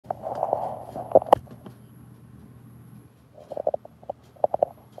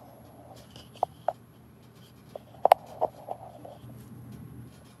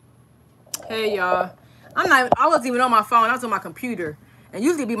Hey y'all, I wasn't even on my phone. I was on my computer, and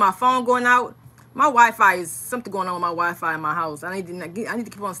usually be my phone going out. My Wi-Fi is something going on with my Wi-Fi in my house. I need to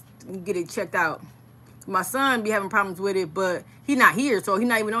keep on get it checked out. My son be having problems with it, but he not here, so he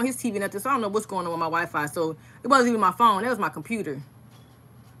not even on his TV nothing. So I don't know what's going on with my Wi-Fi. So it wasn't even my phone. That was my computer.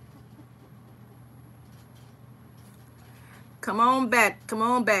 Come on back,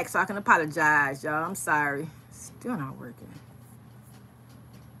 so I can apologize, y'all. I'm sorry. Still not working.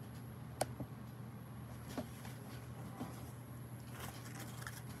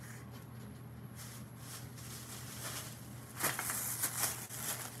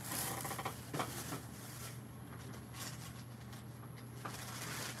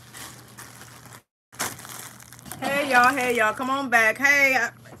 Hey y'all, come on back. Hey,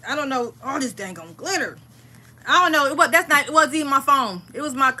 I don't know all this dang on glitter. I don't know. It wasn't even my phone. It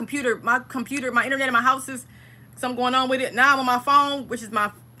was my computer. My internet in my house is something going on with it. Now I'm on my phone, which is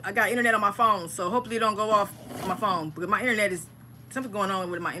I got internet on my phone, so hopefully it don't go off on my phone. Because my internet is something going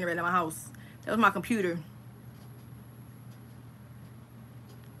on with my internet in my house. That was my computer.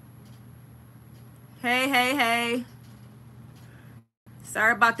 Hey.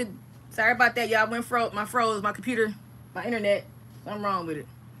 Sorry about that, y'all. Froze my computer, my internet. Something wrong with it.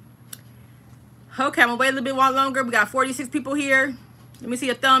 Okay, I'm gonna wait a little bit longer. We got 46 people here. Let me see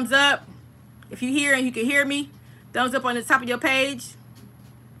a thumbs up. If you're here and you can hear me, thumbs up on the top of your page.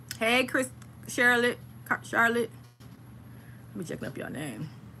 Hey, Charlotte. Let me check up your name.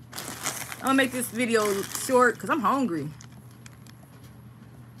 I'm gonna make this video short because I'm hungry.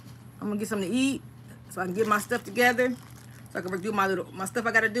 I'm gonna get something to eat so I can get my stuff together. So I can do my stuff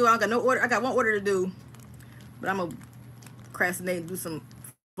I gotta do. I don't got no order. I got one order to do, but I'm gonna procrastinate and do some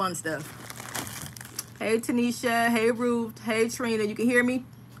fun stuff. Hey Tanisha, hey Ruth, hey Trina, you can hear me?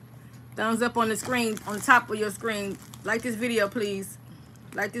 Thumbs up on the screen, on the top of your screen. Like this video, please.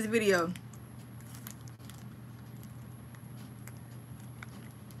 Like this video.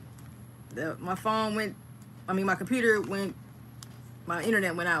 My computer went, my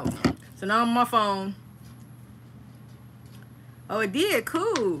internet went out. So now I'm on my phone. Oh, it did,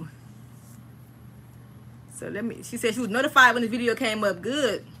 cool. So she said she was notified when the video came up,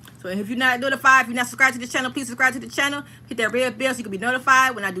 good. So if you're not notified, if you're not subscribed to the channel, please subscribe to the channel. Hit that red bell so you can be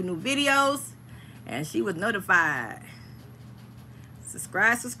notified when I do new videos. And she was notified.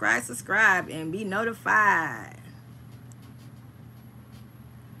 Subscribe, and be notified.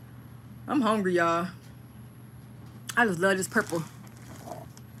 I'm hungry, y'all. I just love this purple.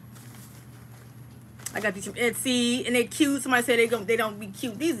 I got these from Etsy, and they're cute. Somebody said they don't be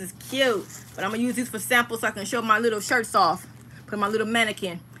cute. These is cute. But I'm going to use these for samples so I can show my little shirts off. Put my little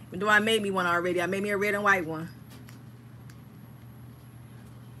mannequin. Even though I made me one already. I made me a red and white one.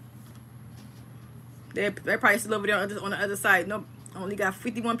 They're probably still over there on the other side. Nope. Only got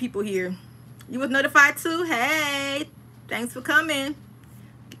 51 people here. You was notified too? Hey. Thanks for coming.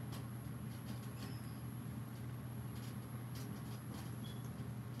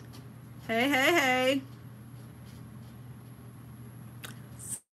 Hey.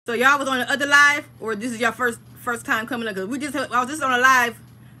 So y'all was on the other live, or this is your first time coming up? Cause I was just on a live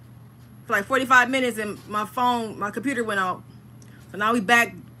for like 45 minutes, and my computer went out. So now we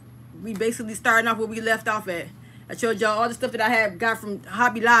back. We basically starting off where we left off at. I showed y'all all the stuff that I got from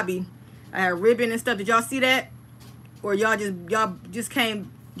Hobby Lobby. I had ribbon and stuff. Did y'all see that? Or y'all just got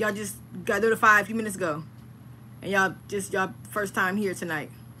notified a few minutes ago, and y'all first time here tonight.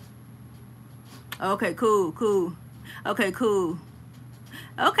 Okay, cool. Okay, cool.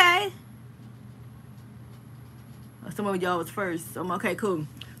 Okay. Some of y'all was first. So okay, cool.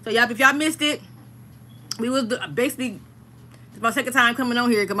 So y'all, if y'all missed it, we was basically, it's my second time coming on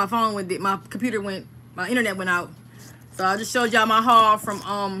here because my internet went out. So I just showed y'all my haul from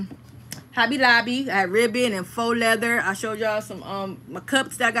Hobby Lobby. I had ribbon and faux leather. I showed y'all some my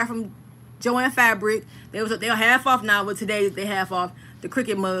cups that I got from Joann Fabric. They're half off now, but today they half off. The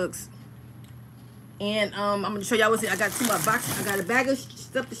Cricut mugs. And I'm gonna show y'all what's in. I got boxes. I got a bag of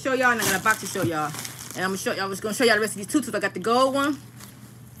stuff to show y'all, and I got a box to show y'all. And I'm gonna show y'all the rest of these tutus. I got the gold one.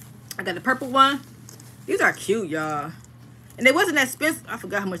 I got the purple one. These are cute, y'all. And they wasn't that expensive. I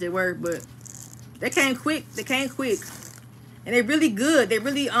forgot how much they were, but they came quick. And they're really good. They're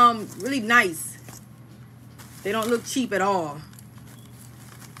really really nice. They don't look cheap at all.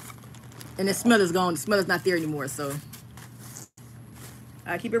 And the smell is gone. The smell is not there anymore. So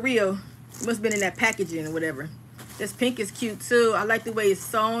I keep it real. It must have been in that packaging or whatever. This pink is cute too. I like the way it's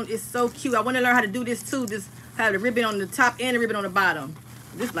sewn. It's so cute. I want to learn how to do this too. Just have the ribbon on the top and the ribbon on the bottom.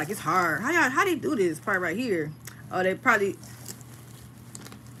 This it's hard. How do they do this part right here? Oh, they probably.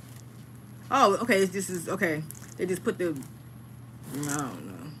 Oh, okay. This is okay. They just put the. I don't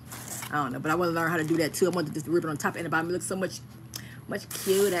know. I don't know, but I want to learn how to do that too. I want to just rip it on top and the bottom. It looks so much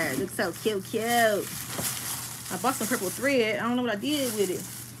cuter. It looks so cute. I bought some purple thread. I don't know what I did with it.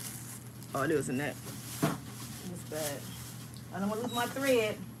 Oh, it was in that. It's bad. I don't want to lose my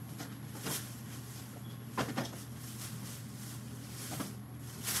thread.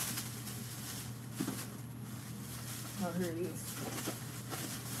 Oh, here it is.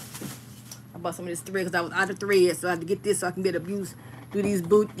 I bought some of this thread because I was out of thread, so I had to get this so I can get abused. Do these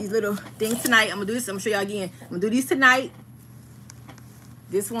little things tonight. I'm gonna do this. I'm gonna show y'all again. I'm gonna do these tonight.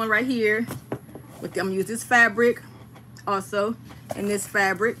 This one right here. I'm gonna use this fabric also, and this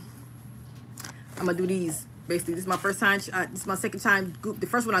fabric. I'm gonna do these. Basically, this is my first time. This is my second time. The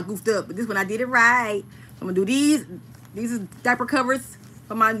first one I goofed up, but this one I did it right. I'm gonna do these. These are diaper covers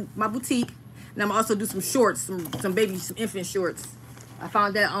for my boutique, and I'm gonna also do some shorts, some baby, some infant shorts. I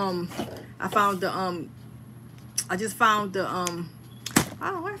found that I just found the I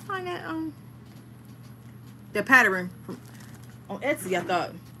don't know where to find that the pattern from on Etsy. I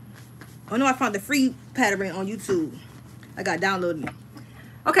thought. Oh no, I found the free pattern on YouTube. I got downloaded it.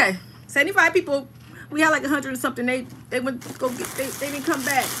 Okay, 75 people. We had like 100 and something. They went to go get. They didn't come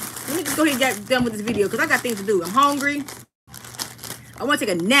back. Let me just go ahead and get done with this video because I got things to do. I'm hungry. I want to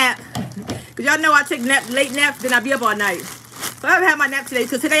take a nap because y'all know I take late naps, then I be up all night. So I haven't had my nap today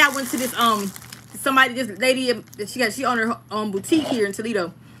because today I went to this this lady that she owned her own boutique here in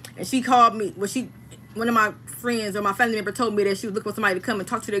Toledo, and she called me. Well, one of my friends or my family member told me that she was looking for somebody to come and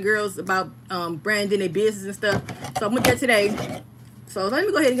talk to the girls about branding their business and stuff. So I went there today. So let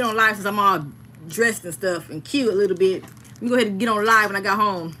me go ahead and get on live since I'm all dressed and stuff and cute a little bit. Let me go ahead and get on live when I got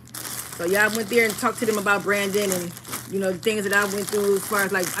home. So yeah, I went there and talked to them about branding and the things that I went through as far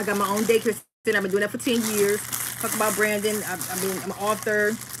as like I got my own daycare center. I've been doing that for 10 years. Talk about branding. I'm an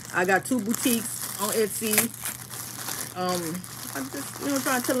author. I got 2 boutiques on Etsy. I'm just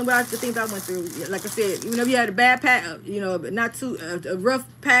trying to tell them about the things I went through. Like I said, even if you had a bad past, not too a rough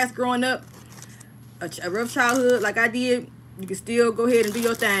past growing up, a rough childhood like I did, you can still go ahead and do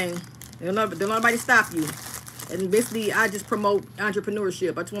your thing. Don't let nobody stop you. And basically, I just promote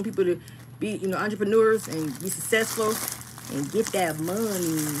entrepreneurship. I just want people to be, entrepreneurs and be successful and get that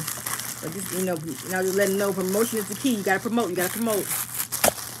money. But just, just letting know promotion is the key. You gotta promote. You gotta promote.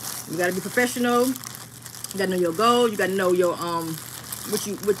 You gotta be professional. You gotta know your goal. You gotta know your I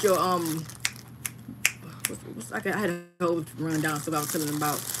had a whole run down so I was telling them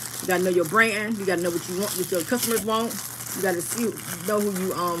about. You gotta know your brand. You gotta know what you want, what your customers want. You gotta know who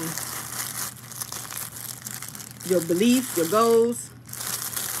you your beliefs, your goals,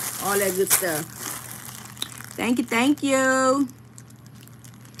 all that good stuff. Thank you.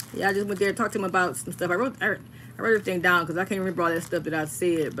 Yeah, I just went there and talked to him about some stuff. I wrote everything down because I can't remember all that stuff that I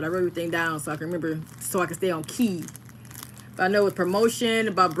said, but I wrote everything down so I can remember, so I can stay on key. But I know it's promotion,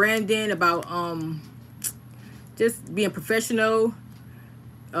 about branding, about just being professional,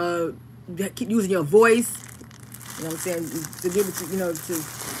 keep using your voice. You know what I'm saying? To give it to, to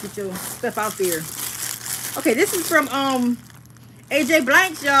get your stuff out there. Okay, this is from AJ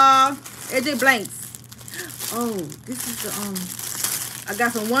Blanks, y'all. AJ Blanks. Oh, this is the I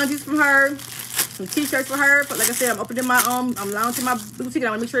got some onesies from her, some t-shirts for her. But like I said, I'm opening my I'm launching my boutique and I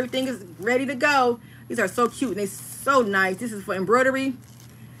want to make sure everything is ready to go. These are so cute and they're so nice. This is for embroidery.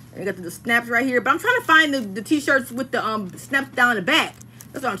 And you got the snaps right here. But I'm trying to find the t-shirts with the snaps down the back.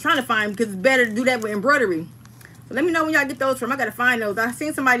 That's what I'm trying to find because it's better to do that with embroidery. So let me know when y'all get those from. I gotta find those. I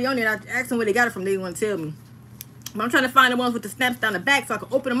seen somebody on there and I asked them where they got it from. They didn't want to tell me. But I'm trying to find the ones with the snaps down the back so I can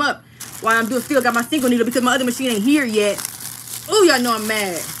open them up while I'm still got my single needle because my other machine ain't here yet. Oh, y'all know I'm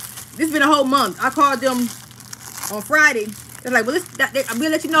mad. This has been a whole month. I called them on Friday. They're like, well,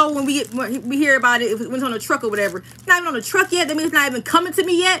 we'll let you know when we hear about it, if it went on a truck or whatever. It's not even on the truck yet. That means it's not even coming to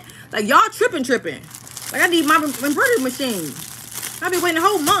me yet. Like, y'all tripping. Like, I need my embroidery machine. I've been waiting a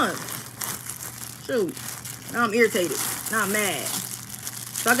whole month. Shoot. Now I'm irritated. Now I'm mad.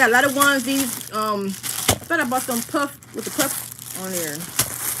 So I got a lot of onesies. I thought I bought some puff with the puff on there.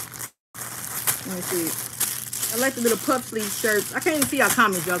 Let me see. I like the little puff sleeve shirts. I can't even see y'all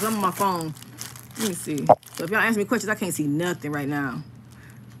comments, y'all, 'cause I'm on my phone. Let me see. So if y'all ask me questions, I can't see nothing right now.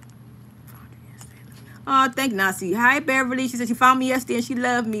 Oh, thank Nasi. Hi, Beverly. She said she found me yesterday and she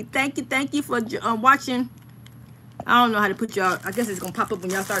loved me. Thank you for watching. I don't know how to put y'all. I guess it's gonna pop up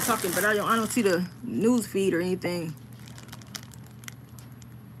when y'all start talking, but I don't see the news feed or anything.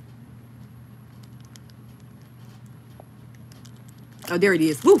 Oh, there it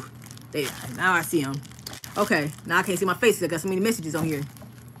is. Woo! There. Now I see him. Okay, now I can't see my face. I got so many messages on here.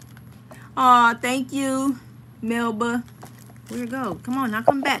 Aw, thank you, Melba. Where'd it go? Come on, now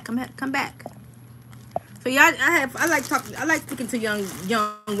come back. Come back. So yeah, I like talking. I like speaking to young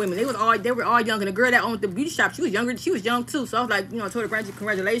women. They were all young, and the girl that owned the beauty shop, she was younger. She was young too. So I was like, you know, I told her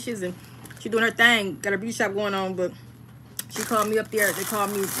congratulations, and she doing her thing, got her beauty shop going on. But she called me up there. They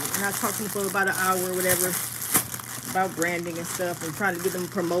called me, and I talked to them for about an hour or whatever about branding and stuff, and trying to get them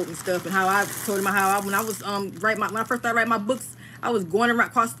promote and stuff, and how I told them how when I was when I first started writing my books, I was going around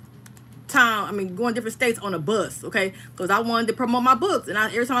across town, going different states on a bus, okay, because I wanted to promote my books, and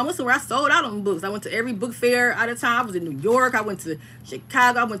every time I went somewhere, I sold out on books. I went to every book fair out of town. I was in New York, I went to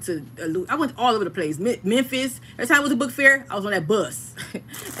Chicago, I went all over the place, Memphis. Every time I was a book fair, I was on that bus,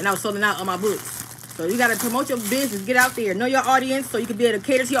 and I was selling out on my books. So you gotta promote your business, get out there, know your audience, so you can be able to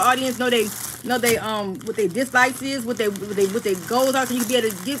cater to your audience, know they what they dislikes is, what they goals are, so you can be able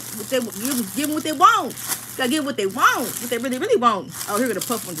to give them what they want. You gotta give what they want, what they really want. Oh, here are the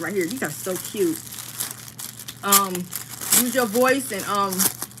puff ones right here. These are so cute. Use your voice and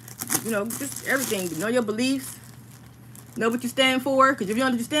just everything. Know your beliefs. Know what you stand for, because if you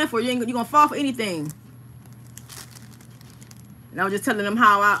don't know what you stand for, you're gonna fall for anything. And I was just telling them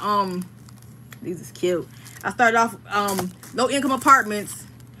how these is cute. I started off low income apartments,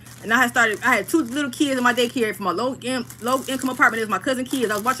 and I had 2 little kids in my daycare from a low income apartment. It was my cousin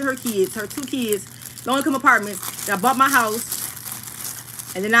kids. I was watching her 2 kids, low income apartments. Then I bought my house,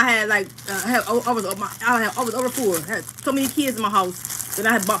 and then I had I was over 4. I had so many kids in my house. Then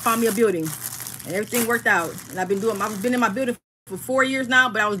I had found me a building, and everything worked out. And I've been in my building for 4 years now,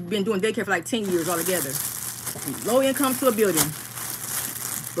 but I've been doing daycare for like 10 years altogether. Low income to a building,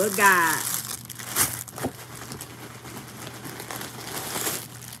 but God.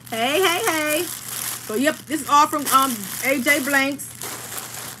 Hey. So, yep, this is all from AJ Blanks.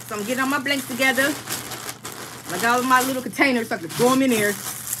 So, I'm getting all my blanks together. I got all my little containers so I can throw them in there.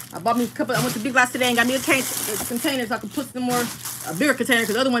 I bought me a couple. I went to Big Lots today and got me a container so I can put some more, a bigger container,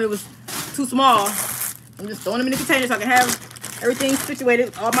 because the other one, it was too small. I'm just throwing them in the container so I can have everything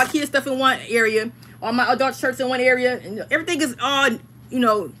situated. All my kids' stuff in one area. All my adult shirts in one area. And everything is all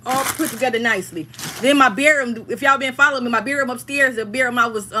put together nicely. Then my bedroom, if y'all been following me, my bedroom upstairs, the bedroom I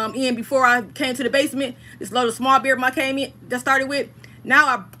was in before I came to the basement, this little small bedroom I came in, that started with, now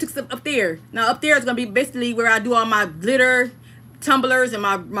I took stuff up there. Now up there is going to be basically where I do all my glitter tumblers and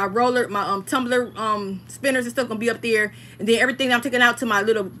my roller, my tumbler spinners and stuff going to be up there. And then everything that I'm taking out to my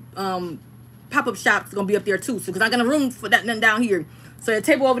little pop-up shop is going to be up there too. So because I got a room for that, nothing down here. So the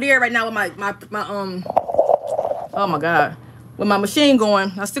table over there right now with my oh my God. With my machine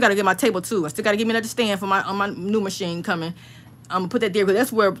going, I still gotta get my table too. I still gotta get me another stand for my new machine coming. I'm gonna put that there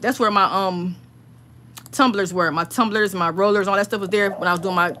because that's where my tumblers were. My tumblers, my rollers, all that stuff was there when I was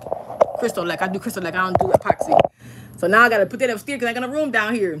doing my crystal lacquer. I do crystal lacquer, I don't do epoxy. So now I gotta put that upstairs because I got a room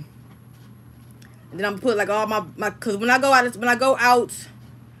down here. And then I'm gonna put like all my because when I go out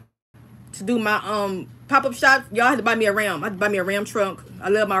to do my pop-up shops, y'all had to buy me a Ram. I had to buy me a Ram trunk. I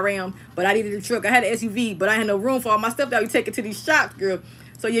love my Ram, but I needed a truck. I had an SUV, but I had no room for all my stuff that you take it to these shops, girl.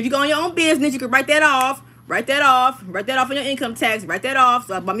 So if you go on your own business, you can write that off on your income tax, write that off.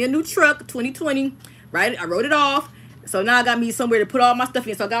 So I bought me a new truck, 2020, right? I wrote it off. So now I got me somewhere to put all my stuff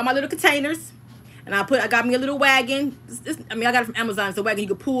in. So I got my little containers, and I got me a little wagon. I got it from Amazon. It's a wagon you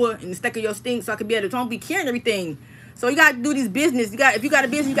can pull and stick in your stink, so I can be able to don't be carrying everything. So you gotta do these business. If you got a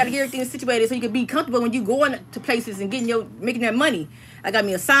business, you gotta get everything situated so you can be comfortable when you going to places and making that money. I got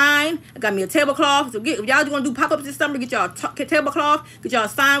me a sign. I got me a tablecloth. So if y'all gonna do pop-ups this summer, get y'all a tablecloth. Get y'all a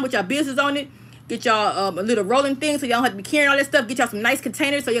sign with y'all business on it. Get y'all a little rolling thing so y'all don't have to be carrying all that stuff. Get y'all some nice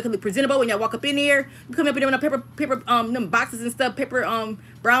containers so y'all can look presentable when y'all walk up in there. You come up in them paper them boxes and stuff,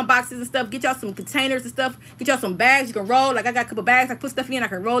 brown boxes and stuff. Get y'all some containers and stuff. Get y'all some bags you can roll. Like I got a couple bags I put stuff in. I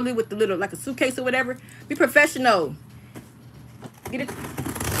can roll it with the little like a suitcase or whatever. Be professional. Get it.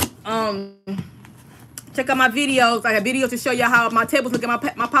 Check out my videos. I have videos to show y'all how my tables look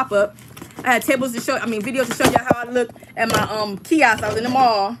at my pop-up. I had videos to show y'all how I look at my kiosk. I was in the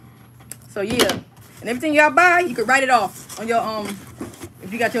mall. So yeah. And everything y'all buy, you can write it off on your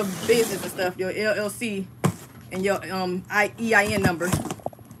if you got your business and stuff, your LLC and your EIN number.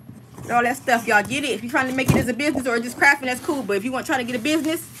 All that stuff, y'all get it. If you're trying to make it as a business or just crafting, that's cool. But if you want to try to get a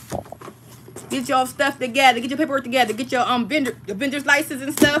business, get your stuff together. Get your paperwork together. Get your vendor's license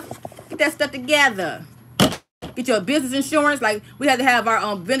and stuff. Get that stuff together. Get your business insurance. Like we have to have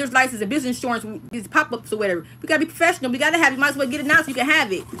our vendor's license and business insurance. These pop-ups or whatever. We gotta be professional. We gotta have it. Might as well get it now so you can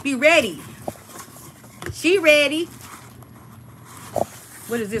have it. Be ready. She ready.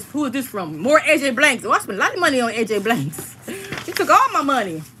 What is this? Who is this from? More AJ Blanks. Oh, I spent a lot of money on AJ Blanks. She took all my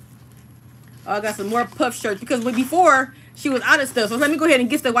money. Oh, I got some more puff shirts because before she was out of stuff. So let me go ahead and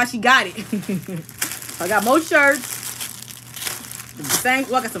get stuff while she got it. I got more shirts. The same.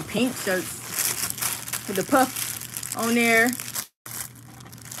 Oh, I got some pink shirts. Put the puff on there.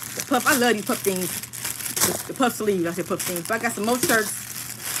 The puff, I love these puff things. The puff sleeves, I said puff things. So I got some more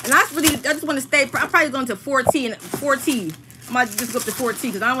shirts. And I just want to stay, I'm probably going to 4T and 4T. I might just go up to 4T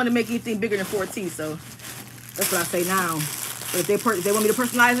because I don't want to make anything bigger than 4T. So that's what I say now. But if they want me to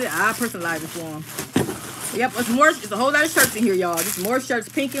personalize it, I'll personalize it for them. Yep, it's a whole lot of shirts in here, y'all. Just more shirts,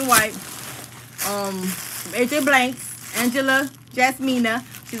 pink and white. From AJ Blanks, Angela Jasmina.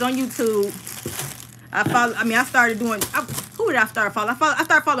 She's on YouTube. I started doing, who did I start following? I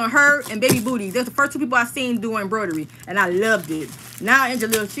started following her and Baby Booty. They're the first two people I seen doing embroidery, and I loved it. Now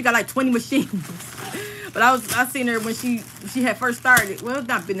Angela, she got like 20 machines. But I seen her when she had first started. Well, it's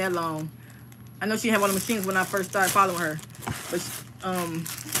not been that long. I know she had one of the machines when I first started following her.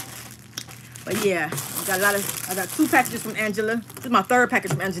 But yeah, I got 2 packages from Angela. This is my 3rd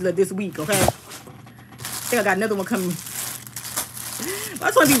package from Angela this week, okay? I think I got another one coming. I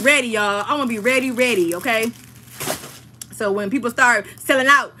just want to be ready, y'all. I want to be ready, okay? So when people start selling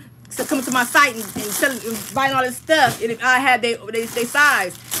out, coming to my site and buying all this stuff, I have they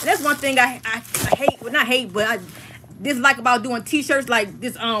size. And that's one thing I hate, well, not hate, but I dislike about doing t-shirts like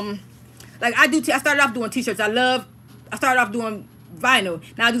this. Like I started off doing t-shirts. I started off doing vinyl.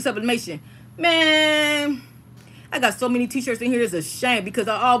 Now I do sublimation. Man, I got so many t-shirts in here. It's a shame because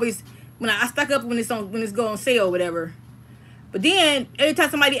I always, when I stock up when it's go on sale or whatever. But then every time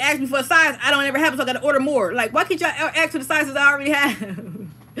somebody asks me for a size, I don't ever have it, so I got to order more. Like, why can't y'all ask for the sizes I already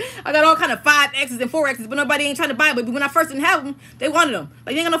have? I got all kind of 5Xs and 4Xs, but nobody ain't trying to buy them. But when I first didn't have them, they wanted them.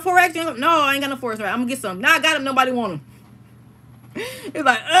 Like, you ain't got no 4X? No, I ain't got no 4X. Right, I'm gonna get some. Now I got them, nobody want them. It's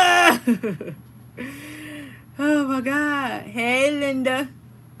like, oh my God. Hey, Linda.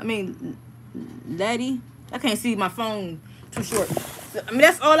 I mean, Letty. I can't see my phone, too short. I mean,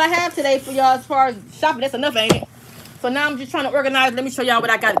 that's all I have today for y'all as far as shopping. That's enough, ain't it? So now I'm just trying to organize. Let me show y'all what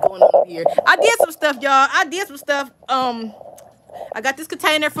I got going on here. I did some stuff, y'all. I got this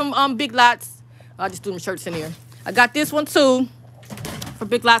container from Big Lots. I just threw my shirts in here. I got this one too from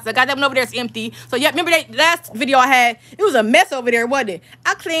Big Lots. I got that one over there. It's empty. So yeah, remember that last video I had? It was a mess over there, wasn't it?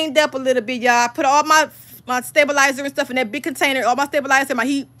 I cleaned up a little bit, y'all. Put all my stabilizer and stuff in that big container. All my stabilizer, my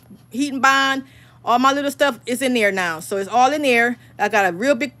heat and bond. All my little stuff is in there now. So it's all in there. I got a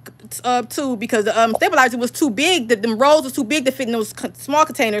real big tube because the stabilizer was too big. Them rolls was too big to fit in those small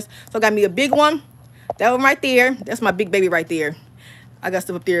containers. So I got me a big one. That one right there. That's my big baby right there. I got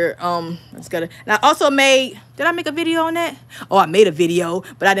stuff up there. I just gotta. And I also made. Did I make a video on that? Oh, I made a video,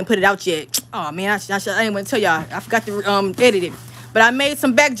 but I didn't put it out yet. Oh man, I didn't want to tell y'all. I forgot to edit it. But I made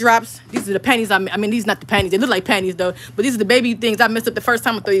some backdrops. These are the panties. I mean, these are not the panties. They look like panties, though. But these are the baby things. I messed up the first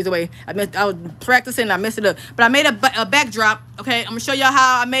time I threw these away. I was practicing and I messed it up. But I made a backdrop, okay? I'm going to show y'all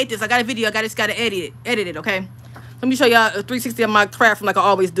how I made this. I got a video. I just got to edit it, okay? Let me show y'all a 360 of my craft like I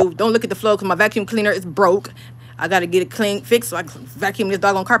always do. Don't look at the flow because my vacuum cleaner is broke. I got to get it fixed so I can vacuum this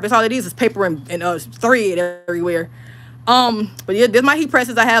doggone carpet. That's all it is paper and thread everywhere. But yeah, there's my heat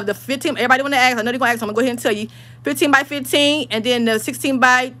presses. I have the 15. Everybody want to ask. I know they're gonna ask. So I'm gonna go ahead and tell you. 15 by 15, and then the 16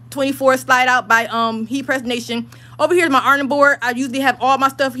 by 24 slide out by Heat Press Nation. Over here is my ironing board. I usually have all my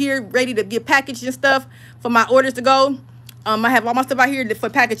stuff here ready to get packaged and stuff for my orders to go. I have all my stuff out here for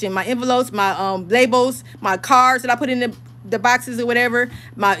packaging. My envelopes, my labels, my cards that I put in the boxes or whatever.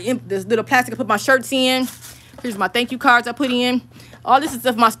 This little plastic I put my shirts in. Here's my thank you cards I put in. All this is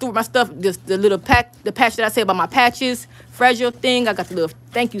stuff, my stuff, just the little patch that I say about my patches, fragile thing. I got the little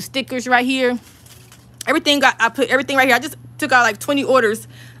thank you stickers right here. Everything, I put everything right here. I just took out like 20 orders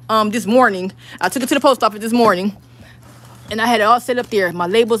this morning. I took it to the post office this morning. And I had it all set up there. My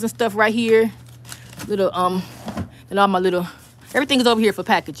labels and stuff right here. And all my little, everything is over here for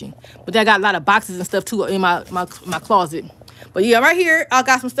packaging. But then I got a lot of boxes and stuff too in my closet. But yeah, right here, I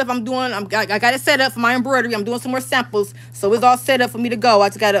got some stuff I'm doing. I got it set up for my embroidery. I'm doing some more samples. So it's all set up for me to go. I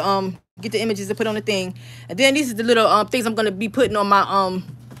just got to get the images and put on the thing. And then these are the little things I'm going to be putting on my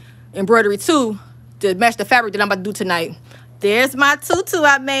embroidery too to match the fabric that I'm about to do tonight. There's my tutu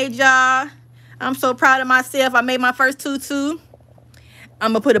I made, y'all. I'm so proud of myself. I made my first tutu.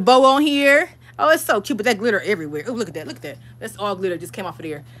 I'm going to put a bow on here. Oh, it's so cute, but that glitter everywhere. Oh, look at that. Look at that. That's all glitter. Just came off of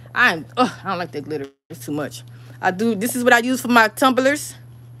there. I don't like that glitter. It's too much. This is what I use for my tumblers.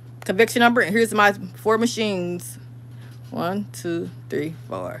 Convection number. And here's my 4 machines. 1, 2, 3,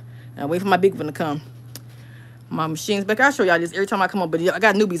 4. And I wait for my big one to come. My machines back. I'll show y'all this every time I come on. But I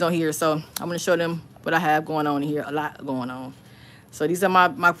got newbies on here, so I'm going to show them what I have going on here. A lot going on. So these are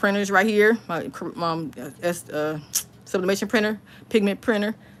my printers right here. My sublimation printer, pigment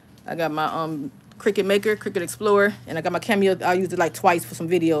printer. I got my Cricut Maker, Cricut Explorer, and I got my Cameo. I used it like twice for some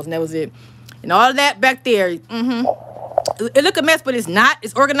videos, and that was it. And all of that back there. It look a mess, but it's not.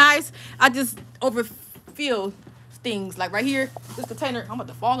 It's organized. I just over fill things. Like right here, this container, I'm about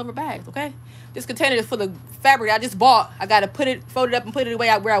to fall over bags, okay? This container is full of fabric I just bought. I gotta fold it up and put it away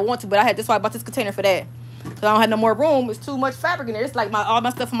out where I want to, but that's why I bought this container for that. So I don't have no more room. It's too much fabric in there. It's like all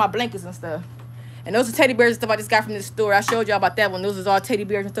my stuff for my blankets and stuff. And those are teddy bears and stuff I just got from this store. I showed y'all about that one. Those is all teddy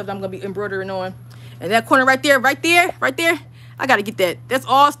bears and stuff that I'm gonna be embroidering on. And that corner right there, I gotta get that. That's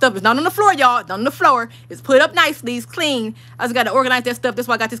all stuff. It's not on the floor, y'all. Not on the floor. It's put up nicely. It's clean. I just gotta organize that stuff. That's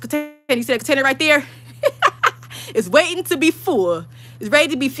why I got this container. You see that container right there? It's waiting to be full. It's ready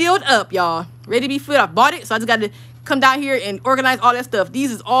to be filled up, y'all. Ready to be filled. I bought it, so I just got to come down here and organize all that stuff.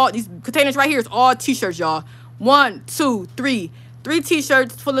 These containers right here is all t-shirts, y'all. 1, 2, 3. 3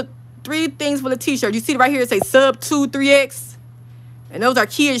 t-shirts full of 3 things full of t-shirts. You see right here it say sub 2 3X. And those are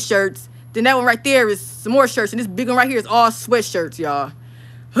kids shirts. Then that one right there is some more shirts. And this big one right here is all sweatshirts, y'all.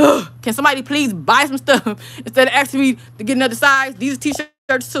 Can somebody please buy some stuff instead of asking me to get another size? These are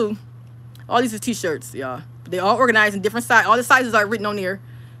t-shirts too. All these are t-shirts, y'all. They all organized in different sizes. All the sizes are written on here.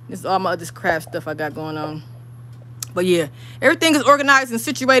 This is all my other craft stuff I got going on. But yeah, everything is organized and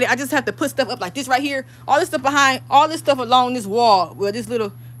situated. I just have to put stuff up like this right here. All this stuff behind, all this stuff along this wall. Well, this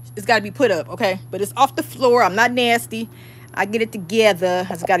little, it's got to be put up, okay? But it's off the floor. I'm not nasty. I get it together.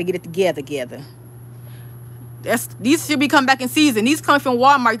 I just got to get it together. These should be coming back in season. These come from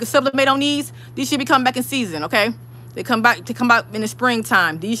Walmart. You can sublimate on these. These should be coming back in season, okay? They come back in the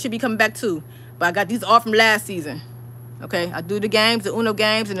springtime. These should be coming back too. But I got these all from last season. Okay, I do the games, the Uno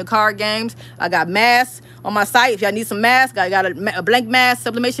games and the card games. I got masks on my site. If y'all need some masks, I got a blank mask,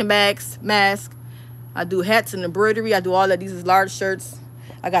 sublimation mask. I do hats and embroidery. I do all of these is large shirts.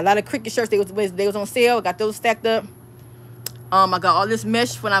 I got a lot of cricket shirts. They was on sale. I got those stacked up. I got all this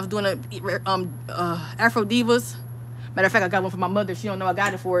mesh when I was doing Afro Divas. Matter of fact, I got one for my mother. She don't know I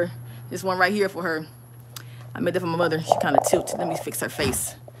got it for her. This one right here for her. I made that for my mother. She kind of tilted. Let me fix her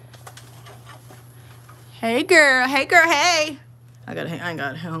face. Hey girl, hey. I ain't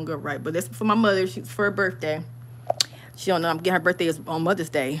got it hung up right, but that's for my mother. She's for her birthday. She don't know. I'm getting her birthday is on Mother's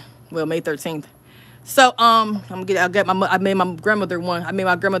Day. Well, May 13th. So I made my grandmother one. I made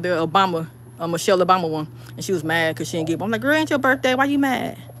my grandmother Michelle Obama one, and she was mad because she didn't get one. I'm like, girl, ain't your birthday? Why you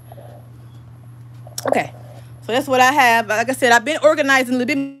mad? Okay, so that's what I have. Like I said, I've been organizing a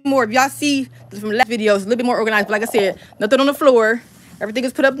little bit more. If y'all see from the last videos, a little bit more organized. But like I said, nothing on the floor. Everything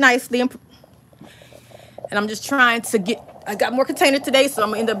is put up nicely. And I'm just trying to I got more containers today, so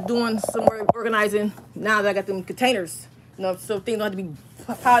I'm going to end up doing some more organizing now that I got them containers. You know, so things don't have to be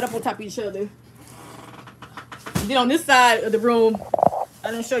piled up on top of each other. And then on this side of the room,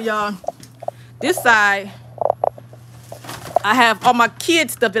 I didn't show y'all. This side, I have all my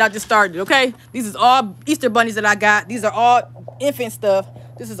kids stuff that I just started, okay? These is all Easter bunnies that I got. These are all infant stuff.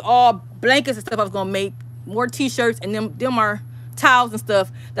 This is all blankets and stuff I was going to make. More t-shirts, and them are towels and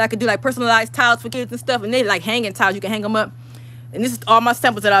stuff that I could do, like personalized towels for kids and stuff, and they like hanging towels. You can hang them up. And this is all my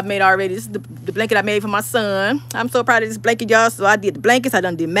samples that I've made already. This is the blanket I made for my son. I'm so proud of this blanket, y'all. So I did the blankets, I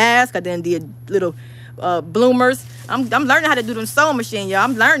done did masks, I done did little bloomers. I'm learning how to do them sewing machine, y'all.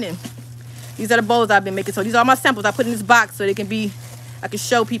 I'm learning. These are the bowls I've been making. So these are my samples I put in this box so they can be, I can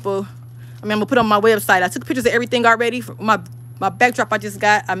show people. I mean, I'm gonna put it on my website. I took pictures of everything already. For my backdrop I just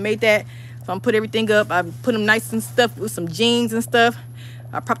got, I made that. So I'm put everything up. I put them nice and stuff with some jeans and stuff.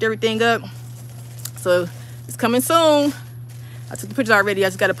 I propped everything up. So it's coming soon. I took the pictures already. I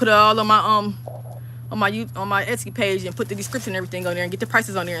just got to put it all on my Etsy page and put the description and everything on there and get the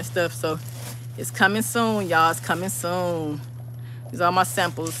prices on there and stuff. So it's coming soon, y'all. It's coming soon. These are all my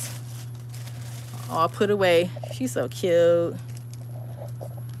samples. All put away. She's so cute.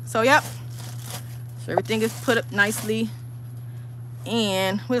 So yep. So everything is put up nicely.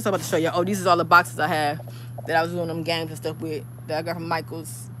 And what else I'm about to show y'all? Oh, these is all the boxes I have that I was doing them games and stuff with that I got from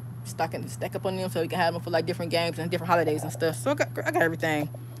Michael's. Stack up on them so we can have them for like different games and different holidays and stuff. So I got everything.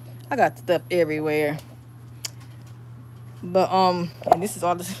 I got stuff everywhere. But and this is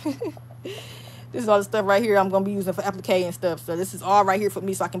all this this is all the stuff right here I'm gonna be using for applique and stuff. So this is all right here for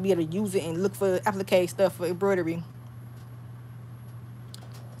me so I can be able to use it and look for applique stuff for embroidery.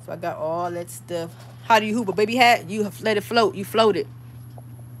 So I got all that stuff. How do you hoop a baby hat? You have let it float. You float it.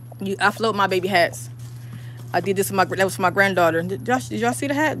 I float my baby hats. I did this that was for my granddaughter. Did y'all see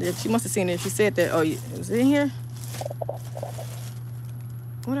the hat? She must have seen it. She said that. Oh, was it in here?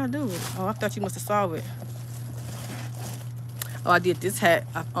 What did I do? Oh, I thought you must have saw it. Oh, I did this hat.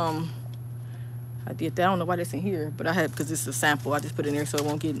 I did that. I don't know why that's in here, but I had because this is a sample. I just put it in there so it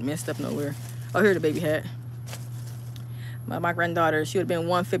won't get messed up nowhere. Oh, here's the baby hat. My granddaughter. She would have been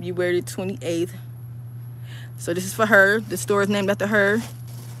 1 February 28th. So this is for her. The store is named after her.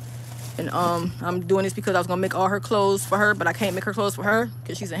 And I'm doing this because I was gonna make all her clothes for her, but I can't make her clothes for her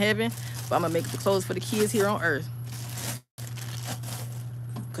because she's in heaven. But I'm gonna make the clothes for the kids here on earth.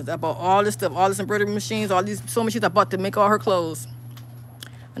 Cause I bought all this stuff, all this embroidery machines, all these sewing machines I bought to make all her clothes.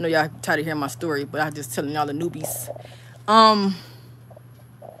 I know y'all tired of hearing my story, but I'm just telling y'all the newbies. I'm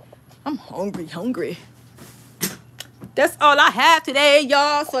hungry. That's all I have today,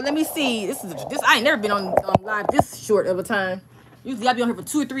 y'all. So let me see. This I ain't never been on live this short of a time. Usually I be on here for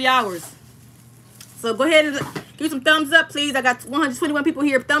 2 or 3 hours. So go ahead and give me some thumbs up, please. I got 121 people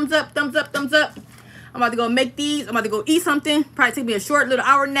here. Thumbs up, thumbs up, thumbs up. I'm about to go make these. I'm about to go eat something. Probably take me a short little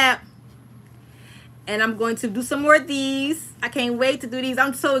hour nap. And I'm going to do some more of these. I can't wait to do these.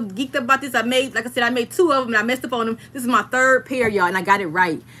 I'm so geeked about this. Like I said, I made 2 of them and I messed up on them. This is my 3rd pair, y'all, and I got it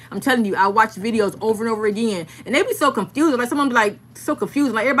right. I'm telling you, I watch videos over and over again. And they be so confused. Like someone be like so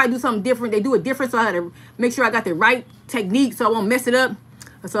confused. Like everybody do something different. They do it different. So I had to make sure I got the right technique so I won't mess it up.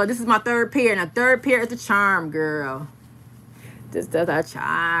 So this is my 3rd pair. And the 3rd pair is the Charminggal. This does a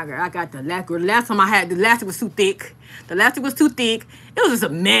Charminggal. Girl. I got the elastic. The last time I had the elastic was too thick. The elastic was too thick. It was just a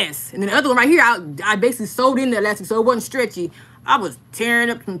mess. And then the other one right here, I basically sewed in the elastic so it wasn't stretchy. I was tearing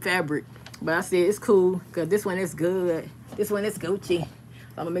up some fabric. But I said it's cool because this one is good. This one is Gucci. So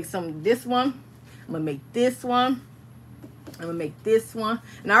I'm going to make some of this one. I'm going to make this one. I'm going to make this one.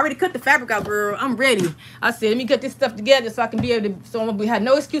 And I already cut the fabric out, girl. I'm ready. I said, let me cut this stuff together so I can be able to, so I'm going to have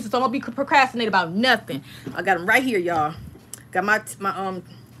no excuses. So I'm going to be procrastinating about nothing. I got them right here, y'all. Got my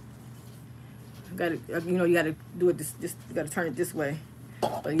got it, you know, you got to do it this you got to turn it this way.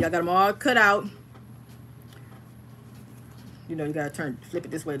 But y'all got them all cut out. You know, you got to flip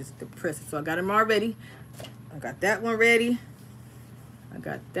it this way to press it. So I got them all ready. I got that one ready. I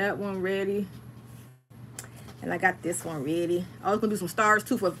got that one ready. And I got this one ready. I was going to do some stars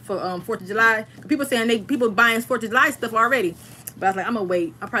too for 4th of July. People saying people buying 4th of July stuff already. But I was like, I'm going to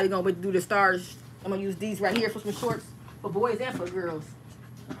wait. I'm probably going to wait to do the stars. I'm going to use these right here for some shorts for boys and for girls.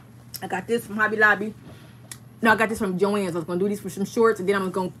 I got this from Hobby Lobby. No, I got this from Joann's. I was going to do these for some shorts. And then I'm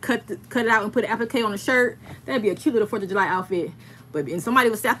going to cut it out and put an applique on the shirt. That'd be a cute little 4th of July outfit. But and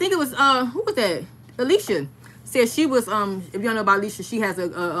somebody was saying, I think it was, who was that? Alicia. Said she was, if you don't know about Alicia, she has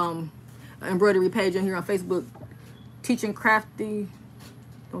a embroidery page on here on Facebook. Teaching Crafty.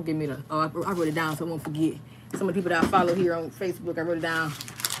 Don't give me the, I wrote it down so I won't forget. Some of the people that I follow here on Facebook, I wrote it down.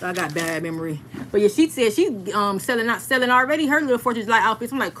 So I got bad memory. But yeah, she said she selling already her little 4th of July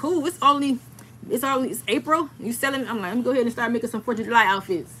outfits. I'm like, cool, it's April. You selling? I'm like, let me go ahead and start making some 4th of July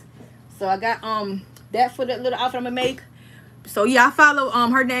outfits. So I got that for that little outfit I'm gonna make. So yeah, I follow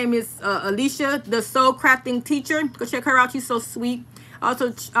her name is Alicia, the soul crafting teacher. Go check her out. She's so sweet. I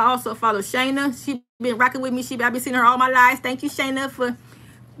also follow Shayna. She been rocking with me. I've been seeing her all my life. Thank you, Shayna, for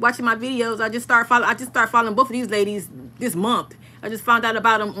watching my videos. I just started following both of these ladies this month. I just found out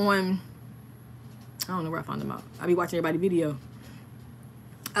about them on, I don't know where I found them out. I be watching everybody's video.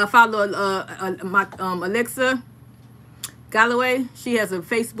 I follow my Alexa Galloway. She has a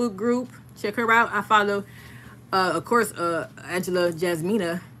Facebook group. Check her out. I follow, of course, Angela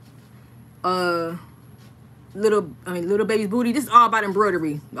Jasmina. Little baby's booty. This is all about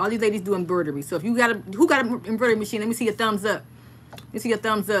embroidery. All these ladies do embroidery. So if you got who got an embroidery machine, let me see your thumbs up. Let me see your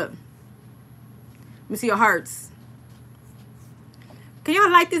thumbs up. Let me see your hearts. Can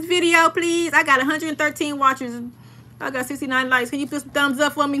y'all like this video, please? I got 113 watchers. I got 69 likes. Can you put some thumbs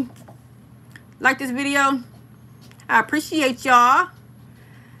up for me? Like this video? I appreciate y'all.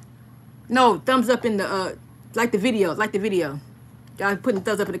 No, thumbs up in the, like the video. Like the video. Y'all putting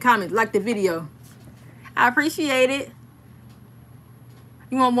thumbs up in the comments. Like the video. I appreciate it.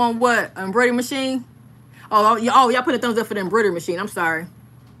 You want one what? An embroidery machine? Oh, y'all put a thumbs up for the embroidery machine. I'm sorry.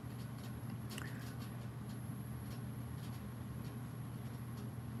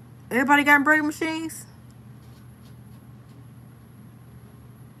 Everybody got embroidery machines?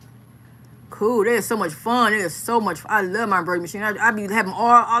 Cool. That is so much fun. It is so much fun. I love my embroidery machine. I be having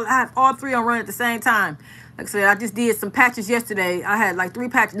I have all 3 on running at the same time. Like I said, I just did some patches yesterday. I had like 3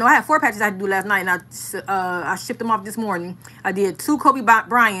 patches. No, I had 4 patches I had to do last night, and I shipped them off this morning. I did 2 Kobe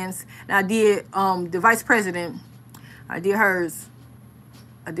Bryant's, and I did the vice president. I did hers.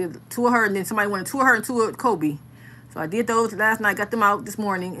 I did 2 of her, and then somebody wanted 2 of her and 2 of Kobe. So I did those last night, got them out this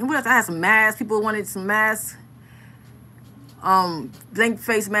morning. And what else? I had some masks. People wanted some masks. Blank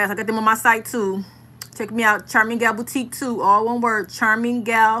face masks. I got them on my site too. Check me out. Charminggal Boutique 2. All one word.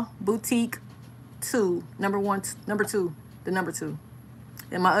 Charminggal Boutique 2. Number 2. The number 2.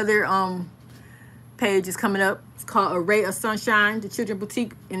 And my other page is coming up. It's called A Ray of Sunshine, the Children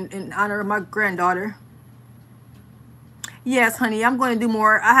Boutique, in honor of my granddaughter. Yes, honey, I'm going to do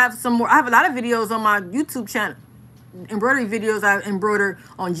more. I have a lot of videos on my YouTube channel. embroidery videos. I embroider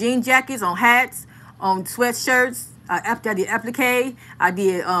on jean jackets, on hats, on sweatshirts. I did applique. I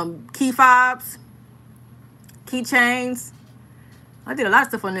did key fobs, keychains. I did a lot of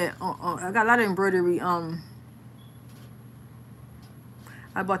stuff on that. I got a lot of embroidery. I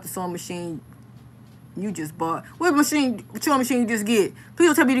bought the sewing machine you just bought. What sewing machine you just get? Please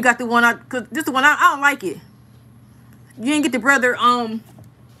don't tell me you got the one cause this is the one I don't like it. You didn't get the brother SM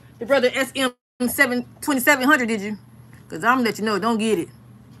 2700, did you? Cause I'm gonna let you know, don't get it.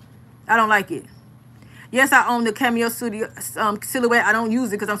 I don't like it. Yes, I own the Cameo Studio silhouette. I don't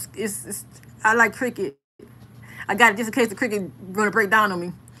use it because I like Cricut. I got it just in case the Cricut gonna break down on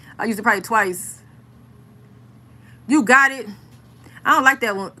me. I used it probably twice. You got it. I don't like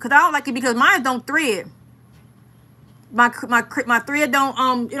that one because I don't like it because mine don't thread. My thread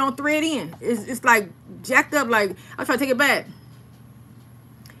don't it don't thread in. It's like jacked up. Like I'm trying to take it back.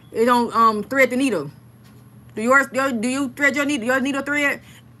 It don't thread the needle. Do you thread your needle? Your needle thread?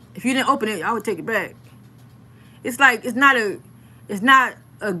 If you didn't open it, I would take it back. It's like it's not a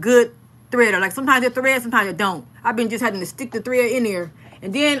good threader. Like sometimes it threads, sometimes it don't. I've been just having to stick the thread in there,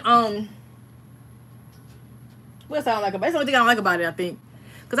 and then what else I don't like about it? That's the only thing I don't like about it, I think.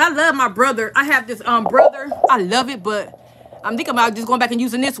 Because I love my brother. I have this brother. I love it, but I'm thinking about just going back and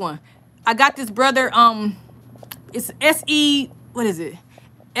using this one. I got this brother, it's SE, what is it?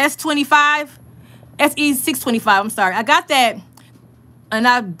 S25? SE625, I'm sorry. I got that, and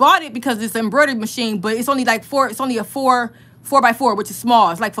I bought it because it's an embroidery machine, but it's only like it's only a 4x4, which is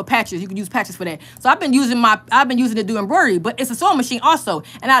small. It's like for patches. You can use patches for that. So I've been using it to do embroidery, but it's a sewing machine also.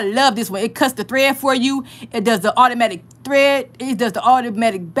 And I love this one. It cuts the thread for you. It does the automatic thread. It does the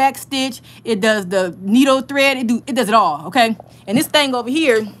automatic back stitch. It does the needle thread. It does it all, okay? And this thing over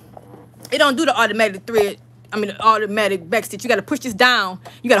here, it don't do the automatic thread. I mean, the automatic back stitch. You got to push this down.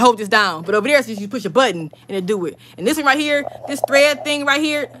 You got to hold this down. But over there, you push a button and it do it. And this one right here, this thread thing right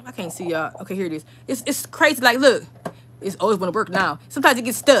here, I can't see y'all. Okay, here it is. It's crazy. Like, look. It's always gonna work now. Sometimes it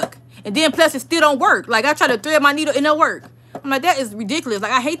gets stuck. And then plus it still don't work. Like I try to thread my needle and it don't work. I'm like, that is ridiculous.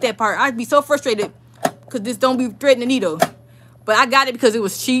 Like I hate that part. I'd be so frustrated because this don't be threading the needle. But I got it because it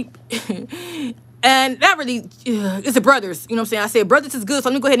was cheap. And that really, it's a Brothers. You know what I'm saying? I said, Brothers is good, so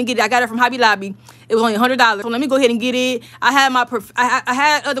let me go ahead and get it. I got it from Hobby Lobby. It was only $100. So let me go ahead and get it. I had I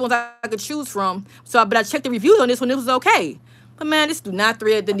had other ones I could choose from. But I checked the reviews on this one. It was okay. But man, this do not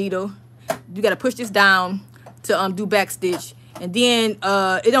thread the needle. You got to push this down to do back stitch, and then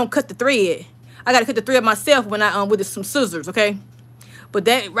it don't cut the thread. I gotta cut the thread myself when I with some scissors, okay? But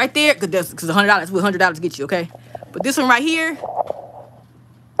that right there, because $100, what $100 get you, okay? But this one right here,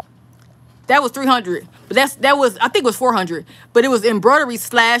 that was $300. But that was, I think it was $400. But it was embroidery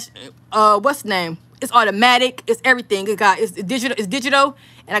slash what's the name? It's automatic. It's everything. It's digital.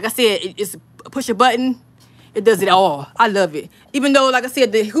 And like I said, it's push a button. It does it all. I love it. Even though, like I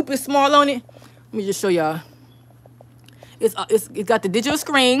said, the hoop is small on it. Let me just show y'all. It's got the digital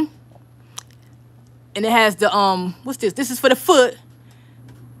screen, and it has the what's this? This is for the foot.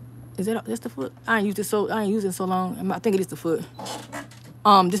 Is that's the foot? I ain't used it so long. I think it is the foot.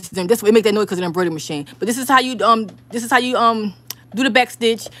 That's what it make that noise because it's an embroidery machine. But this is how you do the back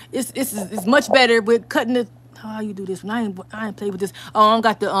stitch. It's much better with cutting the. How you do this one? I ain't played with this. Oh, I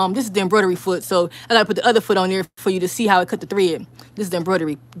got the this is the embroidery foot, so I gotta put the other foot on there for you to see how it cut the thread. This is the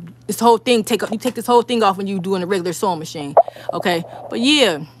embroidery. This whole thing you take this whole thing off when you doing a regular sewing machine. Okay, but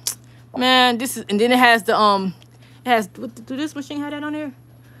yeah, man, this is, and then it has the it has, do this machine have that on there?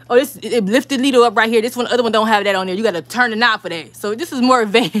 Oh, it lifted the needle up right here. This one, other one don't have that on there. You gotta turn the knob for that. So this is more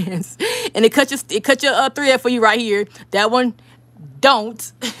advanced, and it cut your thread for you right here. That one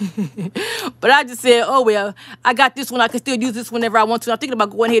don't. But I just said, oh well, I got this one. I can still use this whenever I want to. I'm thinking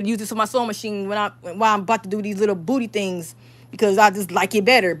about going ahead and use this on my sewing machine while I'm about to do these little booty things because I just like it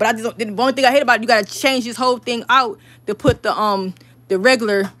better. But the only thing I hate about it, you gotta change this whole thing out to put the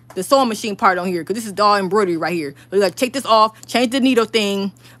regular sewing machine part on here because this is all embroidery right here. So you gotta take this off, change the needle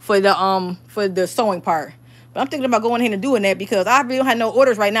thing for the sewing part. But I'm thinking about going ahead and doing that because I really don't have no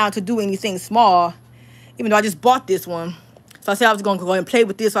orders right now to do anything small, even though I just bought this one. So I said I was gonna go and play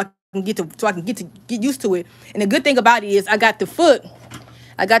with this so I can get used to it. And the good thing about it is I got the foot,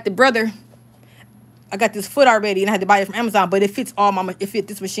 I got this foot already, and I had to buy it from Amazon. But it fits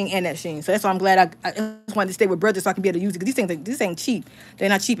this machine and that machine. So that's why I'm glad I just wanted to stay with Brothers so I can be able to use it. Because these ain't cheap. They're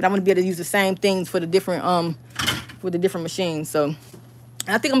not cheap, and I want to be able to use the same things for the different machines. So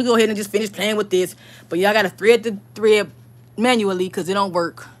I think I'm gonna go ahead and just finish playing with this. But yeah, I gotta thread the thread manually because it don't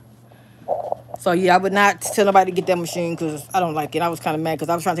work. So yeah, I would not tell nobody to get that machine because I don't like it. I was kind of mad because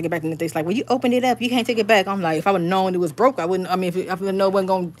I was trying to take it back, and they're like, "Well, you opened it up, you can't take it back." I'm like, if I would have known it was broke, I wouldn't. I mean, if I would know it wasn't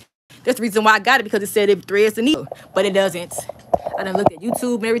going to That's the reason why I got it, because it said it threads the needle, but it doesn't. I done looked at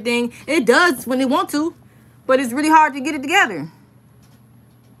YouTube and everything. It does when it want to, but it's really hard to get it together.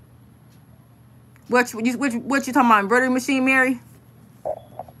 What you talking about, embroidery machine, Mary?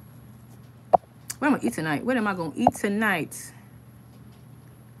 What am I gonna eat tonight? What am I gonna eat tonight?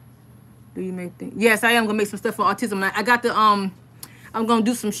 Do you make things? Yes, I am gonna make some stuff for autism. I got the I'm gonna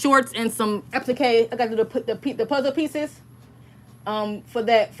do some shorts and some applique. I got to put the puzzle pieces for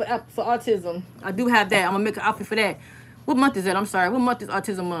that for autism. I do have that. I'm gonna make an outfit for that. What month is that? I'm sorry. What month is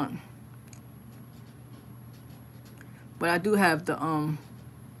autism month? But I do have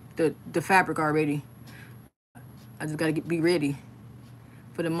the fabric already. I just gotta be ready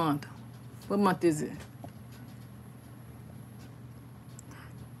for the month. What month is it?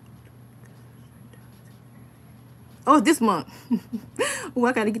 Oh, this month. Oh,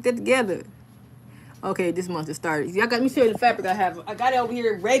 I gotta get that together. Okay, this month it started. Y'all got me show you the fabric I have. I got it over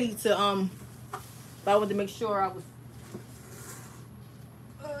here ready to but I wanted to make sure I was.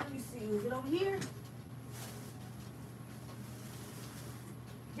 Let me see. Is it over here?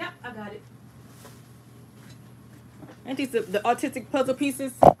 Yep, I got it. Ain't these the autistic puzzle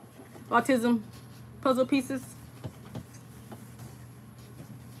pieces? Autism puzzle pieces.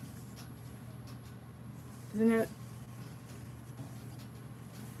 Isn't that?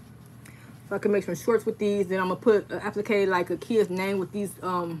 So I can make some shorts with these. Then I'm gonna put applique like a kid's name with these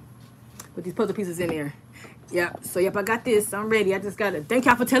puzzle pieces in there. Yep. So yep, I got this. I'm ready. I just gotta thank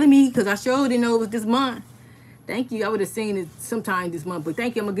y'all for telling me, because I sure didn't know it was this month. Thank you. I would have seen it sometime this month, but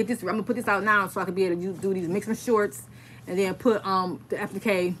thank you. I'm gonna put this out now so I can be able to do these, make some shorts, and then put the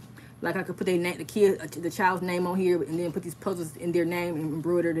applique. Like I could put the child's name on here, and then put these puzzles in their name and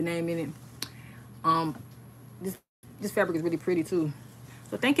embroider the name in it. This fabric is really pretty too.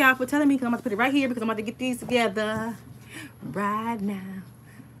 So thank y'all for telling me, because I'm about to put it right here, because I'm about to get these together right now.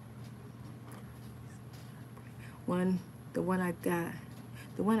 The one I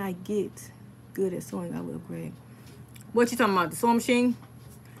get good at sewing, I will upgrade. What you talking about? The sewing machine?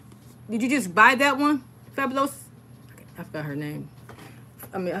 Did you just buy that one? Fabulous? I forgot her name.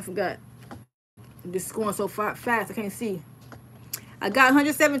 I forgot. This is going so fast, I can't see. I got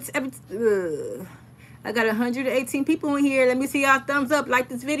 118 people in here. Let me see y'all thumbs up. Like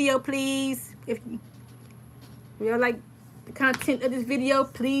this video, please. If y'all like the content of this video,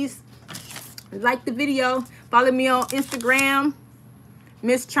 please like the video. Follow me on Instagram,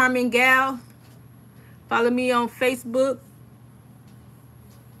 Miss Charminggal. Follow me on Facebook,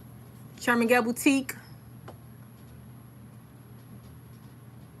 Charminggal Boutique.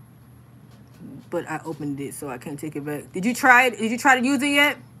 But I opened it, so I can't take it back. Did you try it? Did you try to use it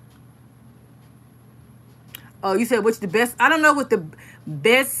yet? Oh, you said what's the best? I don't know what the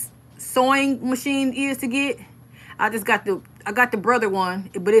best sewing machine is to get. I got the brother one,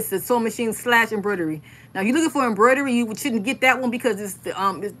 but it's a sewing machine / embroidery. Now, if you're looking for embroidery, you shouldn't get that one, because it's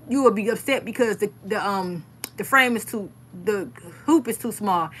you will be upset because the frame is the hoop is too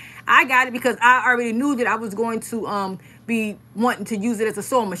small. I got it because I already knew that I was going to be wanting to use it as a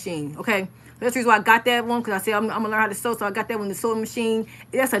sewing machine. Okay. That's the reason why I got that one, because I said I'm gonna learn how to sew, so I got that one, the sewing machine.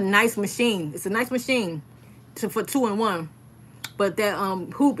 That's a nice machine. It's a nice machine for 2-in-1, but that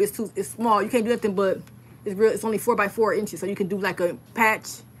hoop is small. You can't do nothing but it's only 4 by 4 inches, so you can do like a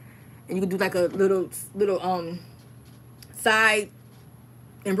patch, and you can do like a little side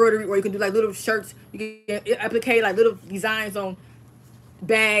embroidery, or you can do like little shirts. You can applique like little designs on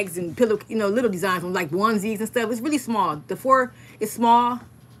bags and pillow, little designs on like onesies and stuff. It's really small. The 4 is small.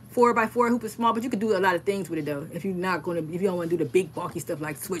 4 by 4 hoop is small, but you can do a lot of things with it though. If you don't want to do the big bulky stuff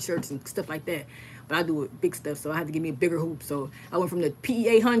like sweatshirts and stuff like that. But I do big stuff, so I had to give me a bigger hoop. So I went from the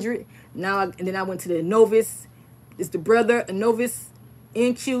PE 800 and then I went to the Novus. It's the brother, a Novus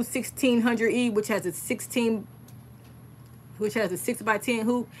NQ 1600E, which has a 6 by 10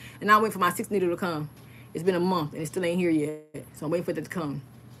 hoop, and I went for my 6 needle to come. It's been a month and it still ain't here yet, so I'm waiting for it to come.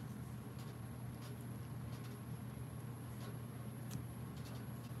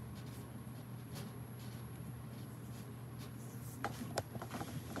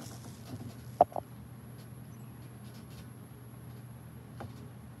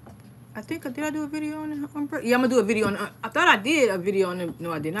 I think, did I do a video on it? Yeah, I'm gonna do a video on I thought I did a video on it.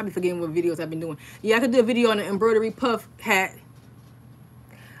 No, I didn't. I be forgetting what videos I've been doing. Yeah, I could do a video on the embroidery puff hat.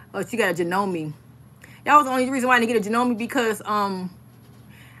 Oh, she got a Janome. That was the only reason why I didn't get a Janome, because I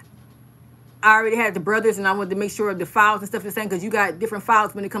already had the brothers, and I wanted to make sure the files and stuff are the same, because you got different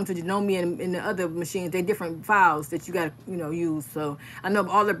files when it comes to Janome and the other machines. They're different files that you got to use. So I know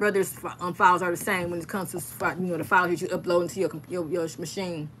all the brothers files are the same when it comes to the files that you upload into your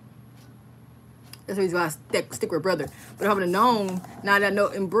machine. That's the reason why I stick with brother. But I haven't known now that I know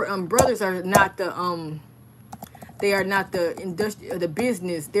brothers are not the they are not the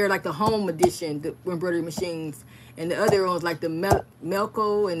business. They're like the home edition, the embroidery machines. And the other ones like the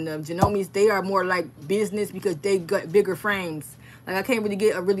Melco and the Genomies, they are more like business because they got bigger frames. Like I can't really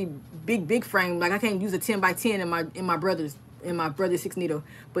get a really big frame. Like I can't use a 10 by 10 in my brother's 6 needle.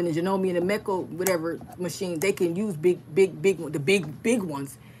 But in the Genomi and the Melco whatever machine, they can use the big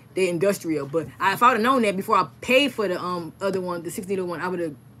ones. They're industrial. But if I would have known that before I paid for the other one, the 6 needle one, I would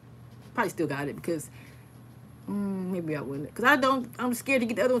have probably still got it because maybe I wouldn't. Because I'm scared to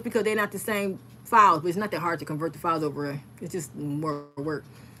get the other ones because they're not the same files, but it's not that hard to convert the files over. It's just more work.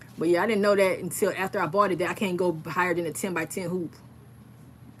 But yeah, I didn't know that until after I bought it that I can't go higher than a 10 by 10 hoop.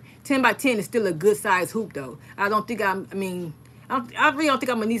 10 by 10 is still a good size hoop though. I really don't think I'm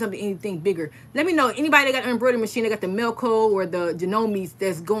gonna need anything bigger. Let me know anybody that got an embroidery machine, they got the Melco or the Genomies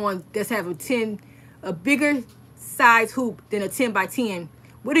that's have a bigger size hoop than a 10 by 10.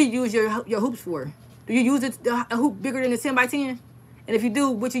 What do you use your hoops for? Do you use a hoop bigger than a 10 by 10? And if you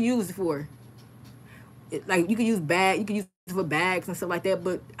do, what you use it for? Like you can use it for bags and stuff like that,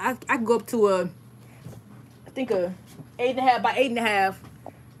 but I can go up to I think a 8.5 by 8.5.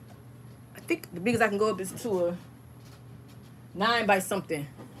 I think the biggest I can go up is to a 9 by something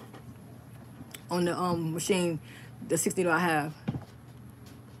on the machine, the 6 needle I have.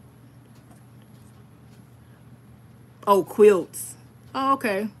 Oh, quilts. Oh,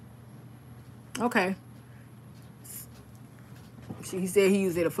 okay. Okay. He said he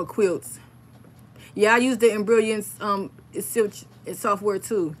used it for quilts. Yeah, I use the Embroidery software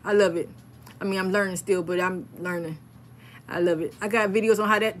too. I love it. I mean, I'm learning still, but I'm learning. I love it. I got videos on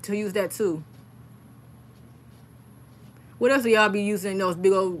how to use that too. What else do y'all be using those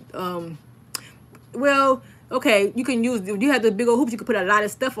big old well, okay, you can use, you have the big old hoops, you can put a lot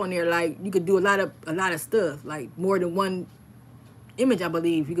of stuff on there. Like you could do a lot of stuff, like more than one image, I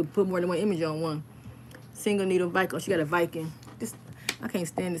believe. You could put more than one image on one. Single needle Viking. Oh, she got a Viking. I can't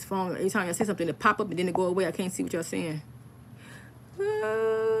stand this phone. Every time I say something, it pop up and then it go away. I can't see what y'all saying.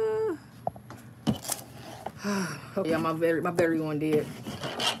 Yeah, my battery on dead.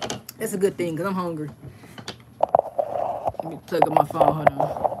 That's a good thing because I'm hungry. Let me plug up my phone. Hold on.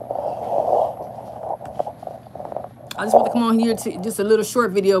 I just want to come on here to just a little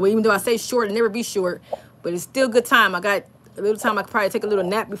short video. But even though I say short, it never be short. But it's still good time. I got a little time. I could probably take a little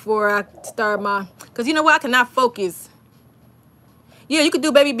nap before I start my... Because you know what? I cannot focus. Yeah, you could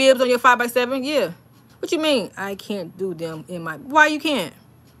do baby bibs on your 5x7. Yeah. What you mean? I can't do them in my... Why you can't?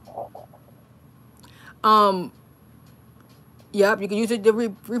 Yep, you can use it to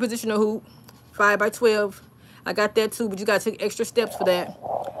reposition a hoop. 5x12. I got that too, but you gotta take extra steps for that.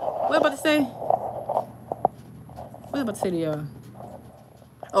 What am I about to say? What am I about to say to y'all?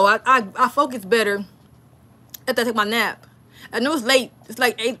 Oh, I focus better after I take my nap. I know it's late. It's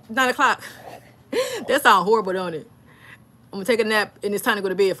like 9 o'clock. That sounds horrible, don't it? I'm gonna take a nap and it's time to go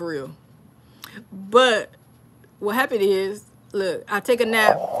to bed for real. But what happened is, look, I take a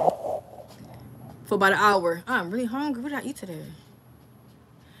nap for about an hour. I'm really hungry. What did I eat today?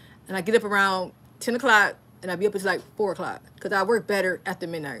 And I get up around 10 o'clock and I be up until like 4 o'clock because I work better after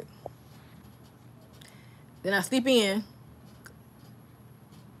midnight. Then I sleep in.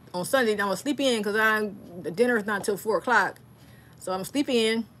 On Sunday, I'm gonna sleep in because the dinner is not until 4 o'clock. So I'm sleep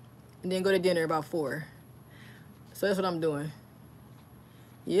in and then go to dinner about 4. So that's what I'm doing.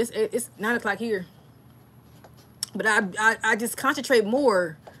 Yes, it's 9 o'clock here. But I just concentrate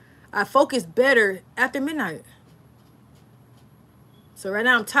more. I focus better after midnight. So right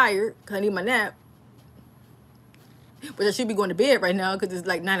now I'm tired because I need my nap. But I should be going to bed right now because it's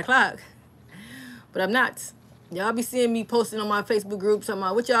like 9 o'clock. But I'm not. Y'all be seeing me posting on my Facebook group talking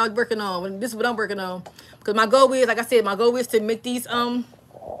about what y'all working on. This is what I'm working on. Because my goal is, like I said, my goal is to make these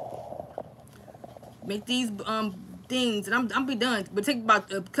things, and I'm be done. But it take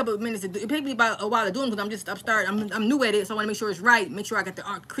about a couple of minutes to do. It take me about a while to do them because I'm new at it, so I want to make sure it's right. Make sure I got the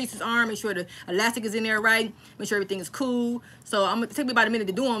creases arm. Make sure the elastic is in there right. Make sure everything is cool. So I'm gonna take me about a minute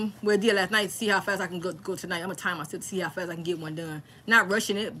to do them. Where I did last night. See how fast I can go tonight. I'm gonna time myself to see how fast I can get one done. Not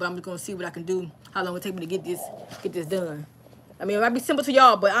rushing it, but I'm just gonna see what I can do. How long it take me to get this done. I mean, it might be simple to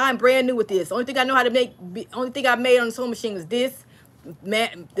y'all, but I'm brand new with this. The only thing I know how to make, only thing I made on the sewing machine is this,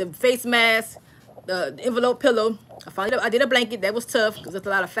 the face mask, the envelope pillow. I did a blanket. That was tough because it's a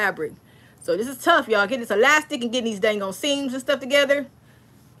lot of fabric. So this is tough, y'all. Getting this elastic and getting these dang on seams and stuff together.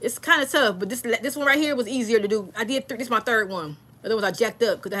 It's kind of tough, but this one right here was easier to do. I did this is my third one. The other ones I jacked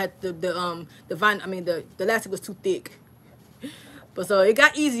up because I had the elastic was too thick. But so it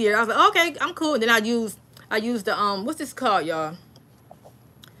got easier. I was like, okay, I'm cool. And then I used the what's this called, y'all?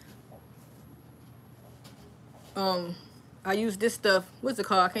 I use this stuff. What's it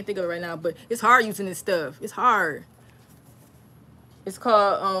called? I can't think of it right now, but it's hard using this stuff. It's hard. It's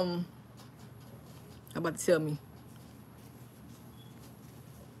called, I'm about to tell me.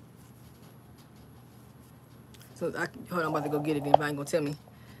 So, hold on, I'm about to go get it, if I ain't gonna tell me.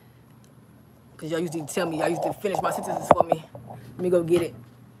 Because y'all usually tell me, y'all usually finish my sentences for me. Let me go get it.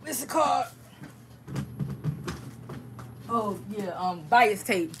 What's it called? Oh, yeah, bias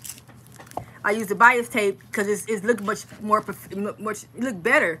tape. I use the bias tape because it's look much more, it look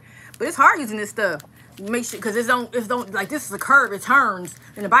better. But it's hard using this stuff. Make sure, because it's don't, like this is a curve, it turns,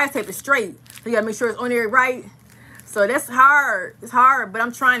 and the bias tape is straight. So you gotta make sure it's on there right. So that's hard. It's hard, but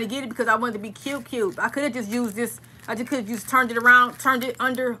I'm trying to get it because I want it to be cute. I could have just used this. I just could have just turned it around, turned it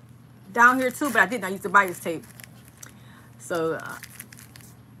under, down here too, but I didn't. I used the bias tape. So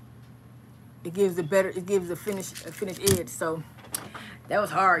it gives a finished edge. So that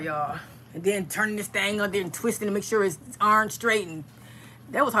was hard, y'all. And then turning this thing under and twisting to make sure it's armed straight, and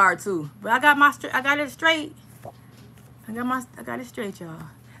that was hard too. But I got it straight. I got it straight, y'all.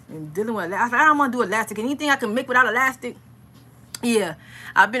 And dealing with elastic, I don't want to do elastic. Anything I can make without elastic, yeah.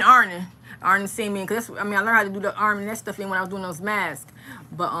 I've been ironing seaming, because I learned how to do the ironing and that stuff in when I was doing those masks.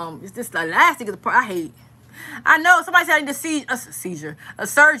 But it's just the elastic is the part I hate. I know somebody said I need a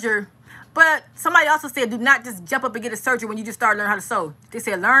serger, but somebody also said do not just jump up and get a serger when you just start learning how to sew. They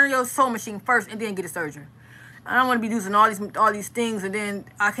said learn your sewing machine first and then get a serger. I don't want to be using all these things and then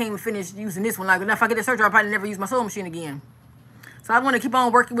I can't even finish using this one. Like, if I get a serger, I'll probably never use my sewing machine again. So I want to keep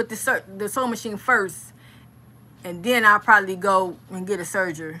on working with the sewing machine first, and then I'll probably go and get a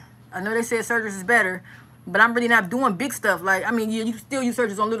serger. I know they said sergers is better, but I'm really not doing big stuff. Like, yeah, you still use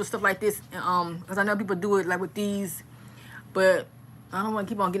sergers on little stuff like this, because I know people do it like with these, but I don't want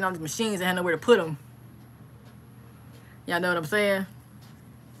to keep on getting on these machines and have nowhere to put them. Y'all know what I'm saying?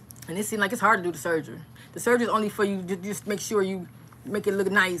 And it seems like it's hard to do the serger. The serger is only for you to just make sure you make it look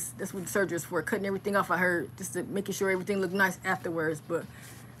nice. That's what the serger is for. Cutting everything off, I heard, just to making sure everything look nice afterwards. But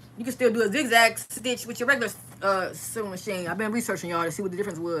you can still do a zigzag stitch with your regular sewing machine. I've been researching, y'all, to see what the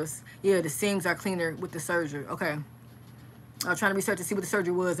difference was. Yeah, the seams are cleaner with the serger. Okay. I was trying to research to see what the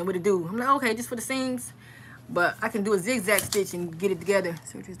serger was and what it do. I'm like, okay, just for the seams. But I can do a zigzag stitch and get it together.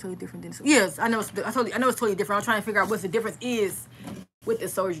 Serger is totally different than... Yes, I know it's totally different. I'm trying to figure out what the difference is with the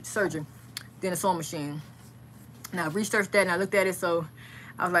serger than a sewing machine. Now, I researched that and I looked at it, so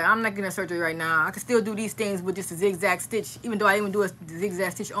I was like, I'm not getting a surgery right now. I can still do these things with just a zigzag stitch, even though I didn't even do a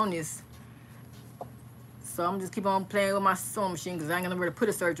zigzag stitch on this. So I'm just keep on playing with my sewing machine because I ain't gonna know where to put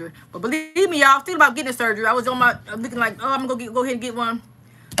a surgery. But believe me, y'all, I was thinking about getting a surgery. I was looking like, oh, I'm gonna go ahead and get one.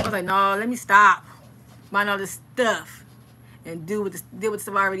 I was like, no, let me stop buying all this stuff and deal with the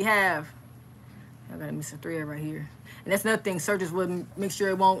stuff I already have. I gotta miss a thread right here. And that's another thing, surgeons would make sure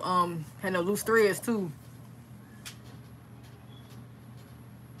it won't have no loose threads too.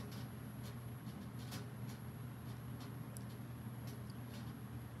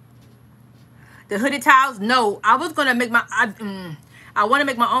 The hooded towels, no. I was gonna make my, I want to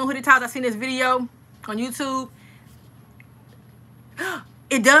make my own hooded towels. I seen this video on YouTube.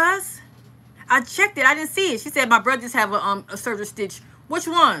 It does? I checked it. I didn't see it. She said my brothers have a serger stitch. Which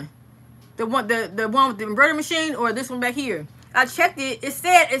one? The one with the embroidery machine or this one back here? I checked it. It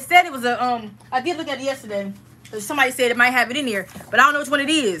said it was a I did look at it yesterday. Somebody said it might have it in here, but I don't know which one it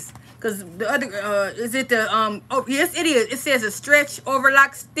is. Cause the other is it the oh yes it is. It says a stretch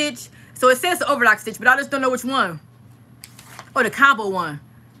overlock stitch. So it says the overlock stitch, but I just don't know which one. Oh, the combo one.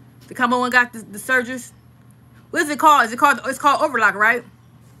 The combo one got the sergers. What is it called? It's called overlock, right?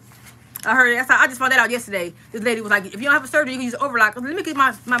 I heard it. I just found that out yesterday. This lady was like, if you don't have a surgery, you can use overlock. Let me get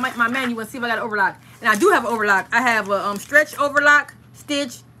my manual and see if I got an overlock. And I do have an overlock. I have a stretch overlock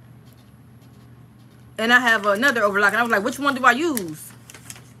stitch. And I have another overlock. And I was like, which one do I use?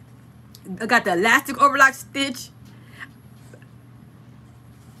 I got the elastic overlock stitch.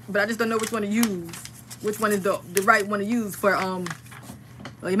 But I just don't know which one to use. Which one is the right one to use for, well,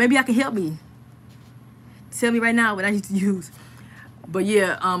 maybe I can help me. Tell me right now what I need to use. But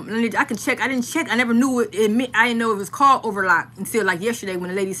yeah, I can check. I didn't check. I never knew it. I didn't know it was called overlock until like yesterday when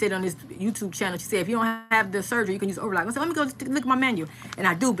the lady said on this YouTube channel, she said, if you don't have the surgery, you can use overlock. I said, let me go look at my manual. And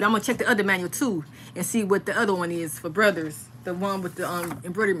I do, but I'm going to check the other manual too and see what the other one is for brothers. The one with the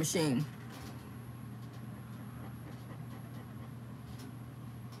embroidery machine.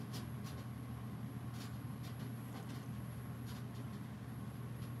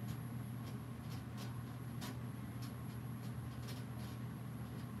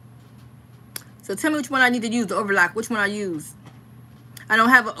 So tell me which one I need to use, the overlock. Which one I use? I don't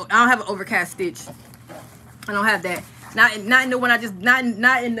have an overcast stitch. I don't have that. Not in the one I just not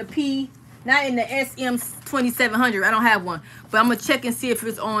in the P Not in the SM2700. I don't have one. But I'm gonna check and see if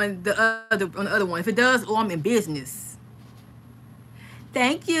it's on the other one. If it does, oh, I'm in business.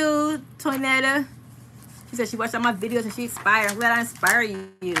 Thank you, Toynetta. She said she watched all my videos and she inspired. I'm glad I inspire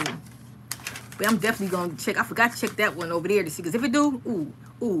you. But I'm definitely gonna check. I forgot to check that one over there to see. Because if it do,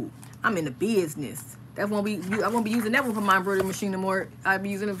 ooh, I'm in the business. That won't be. I won't be using that one for my embroidery machine no more. I'll be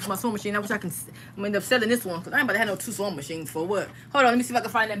using it for my sewing machine. I wish I can. I'm gonna end up selling this one because I ain't about to have no 2 sewing machines for what. Hold on, let me see if I can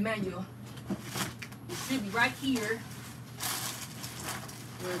find that manual. It should be right here.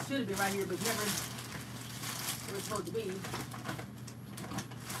 Well, it should be right here, but never where it's supposed to be.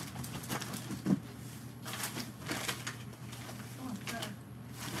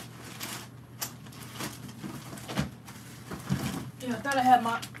 Yeah, I thought I had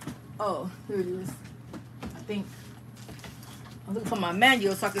my. Oh, here it is. I think I'm looking for my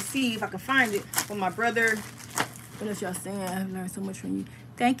manual so I can see if I can find it for my brother. What else y'all saying? I've learned so much from you.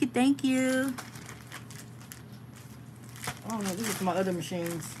 Thank you, thank you. I don't know. This is for my other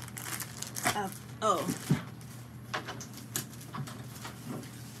machines. Oh.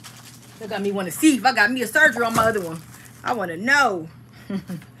 That got me want to see if I got me a surgery on my other one. I want to know. And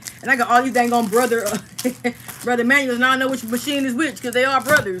I got all these dang on brother manuals, and I don't know which machine is which because they are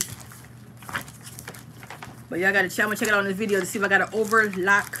brothers. But y'all gotta check. I'm gonna check it out on this video to see if I got an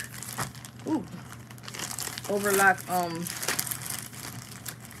overlock. Ooh, overlock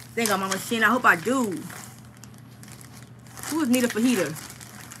thing on my machine. I hope I do. Who is Nita Fajita?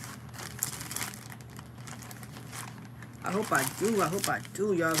 I hope I do. I hope I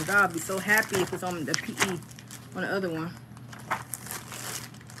do, y'all. Cause I'll be so happy if it's on the PE on the other one.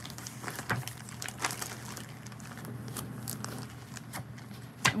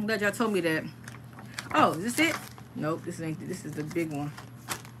 I'm glad y'all told me that. Oh, is this it? Nope, this ain't. This is the big one.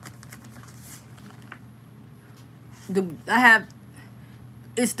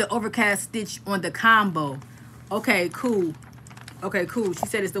 It's the overcast stitch on the combo. Okay, cool. Okay, cool. She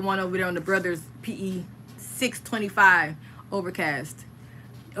said it's the one over there on the Brothers PE 625 overcast.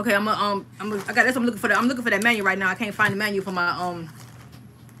 Okay, I got this. I'm looking for that manual right now. I can't find the manual for my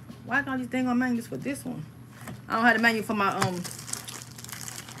Why I got these dang on manuals for this one? I don't have the manual for my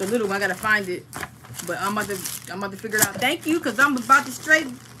the little one. I gotta find it, but I'm about to figure it out. Thank you, cause I'm about to straight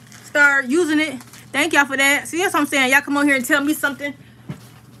start using it. Thank y'all for that. See, that's what I'm saying. Y'all come on here and tell me something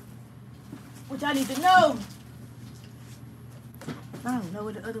which I need to know. I don't know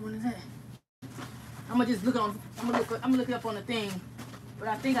where the other one is at. I'm gonna just look on. I'm gonna look it up on the thing, but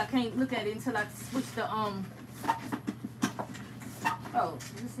I think I can't look at it until I switch the Oh,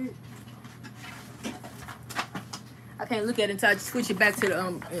 is this it? I can't look at it until I switch it back to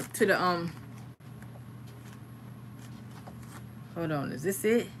the Hold on, is this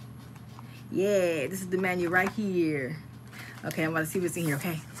it? Yeah, this is the manual right here. Okay, I'm about to see what's in here.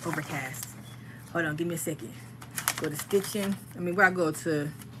 Okay, overcast. Hold on, give me a second. Go to stitching. I mean, where I go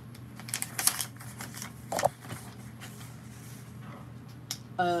to.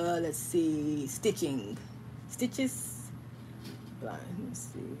 Let's see, stitching. Stitches. Let's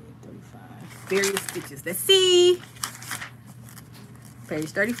see, 35. Various stitches. Let's see. Page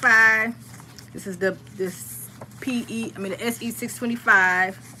 35. This is the PE, I mean the SE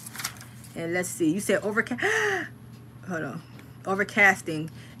 625. And let's see, you said overcast. Hold on. Overcasting.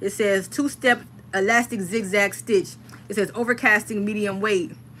 It says 2-step elastic zigzag stitch. It says overcasting medium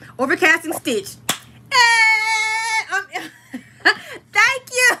weight. Overcasting stitch. Thank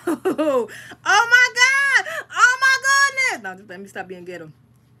you. Oh my God. Oh my goodness. No, just let me stop being ghetto.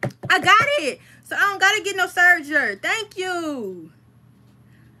 I got it. So I don't gotta get no surgery. Thank you.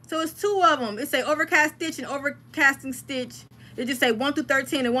 So it's 2 of them. It say overcast stitch and overcasting stitch. It just say 1 through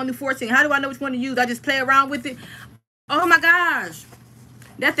 13 and 1 through 14. How do I know which one to use? I just play around with it. Oh my gosh.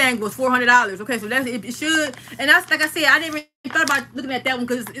 That thing was $400. Okay, so that's it should. And that's like I said, I didn't even thought about looking at that one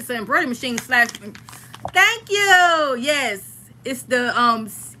because it's an embroidery machine slash. Thank you. Yes. It's the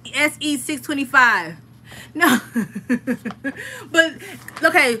SE 625. No. But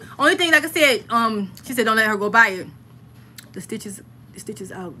okay, only thing like I said, she said don't let her go buy it. The stitches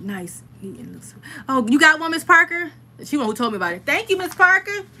out nice, neat, and looks. Oh, you got one, Miss Parker? She one who told me about it. Thank you, Miss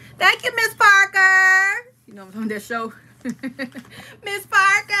Parker. Thank you, Miss Parker. You know, on that show. Miss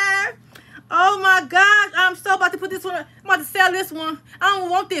Parker. Oh my gosh, I'm so about to put this one. I'm about to sell this one. I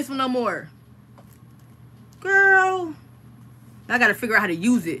don't want this one no more. Girl. I gotta figure out how to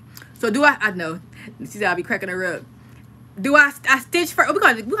use it. So do I know. She said I'll be cracking her up. Do I stitch first? Oh,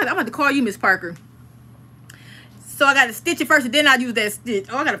 I'm about to call you, Miss Parker. So I gotta stitch it first and then I'll use that stitch.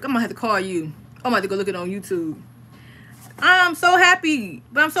 Oh, I'm gonna have to call you. I'm about to go look it on YouTube. I'm so happy.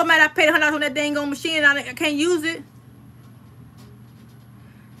 But I'm so mad I paid $100 on that dang on machine and I can't use it.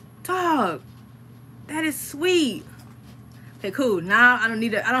 Dog, that is sweet. Okay, cool. Now I don't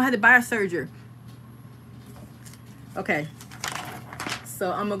have to buy a serger. Okay.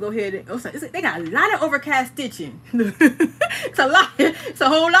 So I'm gonna go ahead and they got a lot of overcast stitching. It's a lot. It's a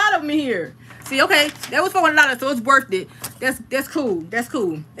whole lot of them in here. See, okay, that was $400, so it's worth it. That's cool. That's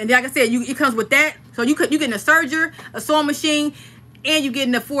cool. And like I said, it comes with that. So you getting a serger, a sewing machine, and you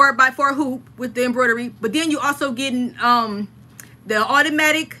getting a 4x4 hoop with the embroidery. But then you also getting the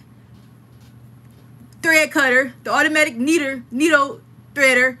automatic thread cutter, the automatic needle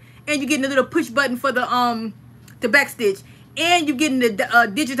threader, and you getting a little push button for the back stitch. And you're getting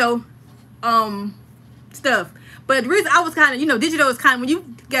the digital stuff. But the reason I was kind of, digital is kind of, when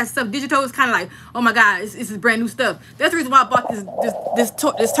you get stuff digital, it's kind of like, oh my God, this is brand new stuff. That's the reason why I bought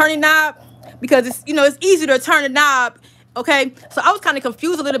this turning knob, because it's, it's easier to turn the knob, okay? So I was kind of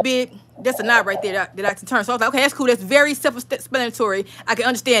confused a little bit. That's a knob right there that I can turn. So I was like, okay, that's cool. That's very self-explanatory. I can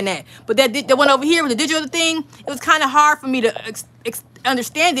understand that. But that one over here with the digital thing, it was kind of hard for me to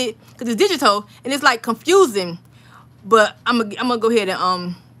understand it because it's digital and it's like confusing. But I'm gonna go ahead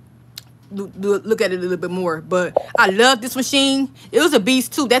and look at it a little bit more. But I love this machine. It was a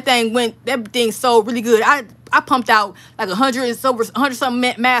beast too. That thing sold really good. I pumped out like 100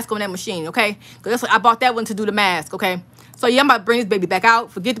 something mask on that machine. Okay, because I bought that one to do the mask. Okay, so yeah, I'm about to bring this baby back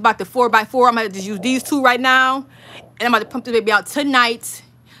out. Forget about the 4x4. I'm gonna just use these two right now, and I'm about to pump this baby out tonight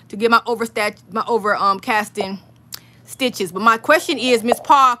to get my casting stitches. But my question is, Miss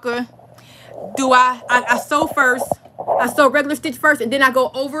Parker, do I sew first? I sew regular stitch first and then I go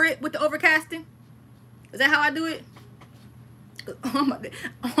over it with the overcasting? Is that how I do it? I'm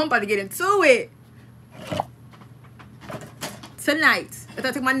about to get into it tonight after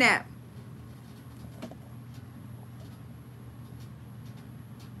I take my nap.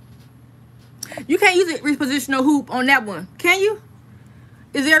 You can't use a repositional hoop on that one, can you?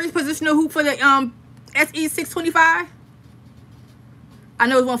 Is there a repositional hoop for the SE625? I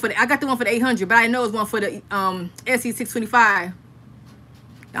know it's one for I got the one for the 800, but I know it's one for the SE625.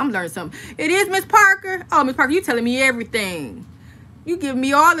 I'm learning something. It is Miss Parker. Oh, Miss Parker, you telling me everything. You giving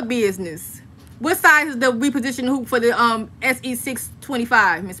me all the business. What size is the reposition hoop for the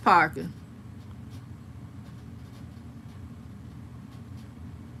SE625, Miss Parker?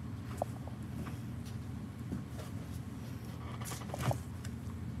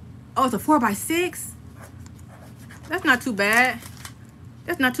 Oh, it's a 4x6. That's not too bad.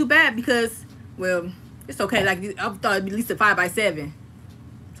 That's not too bad because, well, it's okay. Like, I thought it'd be at least a 5x7.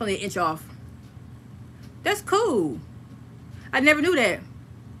 It's only an inch off. That's cool. I never knew that.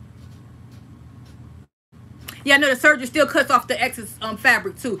 Yeah, I know the serger still cuts off the excess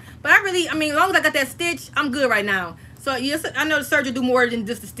fabric too. But I mean, as long as I got that stitch, I'm good right now. So yes, I know the serger do more than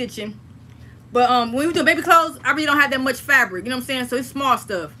just the stitching. But when we do baby clothes, I really don't have that much fabric. You know what I'm saying? So it's small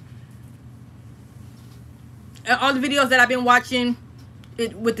stuff. All the videos that I've been watching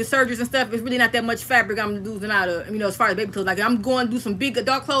with the sergers and stuff, it's really not that much fabric I'm losing out of, as far as baby clothes. Like, I'm going to do some big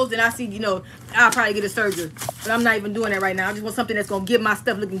adult clothes and I see, I'll probably get a serger. But I'm not even doing that right now. I just want something that's going to get my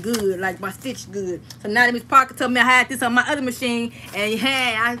stuff looking good, like my stitch good. So now that Miss Parker told me I had this on my other machine, and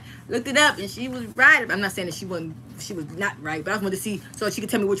hey, I looked it up and she was right. I'm not saying that she was not right, but I just wanted to see so she could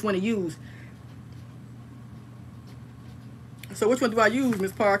tell me which one to use. So which one do I use,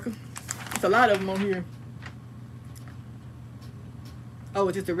 Miss Parker? There's a lot of them on here. Oh,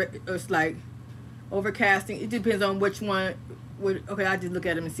 it's just it's like overcasting. It depends on which one. Okay, I just look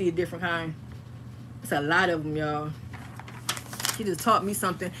at them and see a different kind. It's a lot of them, y'all. She just taught me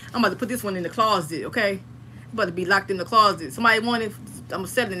something. I'm about to put this one in the closet, okay? It's about to be locked in the closet. Somebody want it, I'm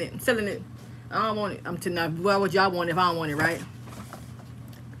selling it. I'm selling it. I don't want it. I'm telling you, why would y'all want it if I don't want it, right?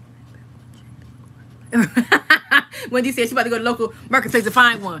 Wendy said she about to go to local marketplace to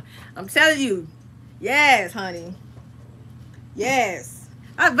find one. I'm telling you. Yes, honey. Yes.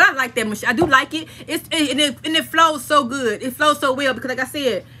 I like that machine. I do like it. It flows so good. It flows so well because, like I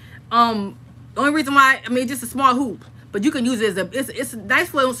said, the only reason why, it's just a small hoop, but you can use it as it's a nice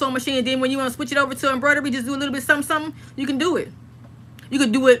for sewing machine. And then when you want to switch it over to embroidery, just do a little bit something. You can do it. You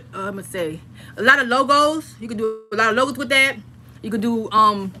can do it. I'm gonna say a lot of logos. You can do a lot of logos with that. You can do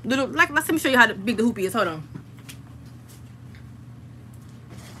little let me show you how big the hoop is. Hold on.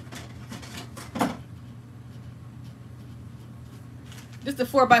 This is a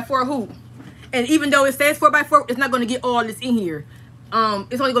 4x4 hoop, and even though it says 4x4, it's not going to get all this in here.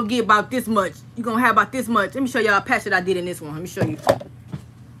 It's only going to get about this much. You're going to have about this much. Let me show y'all a patch that I did in this one. Let me show you.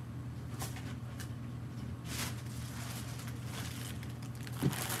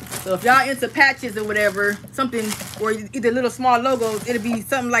 So if y'all into patches or whatever, something, or either little small logos, it'll be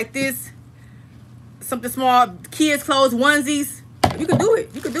something like this. Something small, kids' clothes, onesies. You can do it.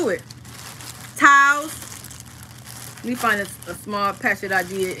 You can do it. Towels. Let me find a small patch that I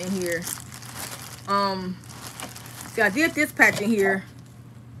did in here. See, I did this patch in here.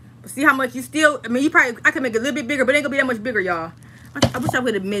 But see how much you still, I mean, I can make it a little bit bigger, but it ain't gonna be that much bigger, y'all. I wish I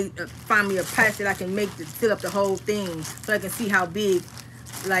would have made, find me a patch that I can make to fill up the whole thing so I can see how big.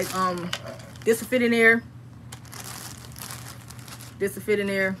 Like, this will fit in there. This will fit in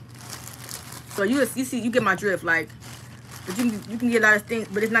there. So you see, you get my drift, like, but you can get a lot of things,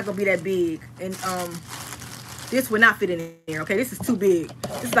 but it's not gonna be that big. And this will not fit in there. Okay, this is too big.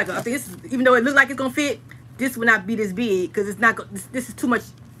 This is like I think this is, even though it looks like it's gonna fit, this will not be this big because it's not. This is too much.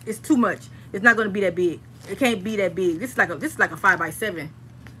 It's too much. It's not gonna be that big. It can't be that big. This is like a 5x7.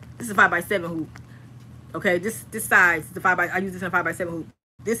 This is a 5x7 hoop. Okay, this size is the 5x. I use this in a 5x7 hoop.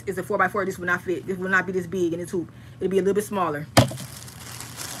 This is a 4x4. This will not fit. This will not be this big in this hoop. It'll be a little bit smaller.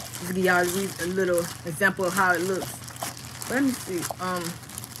 Just to give y'all a little example of how it looks. But let me see.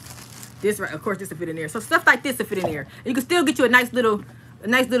 This right, of course, this will fit in there. So stuff like this will fit in there. And you can still get you a nice little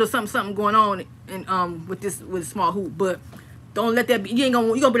something going on and with a small hoop. But don't let that be. You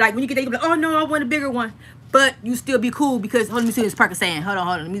gonna be like, when you get there, you be like, oh no, I want a bigger one. But you still be cool because hold on, let me see what Miss Parker saying. Hold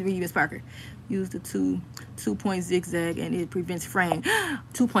on. Let me read Miss Parker. Use the 2-point zigzag and it prevents fraying.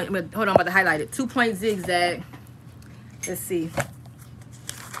 2-point. Hold on, I'm about to highlight it. 2-point zigzag. Let's see.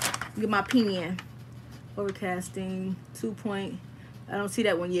 Get my pen. Overcasting. 2-point. I don't see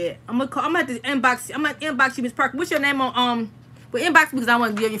that one yet. I'm gonna have to inbox. I'm gonna inbox you, Miss Parker. What's your name on Well, inbox me because I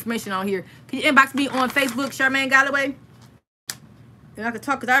want to give information on here. Can you inbox me on Facebook, Charmaine Galloway? And I can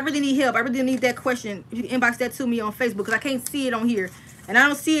talk because I really need help. I really need that question. You can inbox that to me on Facebook because I can't see it on here. And I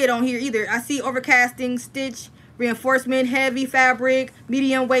don't see it on here either. I see overcasting, stitch, reinforcement, heavy fabric,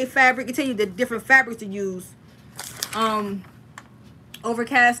 medium weight fabric. It tell you the different fabrics to use.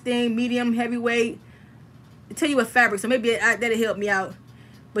 Overcasting, medium, heavyweight. It tell you what fabric. So maybe that'll help me out.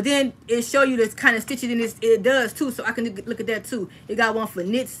 But then it show you this kind of stitches in this. It does too. So I can look at that too. It got one for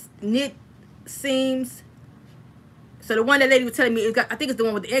knit seams. So the one that lady was telling me, I think it's the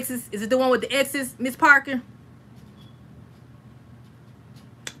one with the X's. Is it the one with the X's, Miss Parker?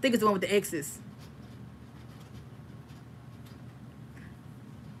 I think it's the one with the X's.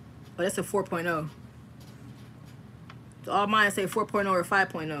 Oh, that's a 4.0. So all mine say 4.0 or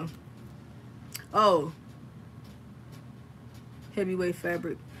 5.0. Oh. Heavyweight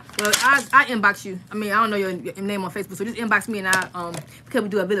fabric. Well, I inbox you. I mean, I don't know your name on Facebook, so just inbox me and because we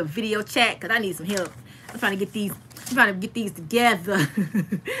do a bit of video chat, because I need some help. I'm trying to get these together.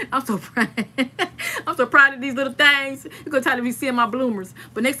 I'm so proud. I'm so proud of these little things. You're gonna try to be seeing my bloomers.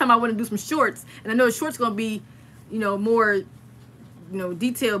 But next time I want to do some shorts, and I know the shorts gonna be, more,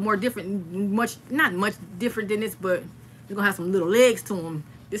 detailed, more different, not much different than this, but you're gonna have some little legs to them.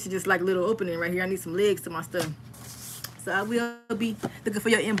 This is just like a little opening right here. I need some legs to my stuff. So I will be looking for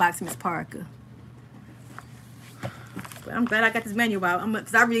your inbox, Miss Parker. But I'm glad I got this manual out.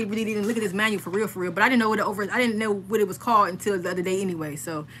 Because I really didn't look at this manual for real. But I didn't know what it was called until the other day anyway.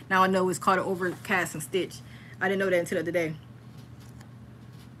 So now I know it's called an overcast and stitch. I didn't know that until the other day.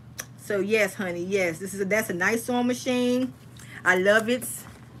 So yes, honey, yes, that's a nice sewing machine. I love it.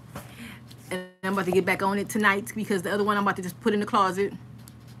 And I'm about to get back on it tonight because the other one I'm about to just put in the closet.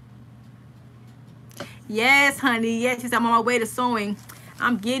 Yes, honey. Yes, I'm on my way to sewing.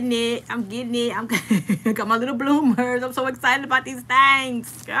 I'm getting it. I got my little bloomers. I'm so excited about these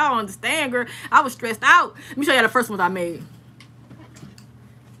things. Girl, I don't understand, girl. I was stressed out. Let me show you the first ones I made.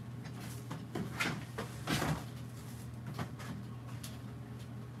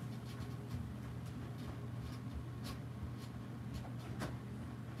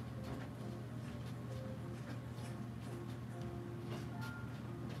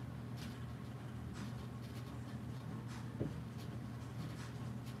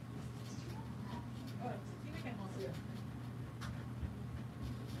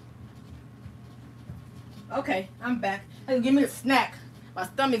 Okay, I'm back. Hey, give me a snack. My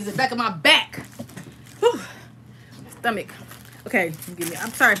stomach is the back of my back. Whew. Stomach. Okay, give me.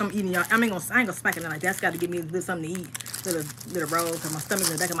 I'm sorry if I'm eating, y'all. I ain't gonna smack it like that. That's got to give me a little something to eat, little rolls, cause my stomach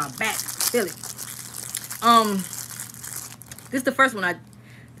is in the back of my back. Feel it. This is the first one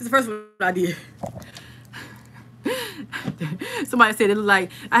I did. Somebody said it looked like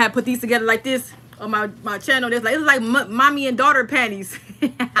I had put these together like this on my channel. It's like mommy and daughter panties.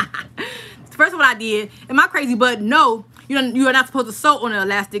 First one I did, am I crazy? But no, you are not supposed to sew on an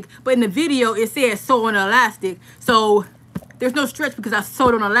elastic. But in the video, it says sew on an elastic. So there's no stretch because I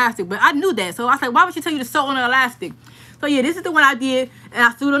sewed on an elastic. But I knew that. So I was like, why would she tell you to sew on an elastic? So yeah, this is the one I did. And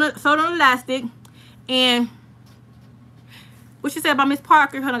I sewed on an elastic. And what she said about Miss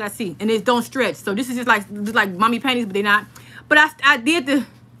Parker, hold on, I gotta see. And it don't stretch. So this is just like mommy panties, but they're not. But I did the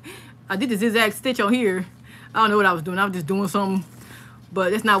zigzag stitch on here. I don't know what I was doing. I was just doing something.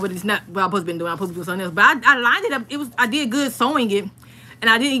 But it's not what I was supposed to be doing. I was supposed to do something else. But I lined it up. I did good sewing it. And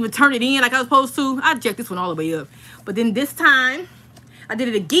I didn't even turn it in like I was supposed to. I checked this one all the way up. But then this time, I did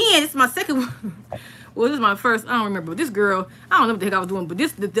it again. This is my second one. Well, this is my first. I don't remember. But this girl, I don't know what the heck I was doing. But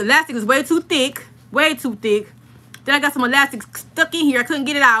the elastic is way too thick. Way too thick. Then I got some elastic stuck in here. I couldn't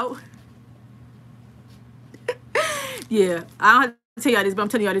get it out. Yeah, I don't have to tell y'all this, but I'm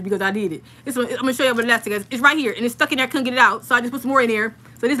telling y'all this because I did it. I'm going to show you what elastic is. It's right here, and it's stuck in there. I couldn't get it out, so I just put some more in there.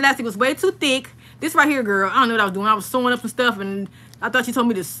 So this elastic was way too thick. This right here, girl, I don't know what I was doing. I was sewing up some stuff, and I thought she told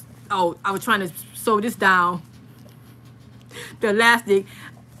me this. Oh, I was trying to sew this down. The elastic.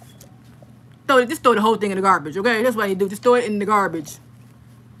 Just throw the whole thing in the garbage, okay? That's what you do. Just throw it in the garbage.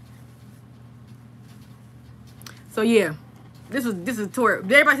 So, yeah. This is a tour.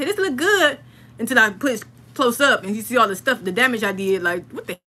 Everybody said, this look good until I put it close up and you see all the stuff, the damage I did. Like, what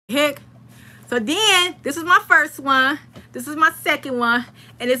the heck? So then, this is my first one. This is my second one.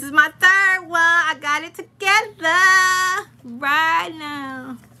 And this is my third one. I got it together right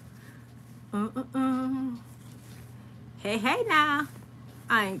now. Hey, hey now.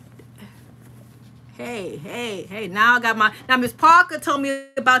 Hey. Now I got now Miss Parker told me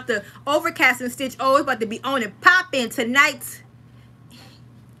about the overcasting stitch. Oh, it's about to be on and popping tonight.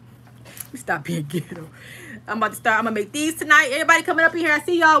 We stop being ghetto. I'm about to start. I'm gonna make these tonight. Everybody coming up in here. I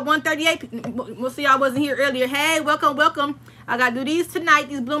see y'all 138. Most of y'all wasn't here earlier. Hey, welcome. I gotta do these tonight.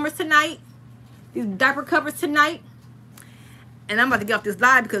 These bloomers tonight. These diaper covers tonight. And I'm about to get off this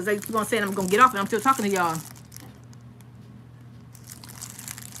live because they keep on saying I'm gonna get off and I'm still talking to y'all.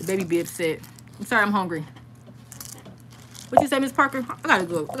 The baby be upset. I'm sorry, I'm hungry. What you say, Miss Parker? I gotta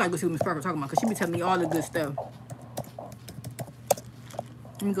go see what Miss Parker talking about because she be telling me all the good stuff.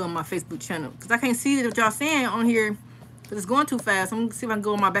 Let me go on my Facebook channel because I can't see what y'all saying on here because it's going too fast. I'm gonna see if I can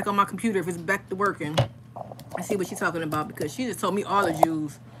go back on my computer if it's back to working and see what she's talking about because she just told me all the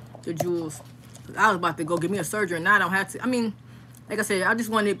jewels. I was about to go get me a surgery and now I don't have to. I mean, like I said, I just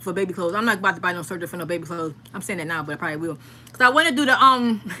wanted it for baby clothes. I'm not about to buy no surgery for no baby clothes. I'm saying that now, but I probably will. Cause I want to do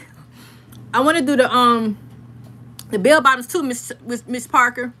the bell bottoms too, Miss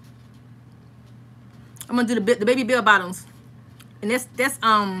Parker. I'm gonna do the baby bell bottoms. And that's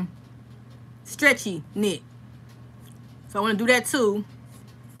stretchy knit. So I want to do that too.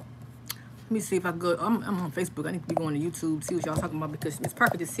 Let me see if I go. I'm on Facebook. I need to be going to YouTube, see what y'all talking about because Miss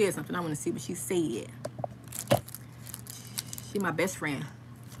Parker just said something. I want to see what she said. She my best friend.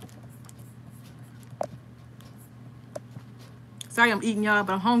 Sorry I'm eating, y'all,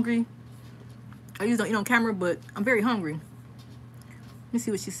 but I'm hungry. I usually don't eat on camera, but I'm very hungry. Let me see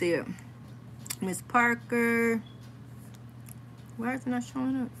what she said. Miss Parker. Why is it not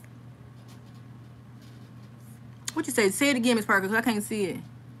showing up? What you say? Say it again, Miss Parker, because I can't see it.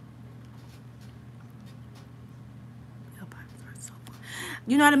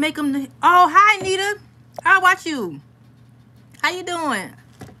 You know how to make them? Oh, hi, Nita. I'll watch you. How you doing?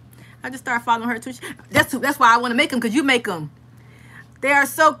 I just started following her too. That's why I want to make them, because you make them. They are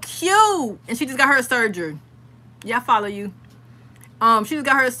so cute. And she just got her surgery. Yeah, I follow you. She just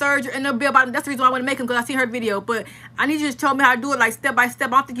got her surgery and the bell bottom. That's the reason why I want to make them, because I see her video. But I need you to show me how to do it, like step by step.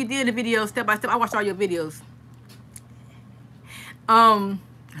 I don't think you did the video step by step. I watched all your videos. So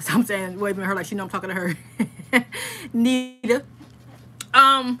I'm saying, waving at her like she know I'm talking to her. Nita.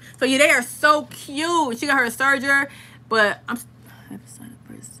 So yeah, they are so cute. She got her surgery, but I have to sign up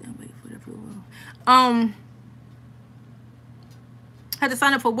for this and wait for the approval. Had to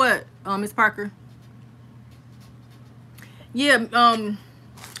sign up for what, Miss Parker? Yeah, what am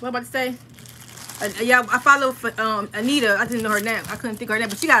I about to say? Yeah, I follow Anita. I didn't know her name. I couldn't think of her name,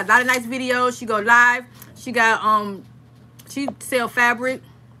 but she got a lot of nice videos. She go live. She got she sell fabric.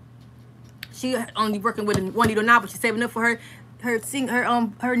 She only working with one needle now, but she's saving up for her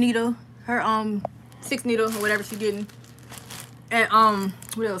needle, her 6 needle or whatever she getting. And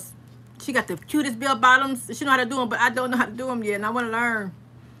what else? She got the cutest bell bottoms. She know how to do them, but I don't know how to do them yet, and I want to learn.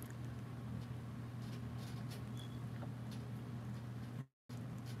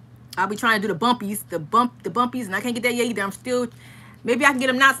 I'll be trying to do the bumpies, the bumpies, and I can't get that yet either. I'm still, maybe I can get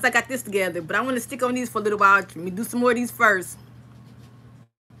them now since I got this together, but I want to stick on these for a little while. Let me do some more of these first.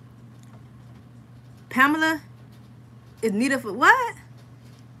 Pamela is Nita for what?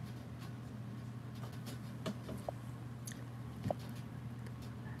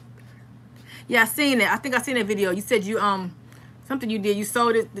 Yeah, I seen it. I think I seen that video. You said you something you did. You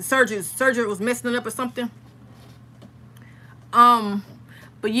sold it. The surgery was messing it up or something.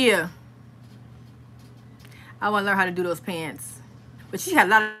 But yeah, I want to learn how to do those pants. But she had a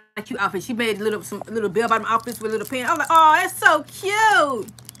lot cute outfit. She made some little bell bottom outfits with little pants. I was like, oh, that's so cute.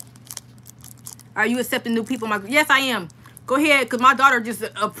 Are you accepting new people? Yes, I am. Go ahead, cause my daughter just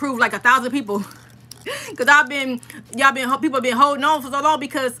approved like 1,000 people. Cause people have been holding on for so long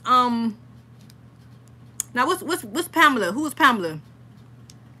because now what's Pamela? Who is Pamela?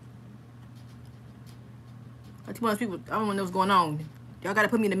 I don't want to know what's going on. Y'all gotta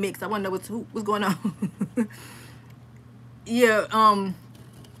put me in the mix. I want to know what's going on. Yeah. What am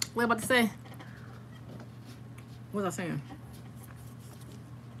I about to say? What was I saying?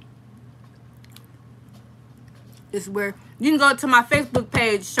 This is where you can go to my Facebook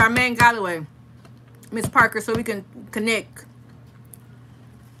page, Charminggal, Miss Parker, so we can connect.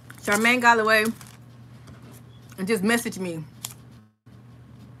 Charminggal, and just message me.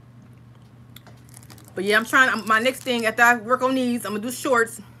 But yeah, my next thing after I work on these, I'm gonna do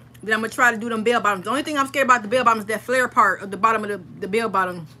shorts. Then I'm gonna try to do them bell bottoms. The only thing I'm scared about the bell bottoms is that flare part of the bottom of the bell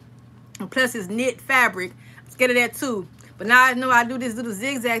bottom. And plus it's knit fabric. I'm scared of that too. But now I know I do this little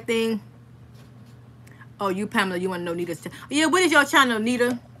zigzag thing. Oh, you Pamela, you wanna know Nita's channel. Yeah, what is your channel,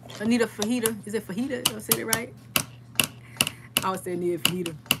 Nita? Anita Fajita. Is it Fajita? Did I say it right? I was saying Nita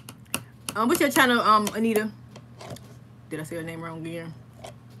Fajita. What's your channel, Anita? Did I say her name wrong again?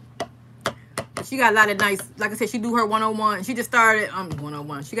 She got a lot of nice, like I said, she do her 101. She just started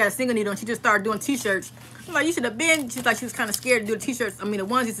 101. She got a single needle and she just started doing t-shirts. I'm like, you should have been. She's like, she was kind of scared to do the t-shirts. I mean, the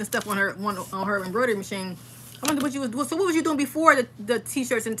onesies and stuff on her embroidery machine. I wonder what you was doing. So what was you doing before the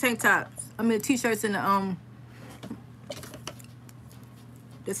t-shirts and tank tops? I mean, the t-shirts and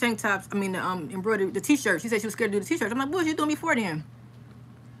the tank tops. I mean, the embroidery, the t-shirts. She said she was scared to do the t-shirts. I'm like, what was you doing before then?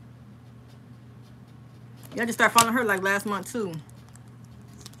 Yeah, I just started following her like last month too.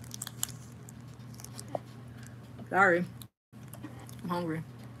 Sorry. I'm hungry.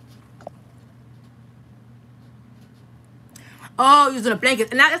 Oh, using a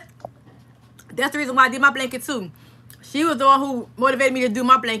blanket. And that's the reason why I did my blanket too. She was the one who motivated me to do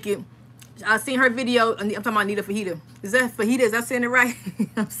my blanket. I seen her video. I'm talking about Anita Fajita. Is that Fajita? Is that saying it right?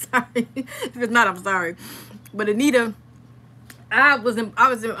 I'm sorry. If it's not, I'm sorry. But Anita, I was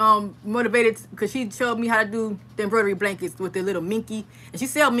motivated because she showed me how to do the embroidery blankets with the little minky. And she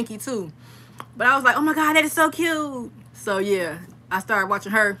sell minky too. But I was like, oh my God, that is so cute. So yeah, I started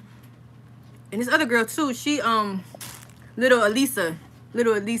watching her. And this other girl too, she, little Elisa.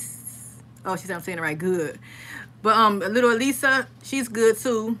 Oh, she said I'm saying it right, good. But little Elisa, she's good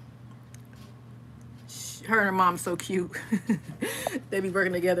too. Her and her mom's so cute. They be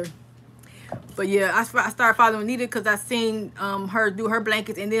working together. But yeah, I started following Anita because I seen her do her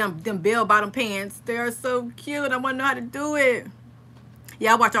blankets and then them bell bottom pants. They are so cute. I want to know how to do it.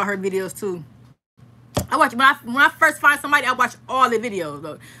 Yeah, I watch all her videos too. I watch when I first find somebody, I watch all the videos.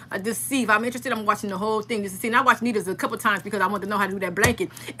 Though. I just see if I'm interested. I'm watching the whole thing just to see. And I watch Nita's a couple times because I want to know how to do that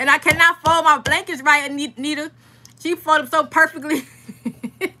blanket. And I cannot fold my blankets right. And Nita, she folded them so perfectly.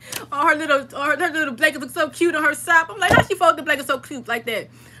 all her little blankets look so cute on her side. I'm like, how she fold the blanket so cute like that?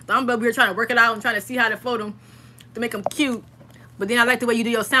 So I'm over here trying to work it out and trying to see how to fold them to make them cute. But then I like the way you do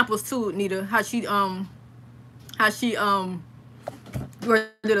your samples too, Nita. How she do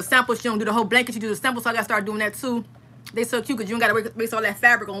her little samples. She don't do the whole blanket. She do the samples. So I gotta start doing that too. They so cute because you don't gotta waste all that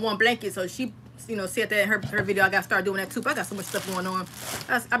fabric on one blanket. So she, said that in her video. I gotta start doing that too. But I got so much stuff going on.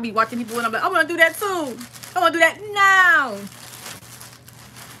 I be watching people and I'm like, I want to do that too. I want to do that now.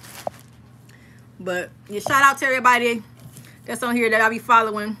 But yeah, shout out to everybody that's on here that I be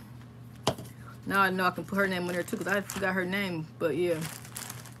following. Now I know I can put her name on there too because I forgot her name. But yeah.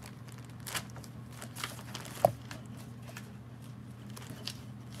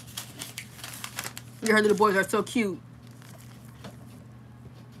 Yeah, her little boys are so cute.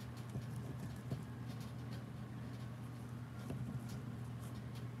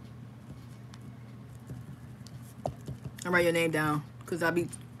 I write your name down because I be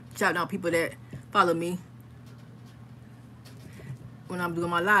shouting out people that follow me when I'm doing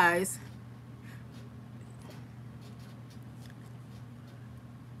my lives.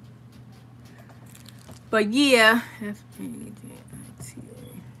 But yeah.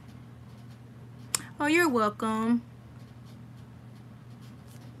 Oh, you're welcome.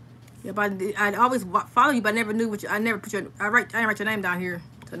 Yeah, but I always follow you, but I never knew what I never put your. I didn't write your name down here,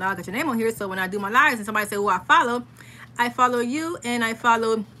 so now I got your name on here. So when I do my lives and somebody say, "Well, I follow you," and I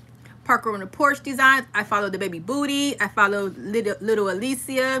follow Parker on the Porch Designs. I follow the Baby Booty. I follow little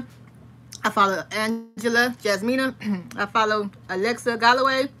Alicia. I follow Angela Jasmina. I follow Alexa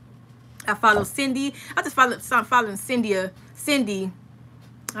Galloway. I follow Cindy. I just started following Cindy. I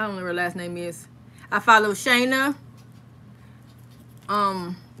don't know what her last name is. I follow Shayna.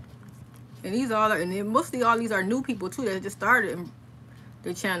 And these all are, and mostly all these are new people too that just started.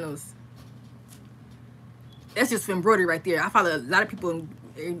 their channels. That's just for embroidery right there. I follow a lot of people,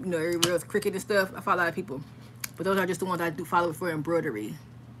 you know, everywhere else, Cricut and stuff. I follow a lot of people. But those are just the ones I do follow for embroidery.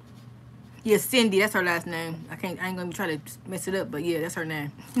 Yeah, Cindy, that's her last name. I ain't gonna try to mess it up, but yeah, that's her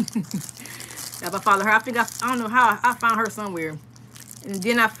name. If I follow her, I don't know how, I found her somewhere. And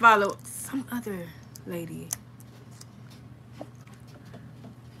then I follow some other lady.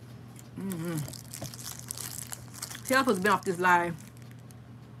 See, I'm supposed to be off this live.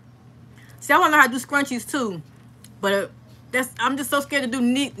 See, I want to learn how to do scrunchies too, but I'm just so scared to do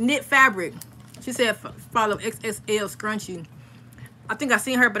knit fabric. She said follow XXL scrunchie. I think I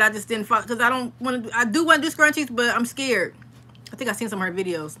seen her, but I just didn't follow because I don't want to. I do want to do scrunchies, but I'm scared. I think I seen some of her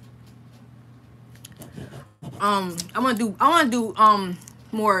videos. I want to do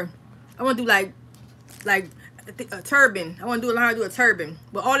more. I want to do like a turban. I want to learn how to do a turban,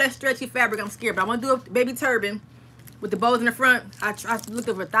 but all that stretchy fabric, I'm scared. But I want to do a baby turban with the bows in the front. I looked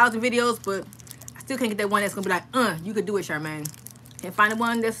over 1,000 videos, but I still can't get that one that's gonna be like, you could do it, Charmaine. Can't find the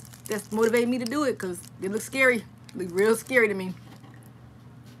one that's motivated me to do it because it looks scary. It looks real scary to me.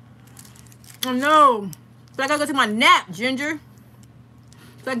 Oh no! So I gotta go to my nap, Ginger,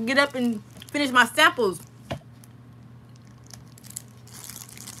 so I can get up and finish my samples.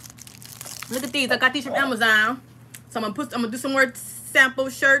 Look at these. I got these from Amazon. So I'm gonna do some more sample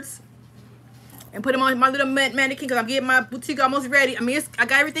shirts and put them on my little mannequin because I'm getting my boutique almost ready. I mean, I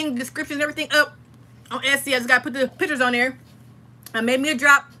got everything, descriptions, everything up on Etsy. I just gotta put the pictures on there. I made me a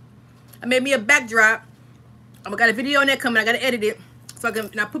drop. I made me a backdrop. I got a video on that coming. I gotta edit it so I can.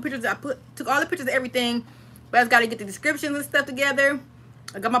 And I put pictures. Took all the pictures of everything, but I just gotta get the descriptions and stuff together.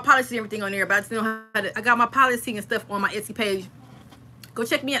 I got my policy and everything on there, but I just know how to. I got my policy and stuff on my Etsy page. Go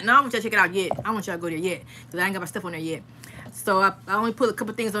check me out. No, I don't want y'all to check it out yet. I don't want y'all to go there yet because I ain't got my stuff on there yet. So I only put a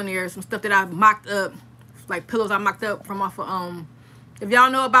couple things on there. Some stuff that I mocked up, like pillows I mocked up from off of if y'all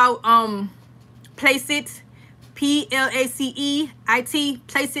know about Placeit, Placeit,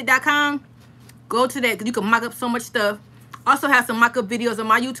 Placeit.com. Go to that because you can mock up so much stuff. Also have some mock up videos on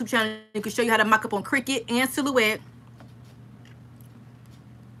my YouTube channel. You can show you how to mock up on Cricut and Silhouette.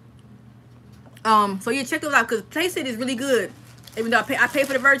 So yeah, check those out because Placeit is really good. Even though I pay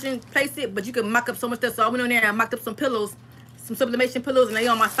for the version, Placeit, but you can mock up so much stuff. So I went on there and I mocked up some pillows, some sublimation pillows, and they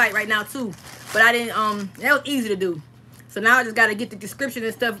on my site right now too. But I didn't. That was easy to do. So now I just gotta get the description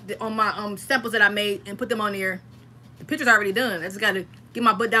and stuff on my samples that I made and put them on there. The pictures are already done. I just gotta get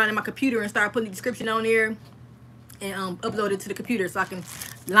my butt down in my computer and start putting the description on there and upload it to the computer so I can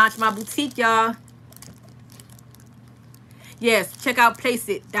launch my boutique, y'all. Yes, check out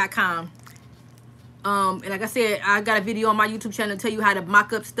Placeit.com. And like I said, I got a video on my YouTube channel to tell you how to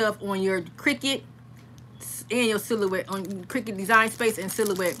mock up stuff on your Cricut and your Silhouette, on Cricut Design Space and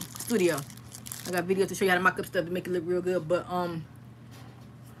Silhouette Studio. I got videos to show you how to mock up stuff to make it look real good. But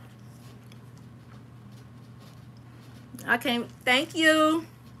I can't. Thank you,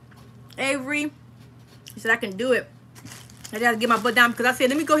 Avery. She said I can do it. I gotta get my butt down because I said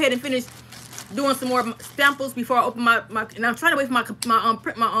let me go ahead and finish doing some more samples before I open my and I'm trying to wait for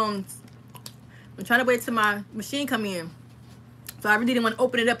I'm trying to wait till my machine come in. So I really didn't want to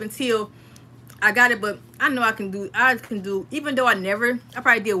open it up until I got it, but I know I can do, even though I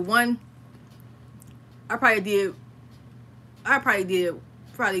probably did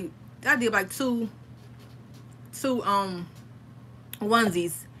like two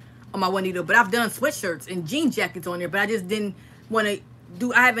onesies on my one needle, but I've done sweatshirts and jean jackets on there, but I just didn't want to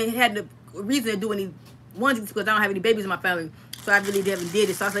do, I haven't had the reason to do any onesies because I don't have any babies in my family. So I really haven't did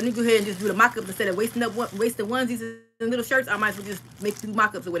it. So I was like, let me go ahead and just do the mock-up instead of wasting onesies and little shirts. I might as well just do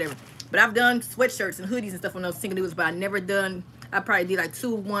mock-ups or whatever. But I've done sweatshirts and hoodies and stuff on those single needles, but I probably did like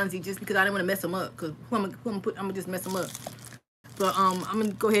 2 onesies just because I didn't want to mess them up. Because I'm gonna just mess them up. But I'm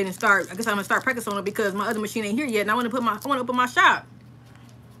gonna go ahead and start. I guess I'm gonna start practicing on it because my other machine ain't here yet, and I want to open my shop.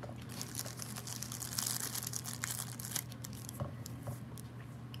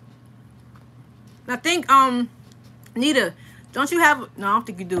 And I think Nita, don't you have? No, I don't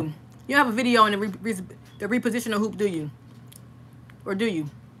think you do. You have a video on the reposition of hoop, do you? Or do you?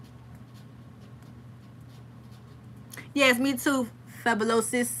 Yes, me too,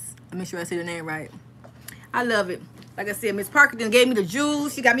 Fabulosis. I'll make sure I say the name right. I love it. Like I said, Miss Parker then gave me the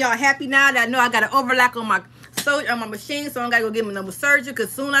jewels. She got me all happy now that I know I got an overlock on my machine, so I don't gotta go get me another surgery.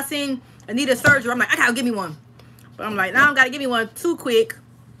 Cause soon I seen Anita surgery, I'm like, I gotta give me one. But I'm like, now I don't gotta give me one too quick,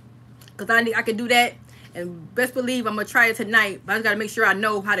 cause I can do that. And best believe I'm gonna try it tonight. But I just gotta make sure I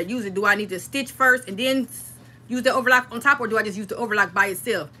know how to use it. Do I need to stitch first and then use the overlock on top, or do I just use the overlock by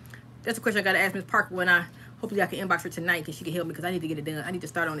itself? That's a question I gotta ask Miss Parker when hopefully I can inbox her tonight, because she can help me, because I need to get it done. I need to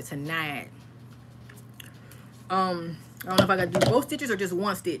start on it tonight. I don't know if I got to do both stitches or just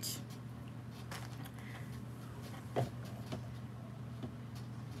one stitch.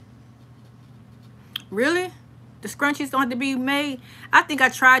 Really? The scrunchies don't have to be made? I think I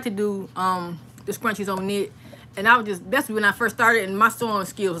tried to do the scrunchies on knit, and I was just, that's when I first started, and my sewing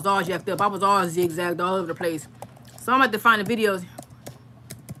skills was all jacked up. I was all zigzagged all over the place. So I'm going to have to find the videos.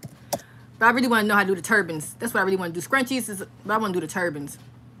 But I really want to know how to do the turbans. That's what I really want to do. Scrunchies, but I want to do the turbans.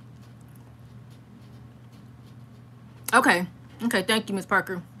 Okay. Okay, thank you, Miss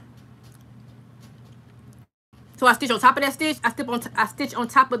Parker. So I stitch on top of that stitch. I stitch on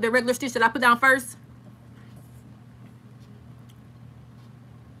top of the regular stitch that I put down first.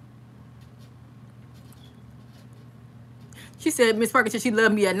 She said, Miss Parker said she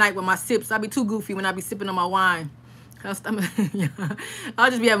loved me at night with my sips. I be too goofy when I be sipping on my wine. I'll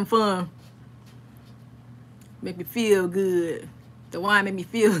just be having fun. Make me feel good. The wine made me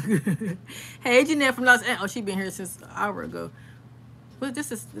feel good. Hey, Jeanette from Los Angeles. Oh, she been here since an hour ago. What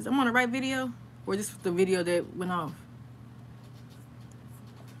this is I'm on the right video? Or this was the video that went off?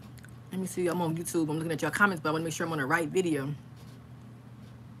 Let me see. I'm on YouTube. I'm looking at your comments, but I want to make sure I'm on the right video.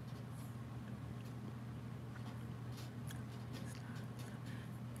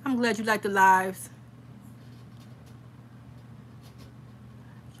 I'm glad you like the lives.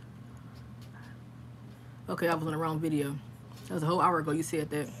 Okay, I was on the wrong video. That was a whole hour ago you said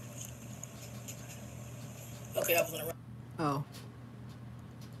that. Okay, I was on the wrong.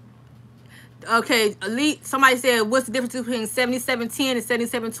 Oh. Okay, Elite, somebody said, what's the difference between 7710 and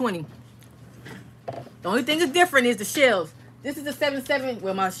 7720? The only thing that's different is the shelves. This is the 77,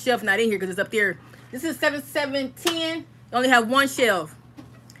 well, my shelf not in here because it's up there. This is 7710, you only have one shelf.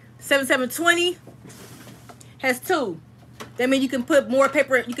 7720 has two. That means you can put more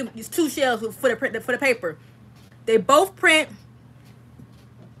paper. You can use two shelves for the paper. They both print.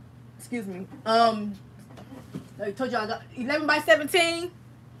 Excuse me. I told you I got 11 by 17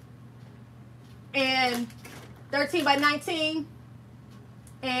 and 13 by 19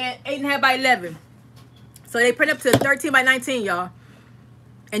 and 8.5 by 11. So they print up to 13 by 19, y'all.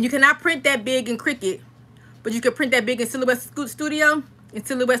 And you cannot print that big in Cricut, but you can print that big in Silhouette Studio. In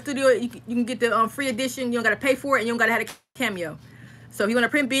Silhouette Studio, you can get the free edition. You don't got to pay for it, and you don't got to have a cameo. So if you want to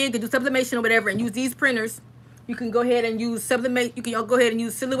print big, to do sublimation or whatever, and use these printers, you can go ahead and use Sublimate. You can go ahead and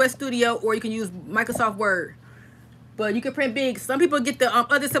use Silhouette Studio, or you can use Microsoft Word. But you can print big. Some people get the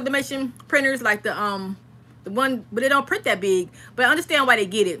other sublimation printers, like the one, but they don't print that big. But I understand why they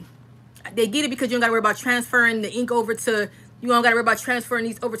get it. They get it because you don't got to worry about transferring the ink over to. You don't got to worry about transferring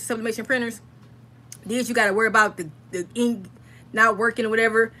these over to sublimation printers. These you got to worry about the ink not working or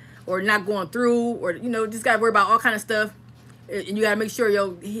whatever, or not going through, or just gotta worry about all kind of stuff, and you gotta make sure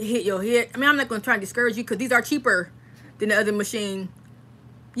you'll hit your hit. I mean, I'm not gonna try and discourage you because these are cheaper than the other machine.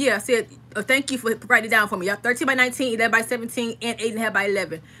 Yeah, I said thank you for writing it down for me. Y'all, 13 by 19, 11 by 17, and 8.5 by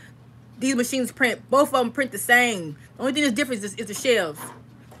 11. These machines print, both of them print the same. The only thing that's different is the shelves.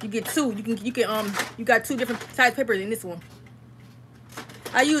 You get two. You got two different size papers in this one.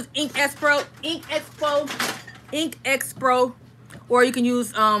 I use Ink Expo. Or you can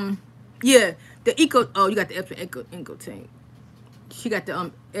use, yeah, the Eco, oh, you got the Epson Eco Tank. She got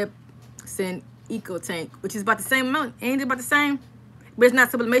the Epson Eco Tank, which is about the same amount. Ain't it about the same? But it's not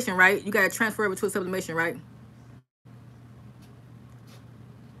sublimation, right? You got to transfer it to a sublimation, right?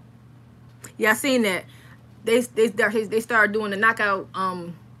 Yeah, I seen that. They started doing the knockout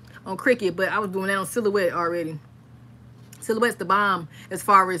on Cricut, but I was doing that on Silhouette already. Silhouette's the bomb as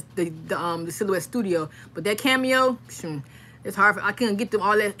far as the Silhouette Studio, but that Cameo, it's hard. I couldn't get them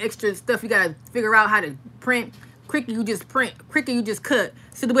all that extra stuff. You gotta figure out how to print. Cricut, you just print. Cricut, you just cut.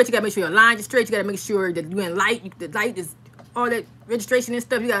 Silhouette, you gotta make sure your lines are straight. You gotta make sure that you're in light. The light is all that registration and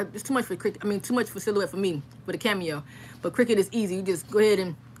stuff. It's too much for Cricut. I mean, too much for Silhouette for me, for the Cameo. But Cricut is easy. You just go ahead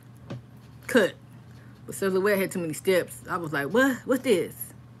and cut. But Silhouette had too many steps. I was like, what? What's this?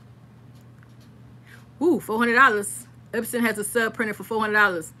 Ooh, $400. Epson has a sub printer for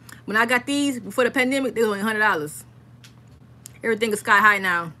 $400. When I got these before the pandemic, they were only $100. Everything is sky high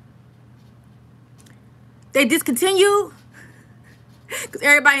now. They discontinued because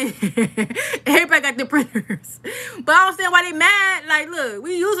everybody got their printers. But I don't understand why they mad. Like, look,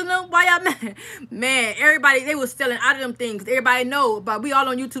 we using them. Why y'all mad? Man, everybody, they was selling out of them things. Everybody know about. We all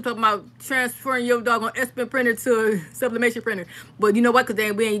on YouTube talking about transferring your doggone Epson printer to a sublimation printer. But you know what? Because they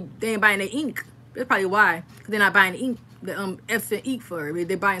ain't buying the ink. That's probably why. Because they're not buying the ink. The Epson ink for it.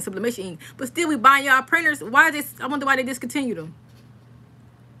 They're buying sublimation ink. But still, we buying y'all printers. Why is this? I wonder why they discontinued them.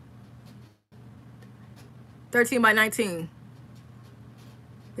 13 by 19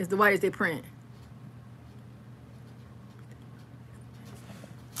 is the widest they print.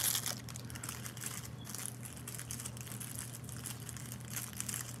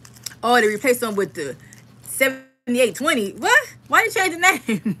 Oh, they replaced them with the 7820. What? Why you change the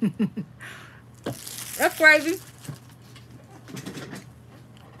name? That's crazy.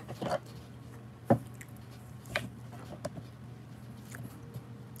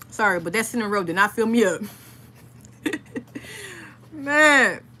 Sorry, but that cinnamon roll did not fill me up.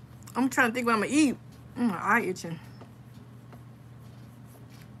 Man, I'm trying to think what I'm gonna eat. My eye itching.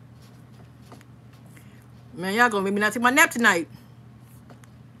 Man, y'all gonna make me not take my nap tonight.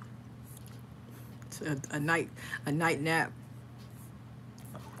 It's a night nap.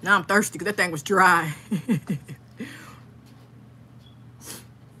 Now I'm thirsty because that thing was dry.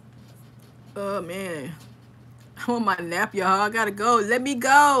 Oh man, I want my nap, y'all. I gotta go. Let me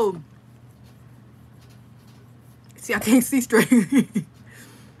go. See, I can't see straight.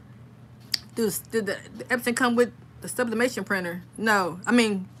 Did the Epson come with the sublimation printer? No, I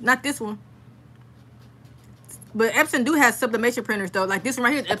mean not this one. But Epson do have sublimation printers though. Like this one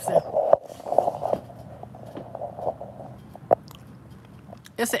right here is Epson.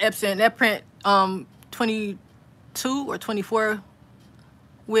 That's an Epson. That print 22 or 24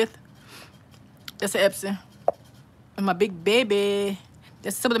 width. That's an Epson. And my big baby.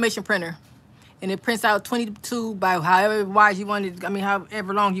 That's a sublimation printer. And it prints out 22 by however wide you want it. I mean,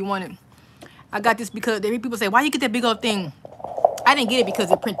 however long you want it. I got this because people say, why you get that big old thing? I didn't get it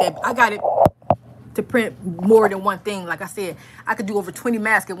because it print that. I got it to print more than one thing. Like I said, I could do over 20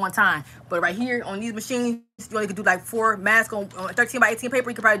 masks at one time. But right here on these machines, you only could do like 4 masks on 13 by 18 paper.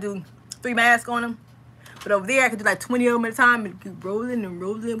 You could probably do 3 masks on them. But over there, I could do like 20 of them at a time and keep rolling and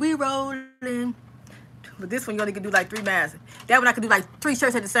rolling. We rolling. But this one, you only could do like 3 masks. That one, I could do like 3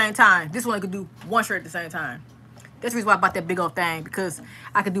 shirts at the same time. This one, I could do 1 shirt at the same time. That's the reason why I bought that big old thing, because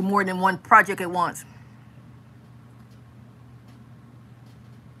I could do more than 1 project at once.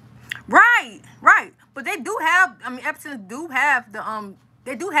 Right. But they do have, I mean, Epson do have the,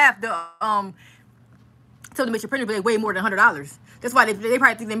 they do have the, sublimation printer, but they weigh more than $100. That's why they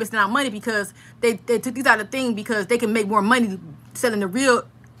probably think they're missing out money, because they took these out of the thing because they can make more money selling the real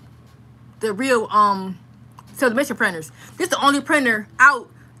sublimation printers. This is the only printer out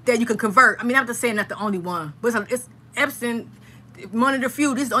that you can convert. I mean, I'm just saying not the only one, but it's Epson, one of the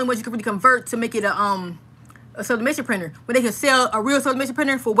few. This is the only one you can really convert to make it a sublimation printer. When they can sell a real sublimation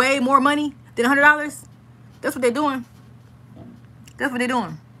printer for way more money than $100. That's what they're doing. That's what they're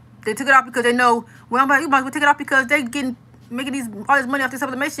doing. They took it off because they know, well, you might as well take it off because they're making all this money off this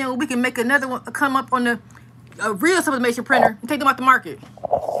sublimation. We can make another one come up on a real sublimation printer and take them off the market.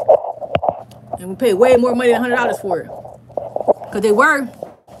 And we pay way more money than $100 for it. Because they were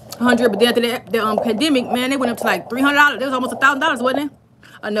 $100, but then after the pandemic, man, they went up to like $300. That was almost $1,000, wasn't it?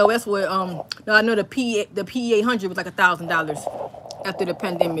 I know that's what, no, I know the PE800 was like $1,000 after the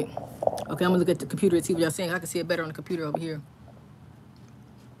pandemic. Okay, I'm gonna look at the computer to see what y'all saying. I can see it better on the computer over here.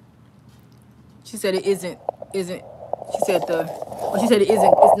 She said it isn't, she said it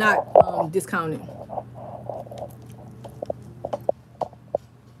isn't, it's not discounted.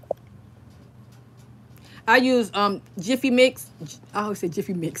 I use Jiffy Mix. I always say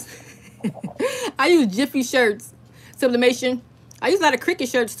Jiffy Mix. I use Jiffy shirts, sublimation. I use a lot of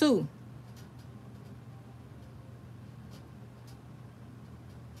Cricut shirts too.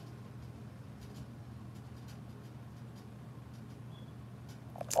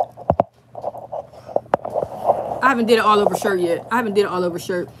 I haven't did an all over shirt yet. I haven't did an all over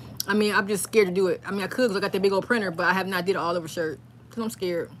shirt. I mean, I'm just scared to do it. I mean, I could because I got that big old printer, but I have not did an all over shirt because I'm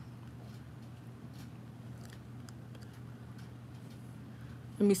scared.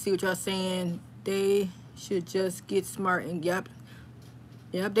 Let me see what y'all saying. They should just get smart and yep,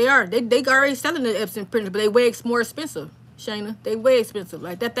 they are. They already selling the Epson printers, but they way more expensive. Shayna, they way expensive.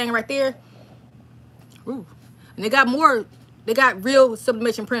 Like that thing right there. Ooh, and they got more. They got real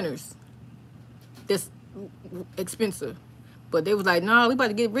sublimation printers. That's expensive, but they was like, no, we about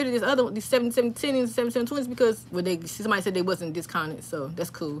to get rid of this other one, these 7710 and 7720s because somebody said they wasn't discounted, so that's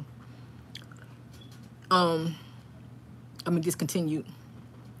cool. I mean discontinued.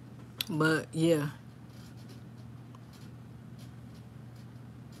 But yeah,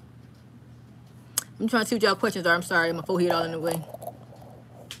 I'm trying to see what y'all questions are. I'm sorry, my forehead all in the way.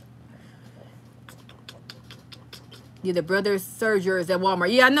 Yeah, the brother surgery is at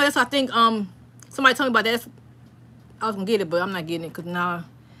Walmart. Yeah, I know. That's what I think. Somebody told me about that. I was gonna get it, but I'm not getting it because now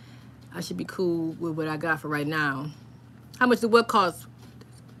I should be cool with what I got for right now. How much did what cost?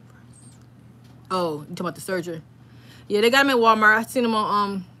 Oh, you talking about the surgery? Yeah, they got them at Walmart. I seen them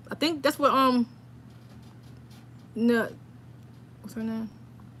on I think that's what no, what's her name?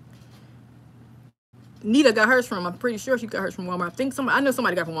 Nita got hers from. I'm pretty sure she got hers from Walmart. I know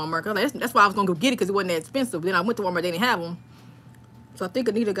somebody got from Walmart. I was like, that's why I was gonna go get it because it wasn't that expensive. Then I went to Walmart, they didn't have them. So I think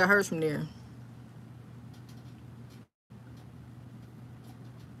Anita got hers from there.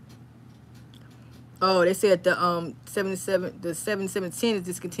 Oh, they said the 7710 is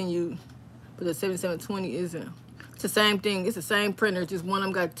discontinued, but the 7720 isn't. It's the same thing. It's the same printer. Just one of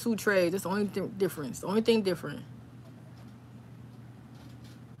them got 2 trays. That's the only difference. The only thing different.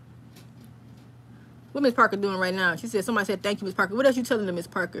 What Miss Parker doing right now? She said, somebody said, thank you, Miss Parker. What else you telling them, Miss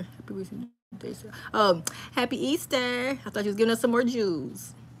Parker? Happy recent day, sir. Happy Easter. I thought you was giving us some more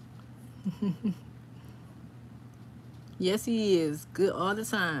Jews. Yes, he is. Good all the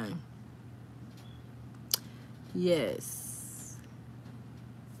time. Yes.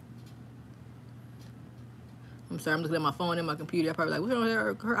 I'm sorry, I'm looking at my phone and my computer. I'm probably like, what's wrong with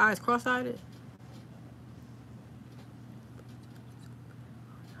her? Her eyes cross-eyed?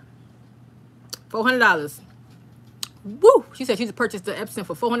 $400. Woo! She said she just purchased the Epson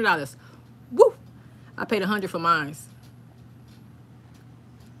for $400. Woo! I paid $100 for mine.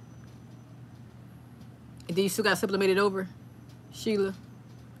 And then you still got sublimated over, Sheila.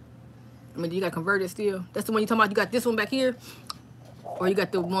 I mean, you got converted still. That's the one you talking about. You got this one back here, or you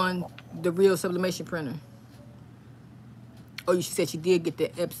got the one, the real sublimation printer. Oh, she said she did get the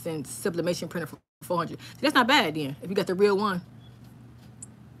Epson sublimation printer for $400. So that's not bad then. If you got the real one.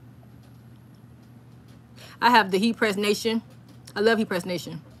 I have the Heat Press Nation. I love Heat Press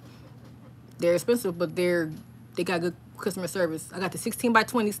Nation. They're expensive, but they got good customer service. I got the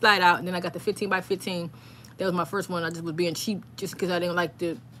 16x20 slide out, and then I got the 15x15. That was my first one. I just was being cheap just because I didn't like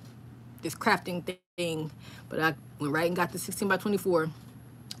this crafting thing. But I went right and got the 16x24.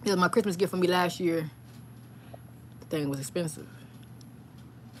 It was my Christmas gift for me last year. The thing was expensive.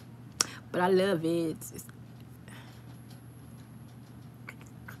 But I love it.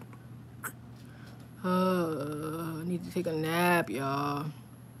 I need to take a nap, y'all.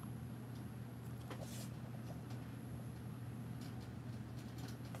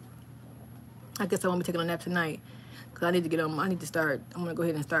 I guess I won't be taking a nap tonight. Because I need to get on. I need to start. I'm going to go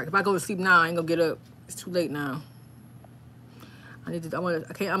ahead and start. If I go to sleep now, I ain't going to get up. It's too late now.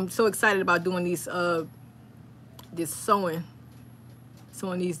 I'm so excited about doing these, this sewing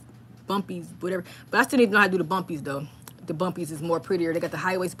these bumpies, whatever. But I still need to know how to do the bumpies, though. The bumpies is more prettier. They got the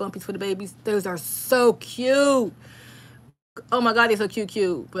high-waist bumpies for the babies. Those are so cute. Oh, my God, they're so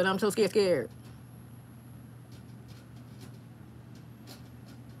cute. But I'm so scared.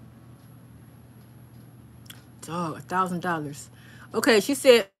 Oh, $1,000. Okay, she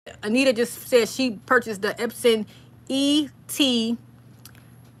said, Anita just said she purchased the Epson ET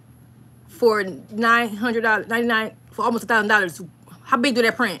for $999 for almost $1,000. How big do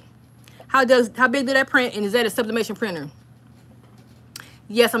that print? How big do that print? And is that a sublimation printer?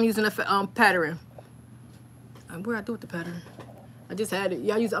 Yes, I'm using a pattern. What do I do with the pattern? I just had it.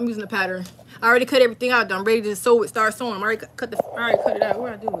 Yeah, I'm using the pattern. I already cut everything out. I'm ready to sew it. Start sewing. I already cut it out. What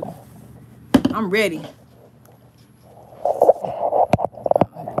do I do with it? I'm ready.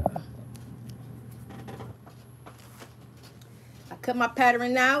 I cut my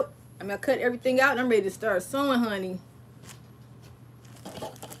pattern out. I cut everything out, and I'm ready to start sewing, honey.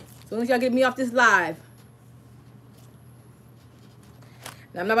 As soon as y'all get me off this live.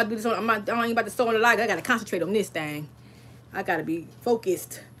 Now, I'm not about to do this on, I ain't about to sew on the live. I gotta concentrate on this thing. I gotta be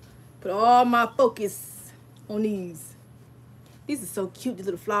focused. Put all my focus on these. These are so cute, these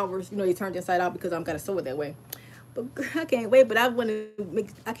little flowers. You know, they turned inside out because I'm gotta sew it that way. But I can't wait, but I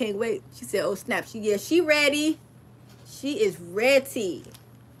can't wait. She said, oh snap, she ready. She is ready.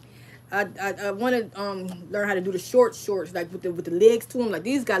 I want to learn how to do the shorts, like with the legs to them. Like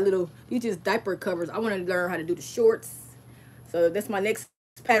these just diaper covers. I want to learn how to do the shorts. So that's my next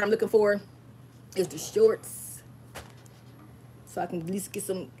pattern I'm looking for, is the shorts. So I can at least get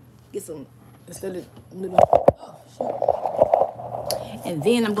some instead of little. Oh, shit. And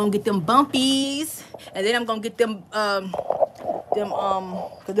then I'm gonna get them bumpies, and then I'm gonna get them the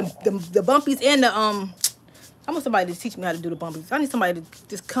bumpies and the I want somebody to teach me how to do the bumpies. I need somebody to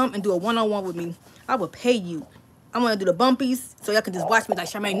just come and do a one-on-one with me. I will pay you. I'm going to do the bumpies so y'all can just watch me like,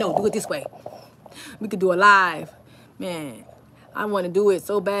 Charmaine, no, do it this way. We could do a live. Man, I want to do it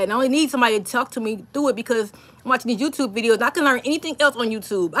so bad. And I only need somebody to talk to me, do it, because I'm watching these YouTube videos. And I can learn anything else on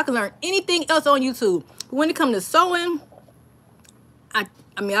YouTube. But when it comes to sewing,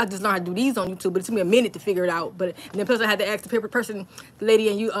 I mean, I just learned how to do these on YouTube, but it took me a minute to figure it out. But and then plus I had to ask the paper person, the lady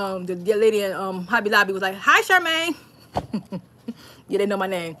in Hobby Lobby was like, "Hi, Charmaine." Yeah, they know my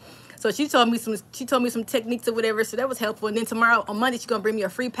name. So she told me some techniques or whatever. So that was helpful. And then tomorrow on Monday she's gonna bring me a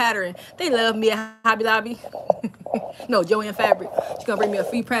free pattern. They love me at Hobby Lobby. No, Joanne Fabric. She's gonna bring me a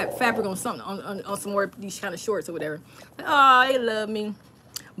free fabric on something on some more of these kind of shorts or whatever. Like, oh, they love me.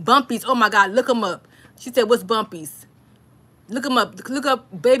 Bumpies. Oh my God, look them up. She said, "What's bumpies?" Look them up. Look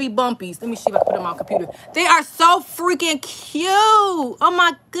up baby bumpies. Let me see if I can put them on my computer. They are so freaking cute. Oh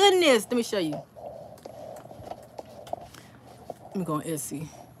my goodness. Let me show you. Let me go on Etsy.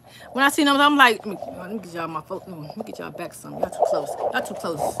 When I see them, I'm like, let me get y'all my phone. Let me get y'all back some. Y'all too close. Y'all too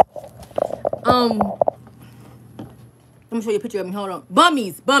close. Let me show you a picture of me. Hold on.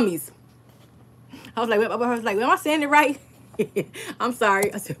 Bummies. I was like, am I saying it right? I'm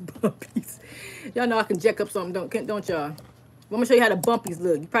sorry. I said bumpies. Y'all know I can jack up something, don't y'all? I'm gonna show you how the bumpies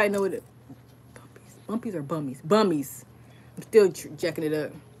look. You probably know what it. Bumpies or bummies? Bummies. I'm still jacking it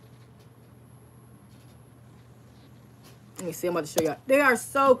up. Let me see. I'm about to show y'all. They are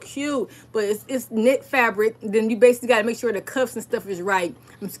so cute, but it's knit fabric. Then you basically got to make sure the cuffs and stuff is right.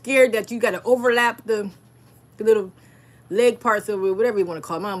 I'm scared that you got to overlap the little leg parts of it, whatever you want to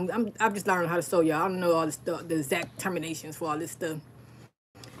call them. I'm just learning how to sew, y'all. I don't know all the stuff, the exact terminations for all this stuff.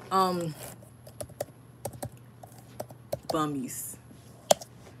 Bummies.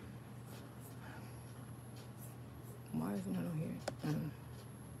 Why is it not on here?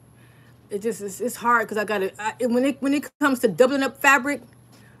 It's hard because I gotta when it comes to doubling up fabric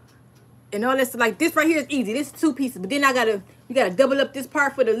and all this, like this right here is easy. This is 2 pieces, but then you gotta double up this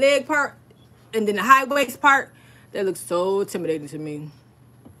part for the leg part and then the high waist part. That looks so intimidating to me.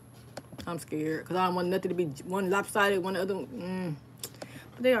 I'm scared because I don't want nothing to be one lopsided, one other.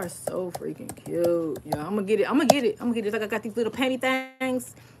 But they are so freaking cute. Yeah, I'm gonna get it. It's like I got these little panty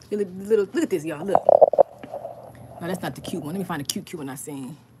things. Look at this, y'all. Look. No, that's not the cute one. Let me find the cute one I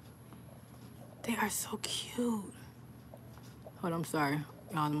seen. They are so cute. Hold on, I'm sorry.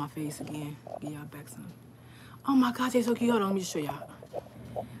 Y'all in my face again. Get y'all back some. Oh my gosh, they're so cute. Hold on, let me just show y'all.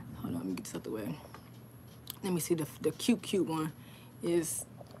 Hold on, let me get this out the way. Let me see the cute one is,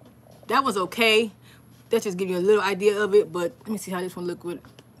 that was okay. That just give you a little idea of it, but let me see how this one look with,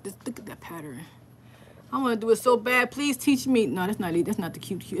 just look at that pattern. I want to do it so bad. Please teach me. No, that's not it. That's not the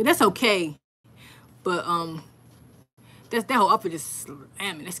cute. That's okay. But that whole outfit is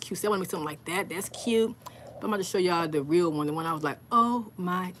slamming. That's cute. So I want to make something like that. That's cute. But I'm about to show y'all the real one. The one I was like, oh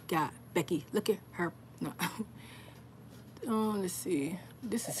my God. Becky, look at her. No. Let's see.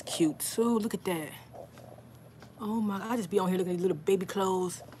 This is cute too. Look at that. Oh my, I just be on here looking at these little baby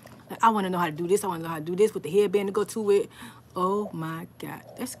clothes. Like, I want to know how to do this. I want to know how to do this with the headband to go to it. Oh my God.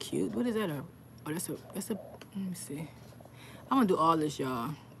 That's cute. What is that? Oh, that's a, let me see. I want to do all this,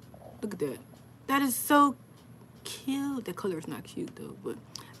 y'all. Look at that. That is so cute. The color is not cute though, but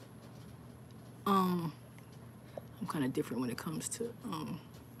I'm kind of different when it comes to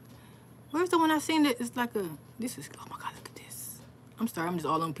where's the one I seen that it's like a, this is, oh my God, look at this. I'm sorry, I'm just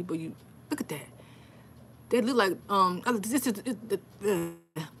all on people. You look at that. They look like this is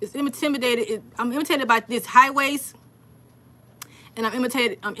it's intimidated. I'm intimidated by this high waist, and I'm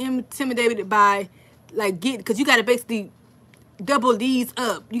intimidated by like because you got to basically double these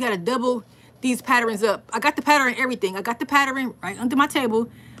up. You got to double these patterns up. I got the pattern and everything. I got the pattern right under my table.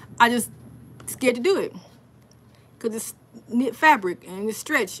 I just scared to do it because it's knit fabric and it's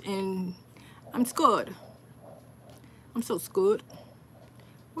stretched and I'm scared. I'm so scared.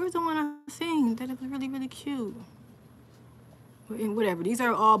 Where's the one I seen that was really, really cute? And whatever. These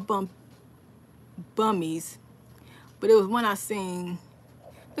are all bummies. But it was one I seen.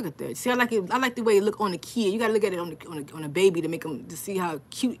 Look at that. See, I like it. I like the way it look on the kid. You gotta look at it on a baby to see how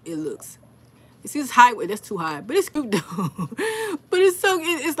cute it looks. You see this high waist, that's too high, but it's cute though. But it's so,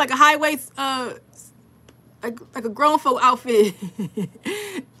 it's like a high waist, like a grown folk outfit.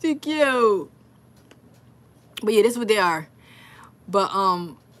 Too cute. But yeah, this is what they are. But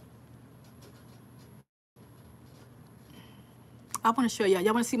I want to show y'all.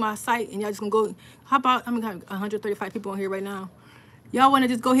 Y'all want to see my site, and y'all just gonna go. How about, I'm gonna have 135 people on here right now. Y'all want to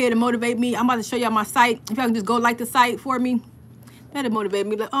just go ahead and motivate me? I'm about to show y'all my site. If y'all can just go like the site for me, that'll motivate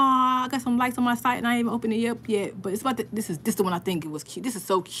me. Like, oh, I got some likes on my site, and I ain't even opened it up yet. But it's about this is the one I think it was cute. This is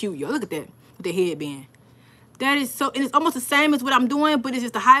so cute, y'all. Look at that with the headband. That is so, and it's almost the same as what I'm doing, but it's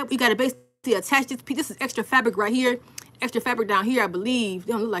just a high. You gotta basically attach this piece. This is extra fabric right here. Extra fabric down here, I believe.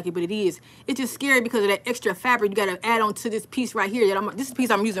 They don't look like it, but it is. It's just scary because of that extra fabric you got to add on to this piece right here. This piece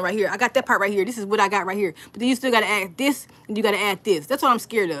I'm using right here. I got that part right here. This is what I got right here. But then you still got to add this, and you got to add this. That's what I'm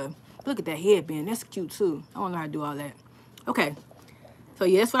scared of. Look at that headband. That's cute, too. I want to learn how to do all that. Okay. So,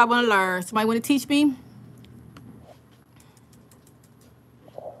 yeah, that's what I want to learn. Somebody want to teach me?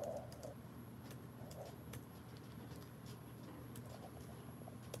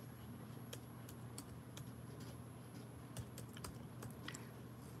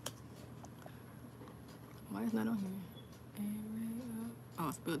 Why is not on here? Oh,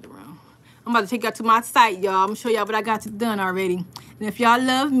 I spilled it wrong. I'm about to take y'all to my site, y'all. I'm gonna show y'all what I got done already. And if y'all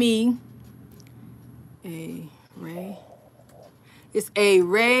love me, hey, Ray, It's a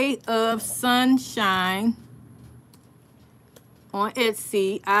ray of sunshine on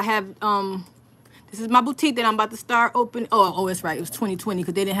Etsy. I have this is my boutique that I'm about to start open. Oh, that's right. It was 2020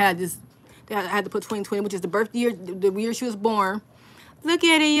 because they didn't have this. I had to put 2020, which is the birth year, the year she was born. Look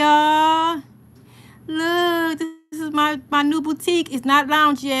at it, y'all. Look, this is my new boutique. It's not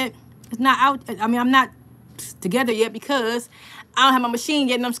launched yet. It's not out. I mean, I'm not together yet because I don't have my machine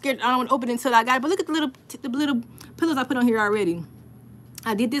yet, and I'm scared. I don't want to open it until I got it. But look at the little pillows I put on here already.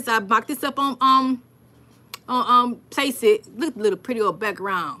 I did this. I mocked this up on Place It. Look at the little pretty old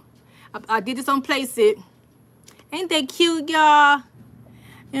background. I did this on Place It. Ain't that cute, y'all?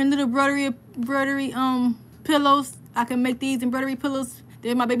 And little embroidery pillows. I can make these embroidery pillows.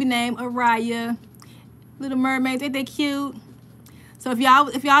 They're my baby name, Araya. Little mermaids, ain't they cute? So if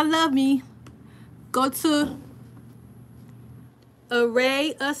y'all love me, go to A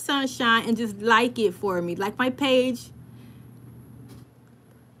Ray of Sunshine and just like it for me. Like my page.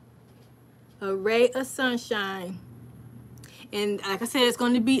 A Ray of Sunshine. And like I said, it's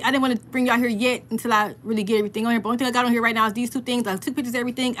going to be, I didn't want to bring y'all here yet until I really get everything on here. But only thing I got on here right now is these two things. I took pictures of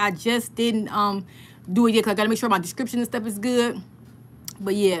everything. I just didn't do it yet because I got to make sure my description and stuff is good.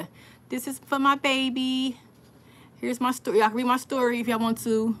 But yeah, this is for my baby. Here's my story. Y'all can read my story if y'all want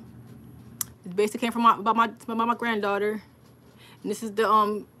to. It basically came from about my granddaughter. And this is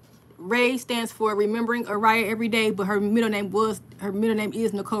the Ray stands for Remembering Araya Every Day, but her middle name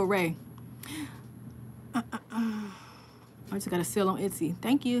is Nicole Ray. I just got a sale on Etsy.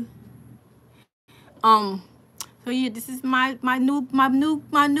 Thank you. So yeah, this is my new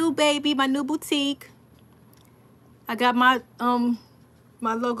baby, my new boutique. I got my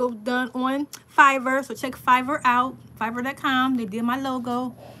my logo done on Fiverr, so check Fiverr out, Fiverr.com. They did my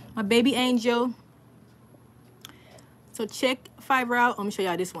logo, my baby angel. So check Fiverr out. Let me show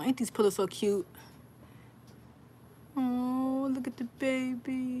y'all this one. Ain't these pillows so cute? Oh, look at the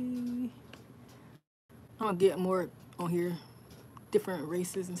baby. I'm gonna get more on here, different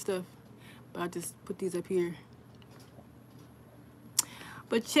races and stuff, but I just put these up here.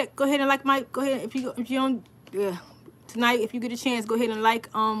 But go ahead and like if you don't tonight, if you get a chance, go ahead and like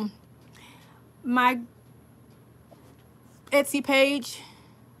my Etsy page.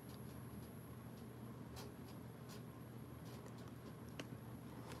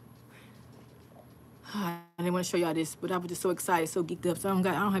 I didn't want to show y'all this, but I was just so excited, so geeked up. So I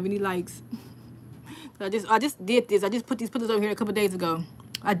don't have any likes. I just did this. I just put these pillows over here a couple days ago.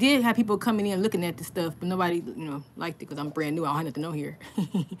 I did have people coming in looking at this stuff, but nobody, liked it because I'm brand new. I don't have nothing on here.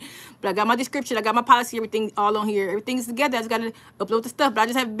 But I got my description. I got my policy, everything all on here. Everything's together. I just got to upload the stuff. But I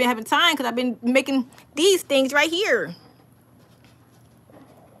just haven't been having time because I've been making these things right here.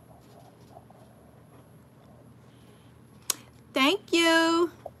 Thank you.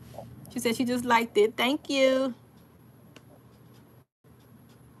 She said she just liked it. Thank you.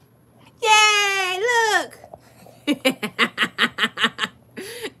 Yay, look.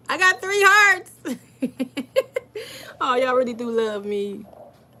 I got 3 hearts. Oh, y'all really do love me.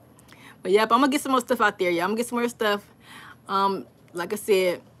 But yep, I'm gonna get some more stuff out there, y'all. I'm gonna get some more stuff. Like I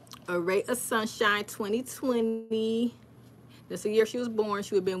said, A Ray of Sunshine 2020. That's the year she was born.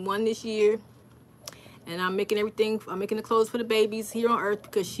 She would have been 1 this year. And I'm making the clothes for the babies here on Earth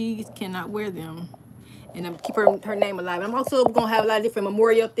because she cannot wear them. And I'm keep her name alive. I'm also gonna have a lot of different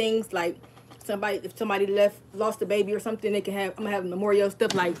memorial things, like if somebody lost a baby or something, I'm gonna have memorial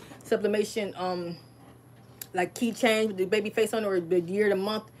stuff like sublimation, like keychains with the baby face on it, or the year, the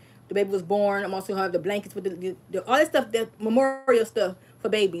month the baby was born. I'm also gonna have the blankets with the all that stuff, that memorial stuff for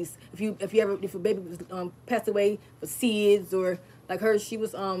babies. If a baby was passed away for SIDS, or like her, she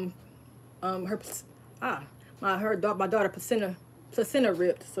was my daughter placenta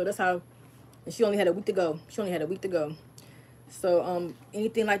ripped, so that's how. And she only had a week to go. So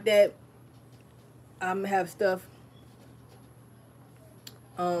anything like that, I'm have stuff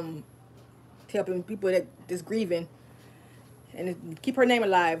helping people that's grieving, and keep her name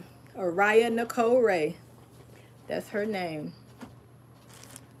alive. Araya Nicole Ray, that's her name.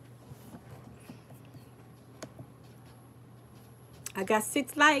 I got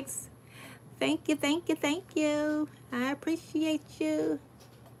 6 likes. Thank you, thank you, thank you. I appreciate you.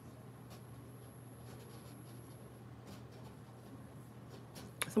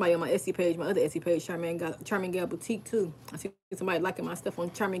 Somebody on my Etsy page, my other Etsy page, Charminggal Boutique too. I see somebody liking my stuff on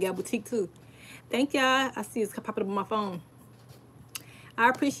Charminggal Boutique too. Thank y'all. I see it's popping up on my phone. I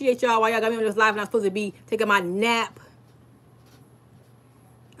appreciate y'all while y'all got me on this live and I'm supposed to be taking my nap.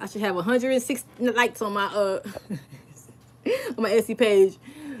 I should have 106 likes on my on my Etsy page.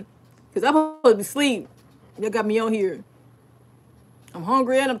 Cause I'm supposed to be asleep. Y'all got me on here. I'm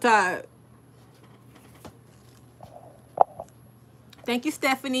hungry and I'm tired. Thank you,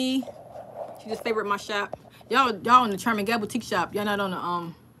 Stephanie. She just favored my shop. Y'all in the Charminggal boutique shop. Y'all not on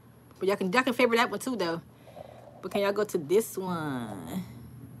the but y'all can favorite that one too though. But can y'all go to this one?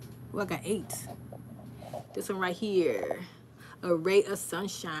 Well, I got 8. This one right here. A Ray of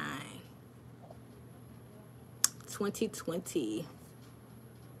Sunshine. 2020.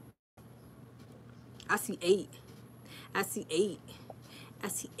 I see 8. I see 8. I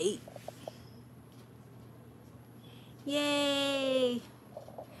see 8. Yay!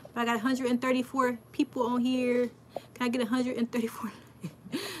 I got 134 people on here. Can I get 134?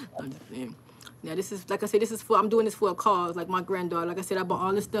 I'm just saying. Now this is, like I said, this is for, I'm doing this for a cause. Like my granddaughter, like I said, I bought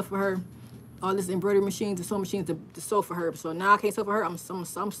all this stuff for her, all this embroidery machines and sewing machines to sew for her. So now I can't sew for her. I'm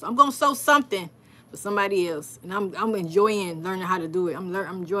gonna sew something for somebody else, and I'm enjoying learning how to do it. I'm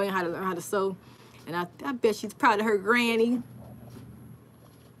enjoying how to learn how to sew, and I bet she's proud of her granny.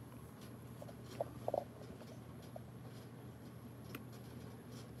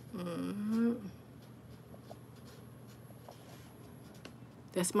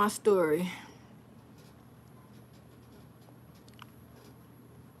 That's my story.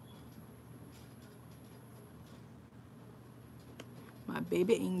 My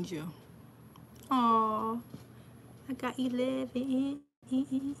baby angel. Oh, I got 11. I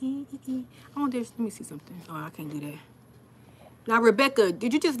wonder if, let me see something. Oh, I can't do that. Now, Rebecca,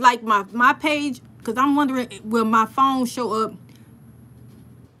 did you just like my page? Because I'm wondering, will my phone show up?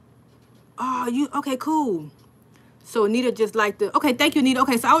 Oh, okay, cool. So Anita just like the, okay, thank you, Anita.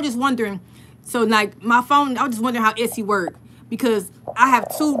 Okay, so I was just wondering, so like my phone, I was just wondering how Etsy worked, because I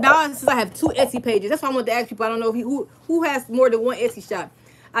have 2, now since I have 2 Etsy pages, that's why I wanted to ask people. I don't know if who has more than one Etsy shop.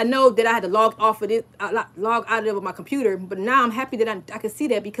 I know that I had to log off of it, log out of it with my computer, but now I'm happy that I can see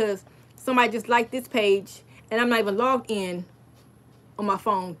that, because somebody just liked this page and I'm not even logged in on my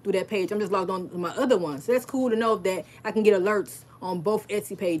phone through that page. I'm just logged on to my other one. So that's cool to know that I can get alerts on both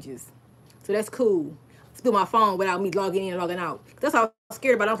Etsy pages. So that's cool. Through my phone without me logging in and logging out. That's all I was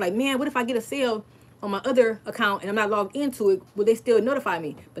scared about. I was like, man, what if I get a sale on my other account and I'm not logged into it? Will they still notify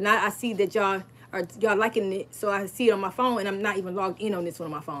me? But now I see that y'all liking it, so I see it on my phone and I'm not even logged in on this one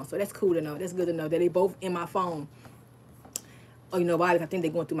on my phone. So that's cool to know. That's good to know that they both in my phone. Oh, you know why? I think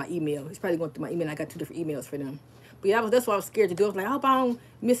they're going through my email. It's probably going through my email. I got 2 different emails for them. But yeah, that's why I was scared to do. I was like, I hope I don't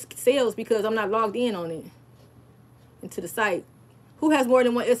miss sales because I'm not logged in on it into the site. Who has more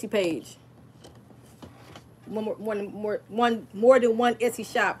than one Etsy page? More than one Etsy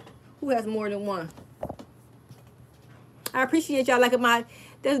shop. Who has more than one? I appreciate y'all liking my,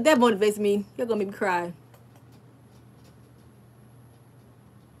 that motivates me. Y'all gonna make me cry.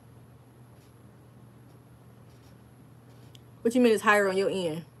 What you mean is higher on your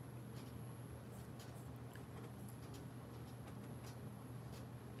end?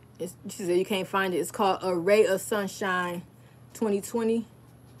 She said you can't find it. It's called A Ray of Sunshine 2020.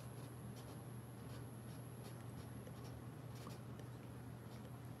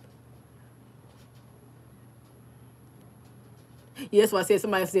 Yeah, that's why I said,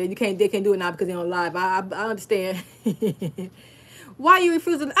 somebody said they can't do it now because they're on live. I understand. Why you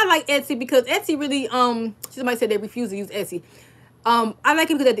refusing? I like Etsy because Etsy really somebody said they refuse to use Etsy. I like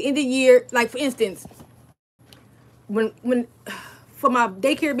it because at the end of the year, like for instance, when for my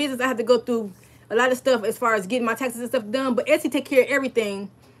daycare business, I have to go through a lot of stuff as far as getting my taxes and stuff done. But Etsy take care of everything,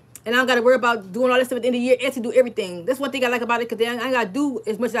 and I don't got to worry about doing all that stuff at the end of the year. Etsy do everything. That's one thing I like about it, because I ain't got to do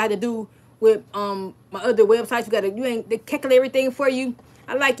as much as I had to do with my other websites. They calculate everything for you.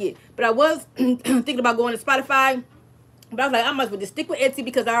 I like it. But I was thinking about going to Spotify, but I was like, I might as well just stick with Etsy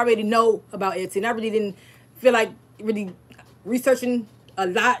because I already know about Etsy, and I really didn't feel like really researching a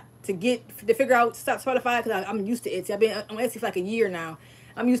lot to figure out Spotify, because I'm used to Etsy. I've been on Etsy for like a year now.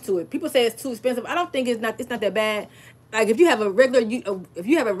 I'm used to it. People say it's too expensive. I don't think it's not that bad. Like if you have a regular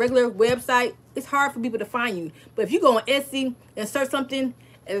website, it's hard for people to find you. But if you go on Etsy and search something,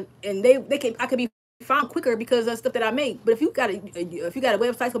 and I could be found quicker because of stuff that I make. But if you got a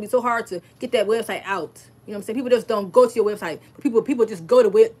website, it's gonna be so hard to get that website out. You know what I'm saying? People just don't go to your website. But people just go to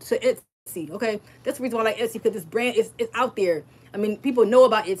Etsy. Okay, that's the reason why I like Etsy, because this brand is out there. I mean, people know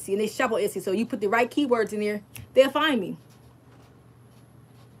about Etsy and they shop on Etsy. So you put the right keywords in there, they'll find me.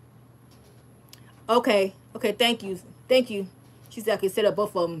 Okay, thank you. She said I could set up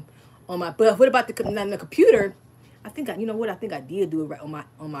both of them on my. But what about the computer? I think I did do it right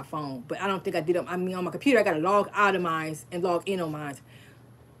on my phone, but I don't think I did it. I mean, on my computer, I gotta log out of mine and log in on mine.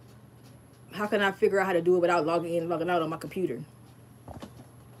 How can I figure out how to do it without logging in and logging out on my computer?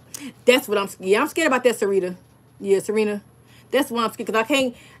 That's what I'm scared about that, Sarita. Yeah, Serena. That's what I'm scared, because I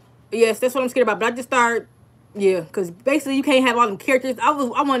can't. Yes, that's what I'm scared about. But I just started. Yeah, because basically you can't have all them characters. I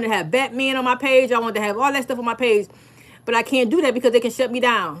wanted to have Batman on my page. I wanted to have all that stuff on my page. But I can't do that because they can shut me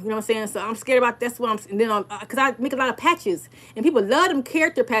down. You know what I'm saying? So I'm scared about that's what I'm. And then because I make a lot of patches, and people love them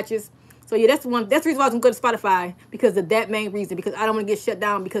character patches. So yeah, that's one. That's the reason why I was gonna go to Spotify, because of that main reason. Because I don't want to get shut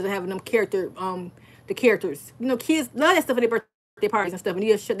down because of having them the characters. You know, kids love that stuff for their birthday parties and stuff, and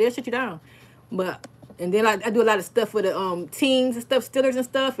they'll shut you down. But and then I do a lot of stuff for the teams and stuff, Steelers and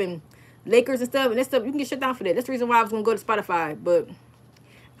stuff, and Lakers and stuff, and that stuff you can get shut down for that. That's the reason why I was gonna go to Spotify. But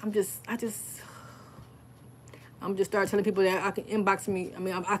I'm just start telling people that I can inbox me. I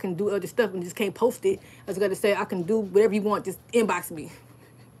mean, I can do other stuff and just can't post it. I just got to say I can do whatever you want. Just inbox me.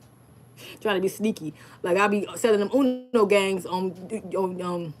 Trying to be sneaky. Like I'll be selling them Uno games on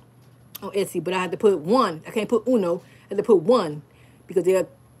Etsy, but I had to put one. I can't put Uno. I had to put one because they'll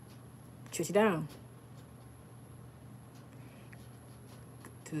shut you down.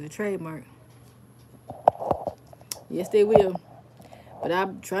 To the trademark. Yes, they will. But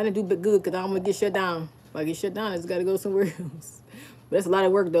I'm trying to do good because I'm going to get shut down. If I get shut down, I just got to go somewhere else. But that's a lot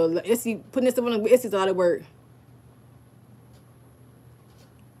of work, though. Etsy, putting this stuff on Etsy is a lot of work.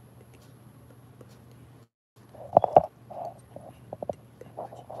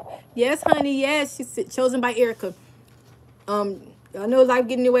 Yes, honey, yes. She's chosen by Erica. I know life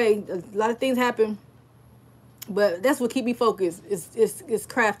getting away. A lot of things happen. But that's what keep me focused. It's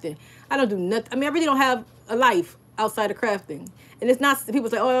crafting. I don't do nothing. I mean, I really don't have a life outside of crafting. And it's not, people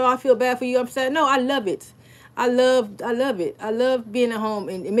say, oh, I feel bad for you. I'm sad. No, I love it. I love it. I love being at home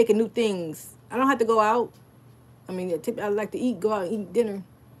and making new things. I don't have to go out. I mean, I like to go out and eat dinner.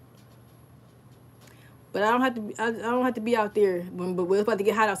 But I don't have to be out there. But we're about to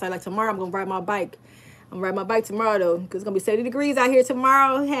get hot outside. Like tomorrow, I'm gonna ride my bike. I'm gonna ride my bike tomorrow though, because it's gonna be 70 degrees out here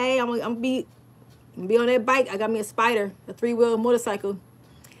tomorrow. Hey, I'm gonna be on that bike. I got me a Spider, a 3-wheel motorcycle.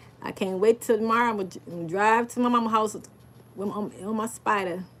 I can't wait till tomorrow. I'm gonna drive to my mama's house on my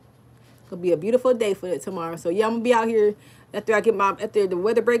Spider. It's gonna be a beautiful day for it tomorrow. So yeah, I'm gonna be out here after the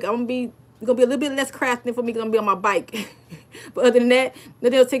weather break. It's gonna be a little bit less crafting for me because I'm gonna be on my bike. But other than that,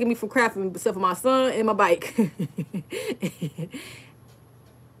 nothing else taking me from crafting except for my son and my bike.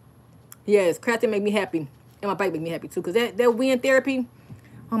 Yes, crafting make me happy. And my bike make me happy too. Because that wind therapy,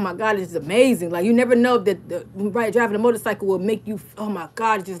 oh my God, it's amazing. Like you never know that driving a motorcycle will make you, oh my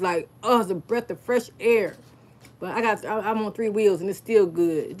God, it's just like, oh, it's a breath of fresh air. But I'm on 3 wheels and it's still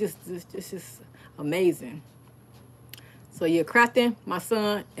good. It's just amazing. So yeah, crafting, my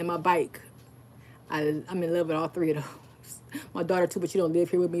son, and my bike. I'm in love with all 3 of those. My daughter too, but she don't live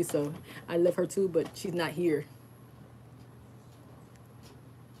here with me, so I love her too, but she's not here.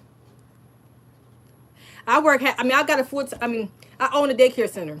 I own a daycare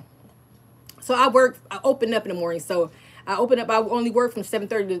center. So I open up in the morning. So I only work from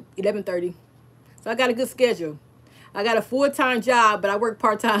 7:30 to 11:30. So I got a good schedule. I got a full-time job, but I work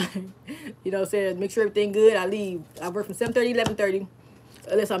part-time. You know what I'm saying? Make sure everything good, I leave. I work from 7:30 to 11:30,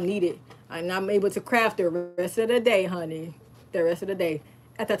 unless I'm needed. And I'm able to craft the rest of the day, honey. The rest of the day.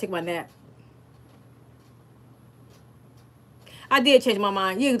 After I take my nap. I did change my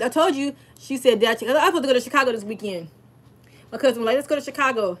mind. Yeah, I told you. She said that. I was supposed to go to Chicago this weekend. My cousin was like, let's go to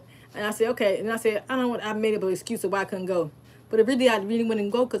Chicago. And I said, okay. And I said, I made up an excuse of why I couldn't go. But I really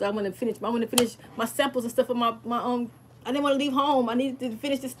wouldn't go because I want to finish my samples and stuff for my I didn't want to leave home. I needed to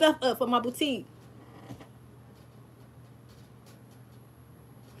finish the stuff up for my boutique.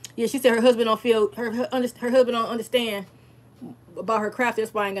 Yeah, she said her husband don't understand about her craft.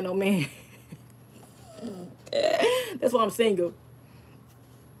 That's why I ain't got no man. That's why I'm single.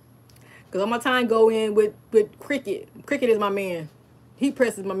 Cause all my time go in with Cricket. Cricket is my man. He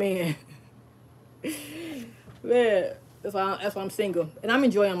presses my man. Man, that's why I'm single, and I'm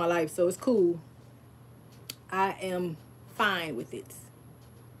enjoying my life, so it's cool. I am fine with it.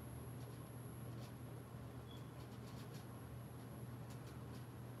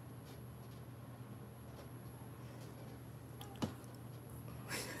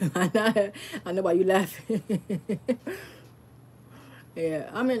 I know why you laughing. Yeah,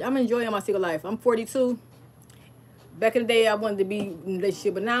 I'm enjoying my single life. I'm 42. Back in the day, I wanted to be in a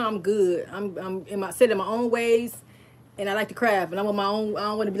relationship, but now I'm good. I'm set in my own ways, and I like to craft. And I'm on my own. I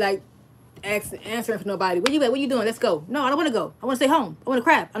don't want to be like answering for nobody. Where you at? What you doing? Let's go. No, I don't want to go. I want to stay home. I want to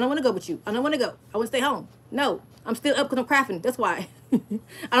craft. I don't want to go with you. I don't want to go. I want to stay home. No, I'm still up because I'm crafting. That's why. I don't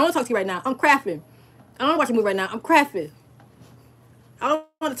want to talk to you right now. I'm crafting. I don't want to watch a movie right now. I'm crafting. I don't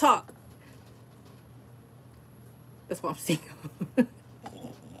want to talk. That's why I'm single.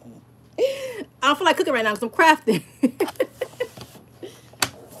 I don't feel like cooking right now because I'm crafting.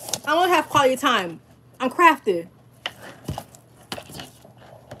 I don't have quality time. I'm crafting.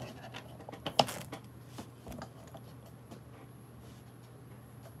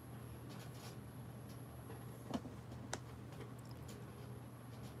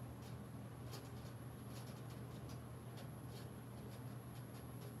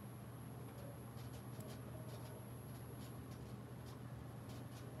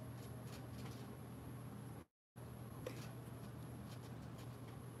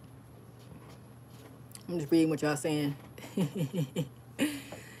 I'm just reading what y'all saying.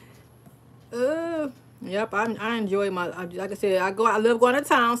 Yep, I enjoy my, like I said, I love going to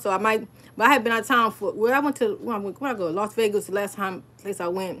town, so I might, but I have been out of town for, where I went to, when I go, Las Vegas, the last place I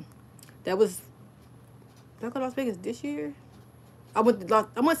went, that was, did I go to Las Vegas this year? I went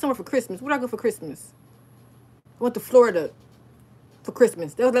somewhere for Christmas. Where did I go for Christmas? I went to Florida for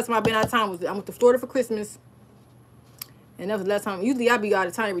Christmas. That was the last time I've been out of town. I went to Florida for Christmas. And that was the last time. Usually I be out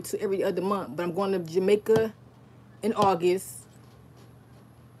of town every other month. But I'm going to Jamaica in August.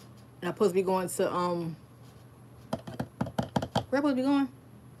 And I'm supposed to be going to, where am I supposed to be going?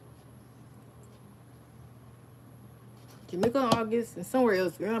 Jamaica in August and somewhere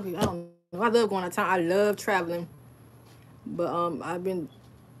else. I don't know. I love going out of town. I love traveling. But I've been,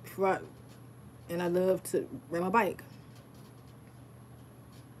 and I love to ride my bike.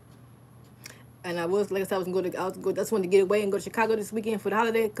 And I was, like I said, I just wanted to get away and go to Chicago this weekend for the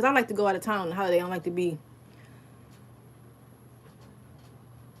holiday. Because I like to go out of town on the holiday. I don't like to be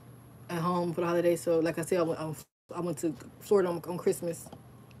at home for the holiday. So, like I said, I went to Florida on Christmas,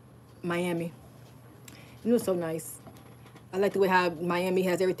 Miami. And it was so nice. I like the way how Miami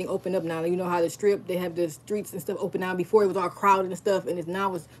has everything open up now. You know how the Strip, they have the streets and stuff open now. Before it was all crowded and stuff, and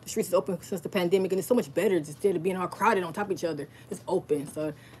the streets is open since the pandemic, and it's so much better instead of being all crowded on top of each other. It's open.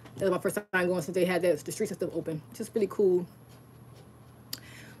 So that was my first time going since they had the streets and stuff open. Just really cool.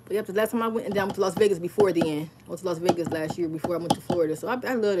 But yep, the last time I went, and then I went to Las Vegas before the end. I went to Las Vegas last year before I went to Florida. So I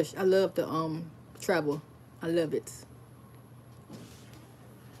love the travel. I love it.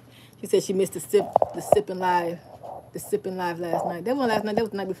 She said she missed the sipping live last night. That wasn't last night. That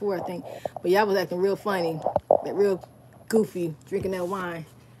was the night before, I think. But y'all was acting real funny, like real goofy, drinking that wine,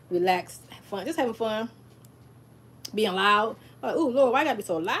 relaxed, fun, just having fun, being loud. Like, ooh, Lord, why I gotta be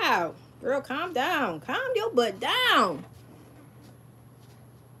so loud? Girl, calm down. Calm your butt down.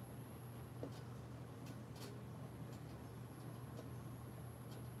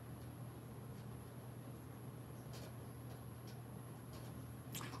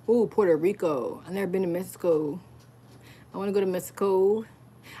 Ooh, Puerto Rico. I've never been to Mexico. I want to go to Mexico.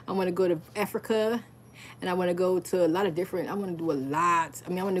 I want to go to Africa. And I want to go to a lot of different, I want to do a lot. I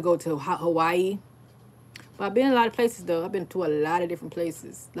mean, I want to go to Hawaii. But I've been in a lot of places, though. I've been to a lot of different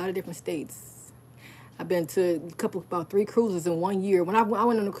places, a lot of different states. I've been to about 3 cruises in 1 year. When I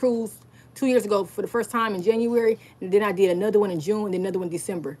went on a cruise 2 years ago for the first time in January, and then I did another one in June, and then another one in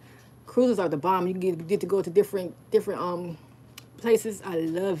December. Cruises are the bomb. You get to go to different places. I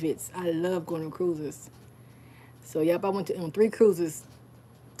love it. I love going on cruises. So, yep, I went on 3 cruises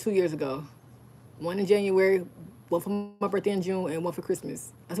 2 years ago. One in January, one for my birthday in June, and one for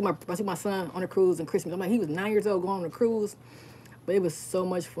Christmas. I took my son on a cruise on Christmas. I'm like, he was 9 years old going on a cruise, but it was so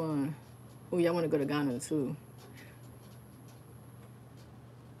much fun. Oh, yeah, I want to go to Ghana, too.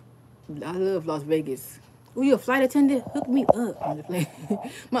 I love Las Vegas. Oh, you a flight attendant? Hook me up.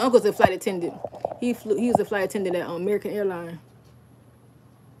 My uncle's a flight attendant. He was a flight attendant at American Airlines.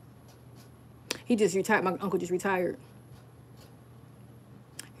 He just retired. My uncle just retired.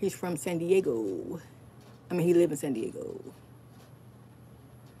 He's from San Diego. I mean, he lived in San Diego.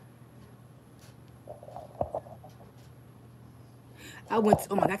 I went,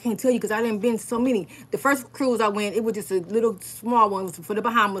 oh my God, I can't tell you because I didn't been so many. The first cruise I went, it was just a little small one. It was for the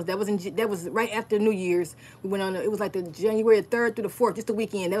Bahamas. That was right after New Year's. We went on, it was like the January 3rd through the 4th, just the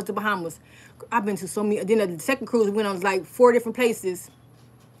weekend. That was the Bahamas. I've been to so many. Then the second cruise we went on like 4 different places.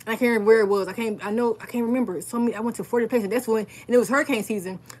 I can't remember where it was. I can't remember. I went to 40 places. That's when, and it was hurricane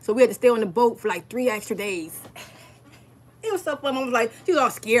season. So we had to stay on the boat for like 3 extra days. It was so fun. I was like, she was all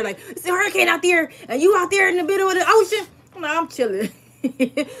scared. Like, it's a hurricane out there, and you out there in the middle of the ocean. I'm like, I'm chilling.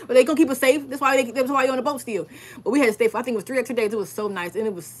 But they gonna keep us safe. That's why you're on the boat still. But we had to stay for, I think it was 3 extra days. It was so nice, and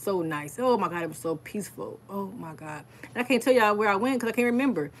it was so nice. Oh my God, it was so peaceful. Oh my God. And I can't tell y'all where I went because I can't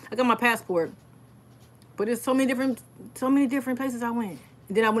remember. I got my passport, but there's so many different places I went.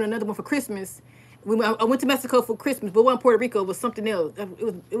 And then I went another one for Christmas. I went to Mexico for Christmas, but it wasn't Puerto Rico. It was something else.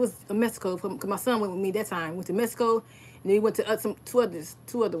 It was Mexico because my son went with me that time. Went to Mexico, and then we went to two other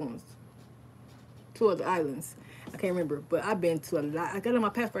islands. I can't remember, but I've been to a lot. I got it on my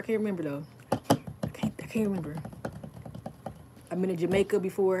passport. I can't remember though. I can't remember. I've been to Jamaica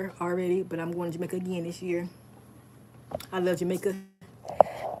before already, but I'm going to Jamaica again this year. I love Jamaica,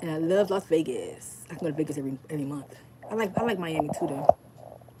 and I love Las Vegas. I can go to Vegas every month. I like Miami too though.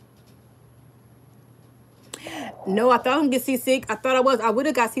 No, I thought I was gonna get seasick. I would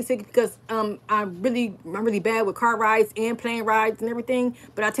have got seasick because I'm really bad with car rides and plane rides and everything.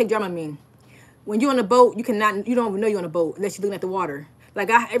 But I take Dramamine. When you're on a boat, you don't even know you're on a boat unless you're looking at the water. Like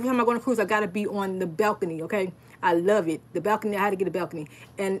every time I go on a cruise, I gotta be on the balcony. Okay, I love it. The balcony, I had to get a balcony.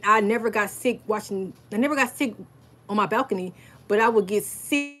 And I never got sick watching, I never got sick on my balcony, but I would get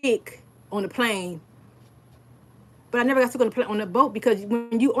sick on the plane. But I never got sick on the boat, because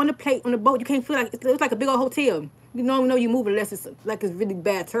when you on the boat, you can't feel like, it's like a big old hotel. You don't know you move unless it's like it's really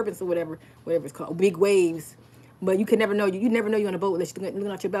bad turbulence or whatever it's called, big waves. But you can never know, you never know you're on a boat unless you're looking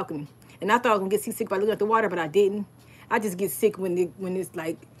out your balcony. And I thought I was gonna get seasick by looking at the water, but I didn't. I just get sick when it's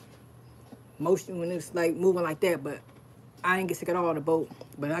like motion, when it's like moving like that. But I didn't get sick at all on the boat.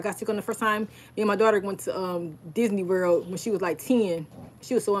 But I got sick on the first time. Me and my daughter went to Disney World when she was like 10.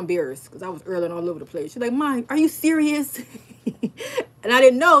 She was so embarrassed because I was earling all over the place. She's like, "Mom, are you serious?" And I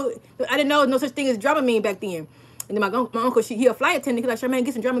didn't know no such thing as Dramamine back then. And then my uncle, he a flight attendant. He's like, "Charmaine,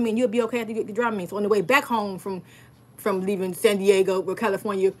 get some Dramamine. You'll be okay after you get the Dramamine." So on the way back home from leaving San Diego or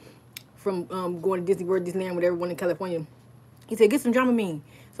California, from going to Disney World, Disneyland with everyone in California, he said, "Get some Dramamine."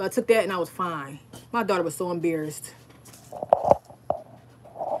 So I took that and I was fine. My daughter was so embarrassed.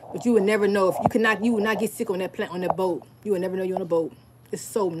 But you would never know if you would not get sick on that boat. You would never know you're on a boat. It's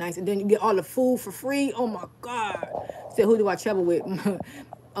so nice. And then you get all the food for free. Oh my God. Said, who do I travel with?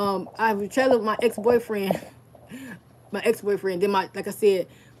 I traveled with my ex-boyfriend. Then like I said,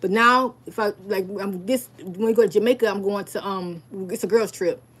 but now if I like when we go to Jamaica, I'm going to it's a girls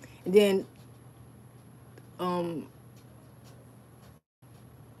trip. And then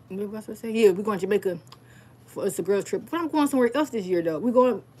what was I supposed to say? Yeah, we're going to Jamaica. It's a girls trip. But I'm going somewhere else this year though. We're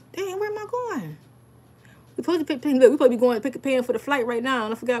going, dang, where am I going? We're supposed to pay, look, we're supposed to be going paying for the flight right now,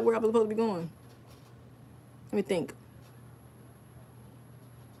 and I forgot where I was supposed to be going. Let me think.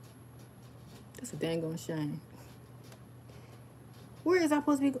 That's a dang on shame. Where is I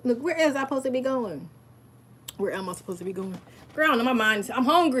supposed to be? Look, where is I supposed to be going? Where am I supposed to be going? Girl, in my mind, I'm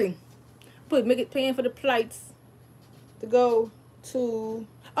hungry. Paying for the flights to go to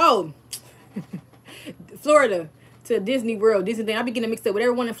Florida, to Disney World, Disneyland. I be getting mixed up with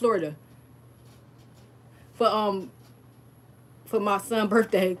everyone in Florida for my son's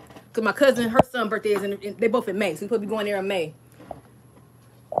birthday, cause my cousin, her son's birthday is they both in May, so we supposed to be going there in May.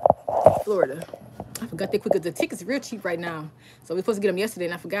 Florida. I forgot they quick, cause the tickets are real cheap right now. So we supposed to get them yesterday,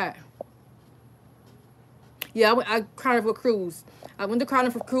 and I forgot. Yeah, I Carnival cruise. I went to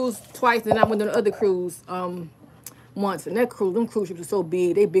Carnival cruise twice, and I went on the other cruise once. And them cruise ships are so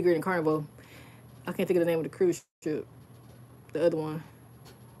big, they bigger than Carnival. I can't think of the name of the cruise ship. The other one.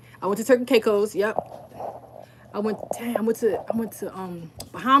 I went to Turks and Caicos. Yep. I went to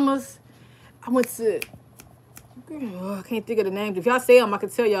Bahamas. I went to, girl, I can't think of the names. If y'all say them, I can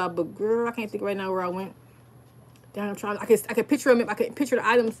tell y'all, but girl, I can't think right now where I went. Damn, I'm trying. I can picture them. I can picture the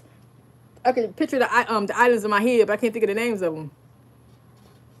items. I can picture the items in my head, but I can't think of the names of them.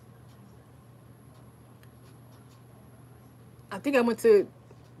 I think I went to.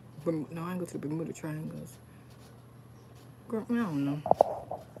 No, I didn't go to the Bermuda Triangles. Girl, I don't know.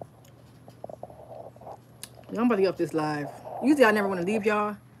 I'm about to get up this live. Usually I never want to leave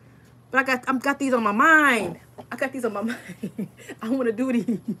y'all, but I got these on my mind. I got these on my mind. I want to do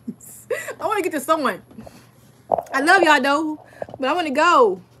these. I want to get to someone. I love y'all though, but I want to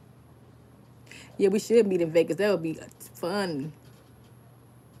go. Yeah, we should meet in Vegas. That would be fun.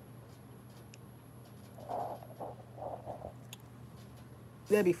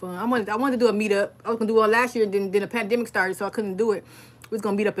 That'd be fun. I wanted to do a meetup. I was gonna do one last year, and then the pandemic started, so I couldn't do it. We was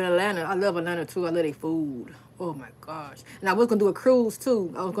gonna meet up in Atlanta. I love Atlanta too. I love their food. Oh my gosh! And I was gonna do a cruise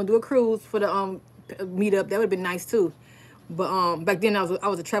too. I was gonna do a cruise for the meetup. That would have been nice too. But back then I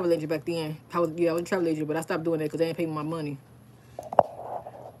was a travel agent back then. I was a travel agent, but I stopped doing that because they ain't paying me my money.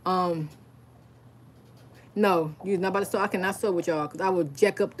 No, you're not about to sew. I cannot sew with y'all because I will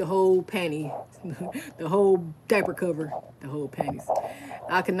jack up the whole panty, the whole diaper cover, the whole panties.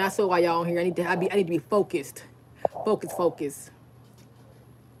 I cannot sew while y'all on here. I need to be focused, focus.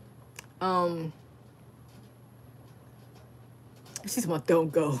 She's my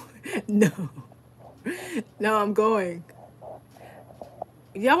don't go. No, I'm going.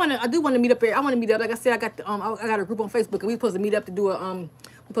 Yeah, I do want to meet up here. I want to meet up. Like I said, I got a group on Facebook, and we supposed to meet up to do a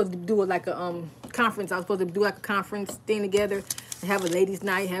conference. I was supposed to do like a conference thing together and have a ladies'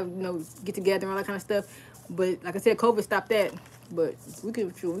 night, get together and all that kind of stuff. But like I said, COVID stopped that. But we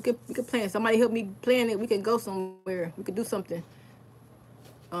could plan. Somebody help me plan it. We can go somewhere. We could do something.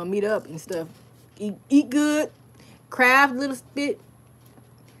 Meet up and stuff. Eat good. Craft a little bit.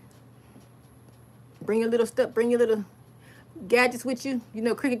 Bring your little stuff. Bring your little gadgets with you. You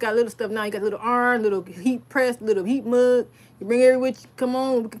know, Cricket got little stuff now. You got little iron, little heat press, little heat mug. You bring it with you. Come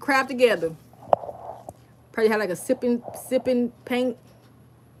on, we can craft together. Probably have like a sipping paint.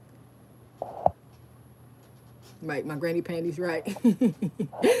 Right, my granny panties, right.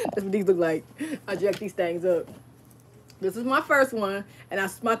 That's what these look like. I jack these things up. This is my first one,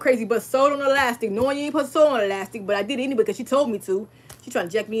 and my crazy butt sewed on elastic, knowing you ain't supposed to sew on elastic, but I did it anyway because she told me to. She trying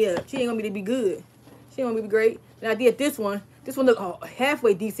to jack me up. She ain't gonna me to be good. She ain't gonna me to be great. And I did this one. This one looked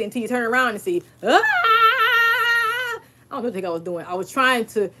halfway decent until you turn around and see. Ah! I don't know what I was doing. I was trying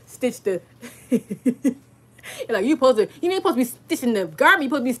to stitch the. Like you ain't supposed to be stitching the garment. You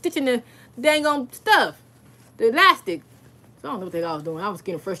supposed to be stitching the dang on stuff, the elastic. So I don't know what the hell I was doing. I was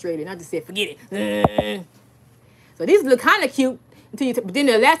getting frustrated, and I just said, forget it. So these look kind of cute until you. But then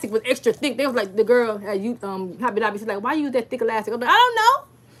the elastic was extra thick. They was like the girl at Hobby Lobby. She's like, why you use that thick elastic? I was like, I don't know.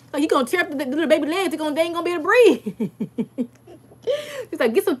 Like you gonna tear up the little baby legs. They ain't gonna be able to breathe. She's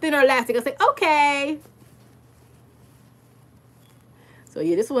like, get some thinner elastic. I said, okay. So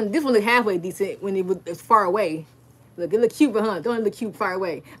yeah, this one looked halfway decent when it was far away. Look, it looked cute, but don't it look cute far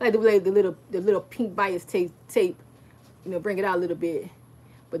away? I like the little pink bias tape. You know, bring it out a little bit.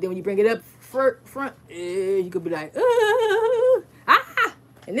 But then when you bring it up front, you could be like, ah!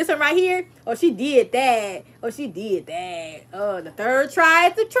 And this one right here, oh, she did that. Oh, she did that. Oh, the third try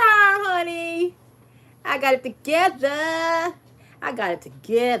is the charm, honey. I got it together.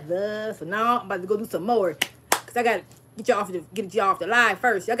 So now I'm about to go do some more. Because I got to get y'all off the line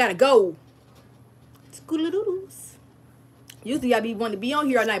first. Y'all got to go. Scoodle-doodles. Usually I be wanting to be on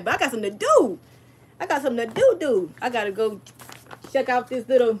here all night, but I got something to do. I got to go check out this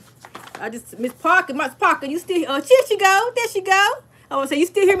little, Miss Parker, you still, here she go, there she go. I want to say, you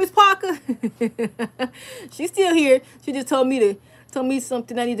still here, Miss Parker? She's still here. She just told me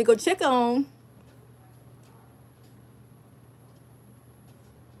something I need to go check on.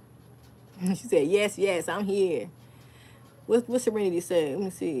 She said, yes, I'm here. What's Serenity say? Let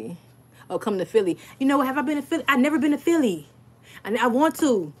me see. Oh, come to Philly. You know what, have I been to Philly? I've never been to Philly. I want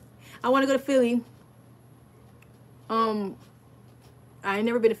to. I want to go to Philly. I ain't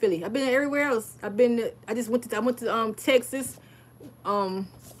never been to Philly. I've been everywhere else. I went to Texas. I've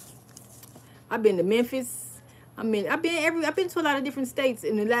been to Memphis. I've been to a lot of different states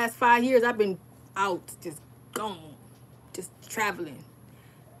in the last 5 years. I've been out, just gone, just traveling.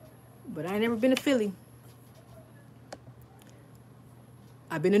 But I ain't never been to Philly.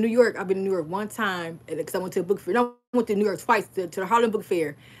 I've been to New York. I've been to New York one time because I went to a book fair. No, I went to New York twice to the Harlem Book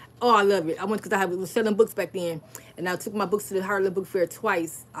Fair. Oh, I love it. I went because I was selling books back then, and I took my books to the Harlem Book Fair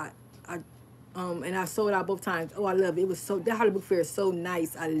twice. And I sold out both times. Oh, I love it. That Harlem Book Fair is so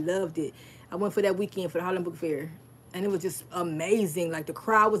nice. I loved it. I went for that weekend for the Harlem Book Fair, and it was just amazing. Like the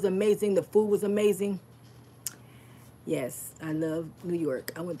crowd was amazing, the food was amazing. Yes, I love New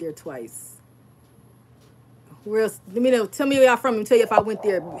York. I went there twice. Where else? Let me know. Tell me where y'all from and tell you if I went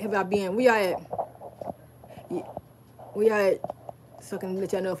there. Have I been? Where y'all at? Where y'all at? So I can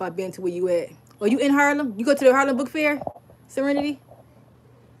let y'all know if I've been to where you at. Oh, you in Harlem? You go to the Harlem Book Fair? Serenity?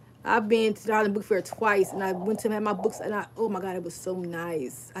 I've been to the Harlem Book Fair twice, and I went to have my books, and oh my God, it was so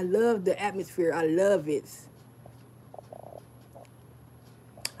nice. I love the atmosphere. I love it.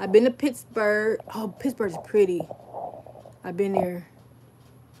 I've been to Pittsburgh. Oh, Pittsburgh's pretty. I've been there.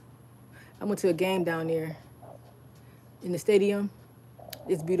 I went to a game down there in the stadium.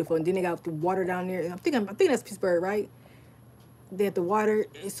 It's beautiful, and then they got the water down there. I think that's Pittsburgh, right? They had the water.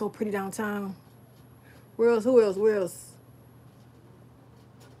 It's so pretty downtown. Where else? Who else? Where else?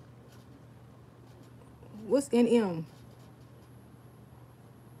 What's NM?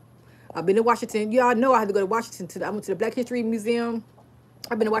 I've been to Washington. Y'all know I had to go to Washington. I went to the Black History Museum.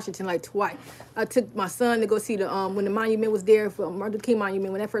 I've been to Washington like twice. I took my son to go see the when the monument was there for Martin Luther King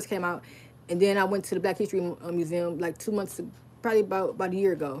monument when that first came out, and then I went to the Black History Museum like 2 months, probably about a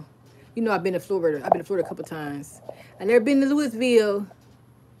year ago. You know, I've been to Florida. I've been to Florida a couple times. I've never been to Louisville.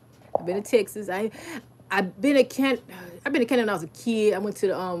 I've been to Texas. I've been to Canada when I was a kid. I went to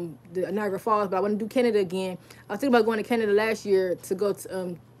the Niagara Falls, but I want to do Canada again. I was thinking about going to Canada last year to go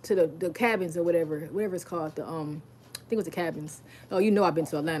to the cabins or whatever it's called. I think it was the cabins. Oh, you know I've been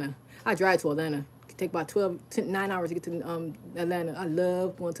to Atlanta. I drive to Atlanta. It take about 9 hours to get to Atlanta. I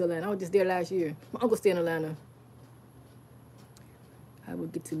love going to Atlanta. I was just there last year. My uncle stay in Atlanta. I will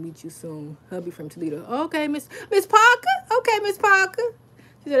get to meet you soon. Hubby from Toledo. Okay, Miss Parker. Okay, Miss Parker.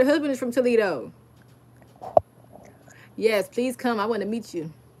 She said her husband is from Toledo. Yes, please come. I want to meet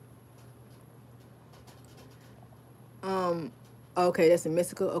you. Okay, that's in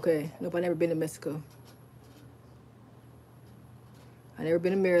Mexico. Okay, nope, I've never been to Mexico. I've never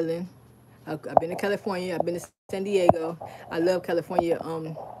been to Maryland. I've been to California. I've been to San Diego. I love California.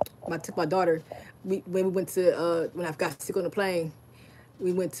 I took my daughter. When we went to when I got sick on the plane,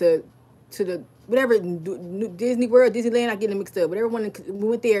 we went to the whatever Disney World, Disneyland. I get them mixed up. Whatever one we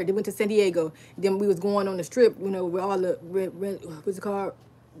went there. They went to San Diego. Then we was going on the strip. You know, where all the what's it called?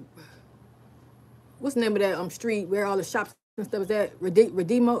 what's the name of that street where all the shops and stuff is at?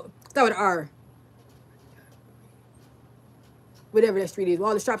 Redemo. Start with an R. Whatever that street is, where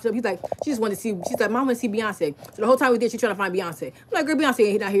all the shops up. He's like, she just wanted to see. She's like, Mom, I want to see Beyonce. So the whole time we did, she's trying to find Beyonce. I'm like, girl, Beyonce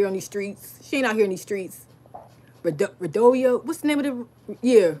ain't out here on these streets. She ain't out here in these streets. Rodeo. What's the name of the?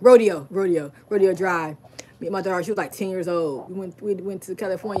 Yeah, Rodeo Drive. Me and my daughter, she was like 10 years old. We went to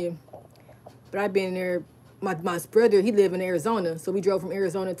California, but I've been there. My brother, he lived in Arizona, so we drove from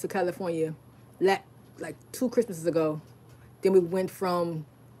Arizona to California, like 2 Christmases ago. Then we went from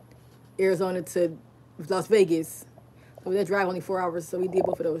Arizona to Las Vegas. So that drive only 4 hours, so we did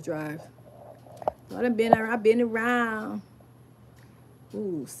both of those drives. So I've been around.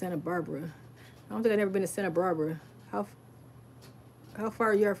 Ooh, Santa Barbara. I don't think I've never been to Santa Barbara. How far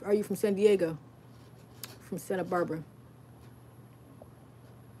are you from San Diego? From Santa Barbara.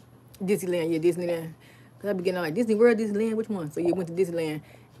 Disneyland, yeah, Disneyland. Cause I be getting like Disney World, Disneyland, which one? So you went to Disneyland.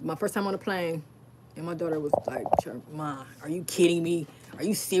 My first time on a plane, and my daughter was like, "Ma, are you kidding me? Are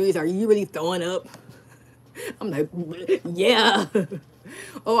you serious? Are you really throwing up?" I'm like, yeah.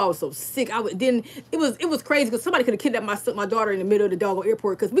 Oh, I was so sick. It was crazy because somebody could have kidnapped my daughter in the middle of the doggone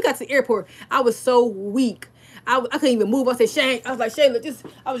airport. Because we got to the airport, I was so weak. I couldn't even move. I said, Shane. I was like, Shayla,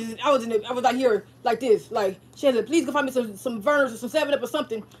 I was like here like this, like Shayla, please go find me some Vernors or some 7-Up or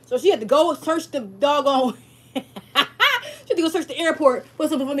something. So she had to go search the doggone. She had to go search the airport for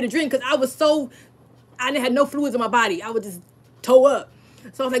something for me to drink because I didn't have no fluids in my body. I would just toe up.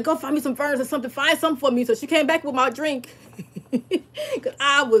 So I was like, go find me some Vernors or something. Find something for me. So she came back with my drink. Because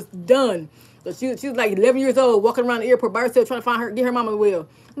I was done. So she was like 11 years old, walking around the airport by herself, trying to get her mama well.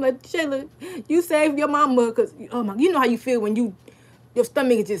 I'm like, Shayla, you saved your mama. Because, oh my, you know how you feel when your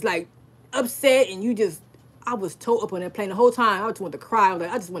stomach is just like upset and I was toe up on that plane the whole time. I just wanted to cry. I was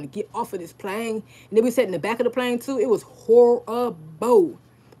like, I just want to get off of this plane. And then we sat in the back of the plane too. It was horrible.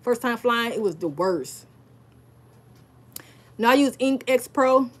 First time flying, it was the worst. Now I use Ink X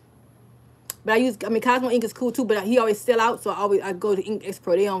Pro, but Cosmo Ink is cool too, but he always sell out, so I go to Ink X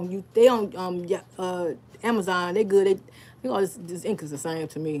Pro. They on Amazon. They good. All this ink is the same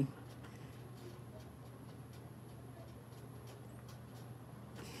to me.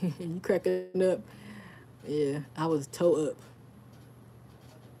 You cracking up? Yeah, I was toe up.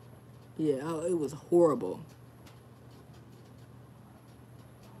 Yeah, it was horrible.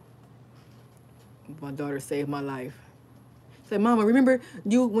 My daughter saved my life. Say, Mama, remember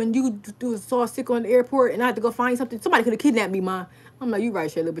when you saw sick on the airport and I had to go find something? Somebody could have kidnapped me, Ma. I'm like, you're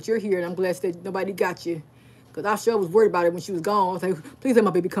right, Shayla, but you're here and I'm glad that nobody got you. Because I sure was worried about it when she was gone. I was like, please let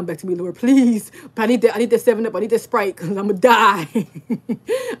my baby come back to me, Lord, please. But I need that 7-Up. I need that Sprite because I'm going to die.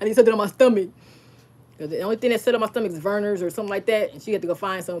 I need something on my stomach. The only thing that set on my stomach is Vernors or something like that. And she had to go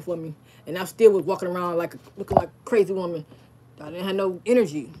find something for me. And I still was walking around looking like a crazy woman. I didn't have no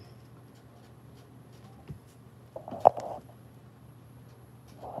energy.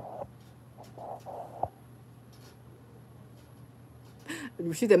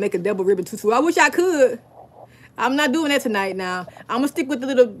 She said make a double ribbon tutu. I wish I could. I'm not doing that tonight now. I'm going to stick with the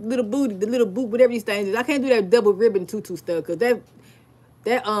little booty, the little boot, whatever these things is. I can't do that double ribbon tutu stuff because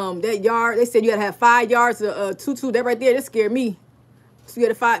that yard, they said you got to have 5 yards of tutu. That right there, that scared me. So you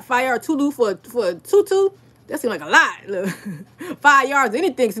got a 5-yard tutu for a tutu? That seems like a lot. Look. 5 yards,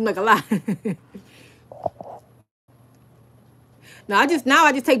 anything seems like a lot. Now I just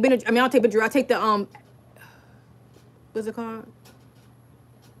take Benadryl. I don't take Benadryl. I take the what's it called?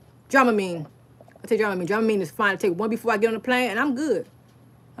 Dramamine. I take Dramamine. Dramamine is fine. I take one before I get on the plane, and I'm good.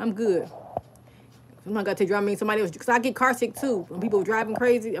 I'm good. Sometimes I gotta take Dramamine. Somebody else, because I get car sick too. When people are driving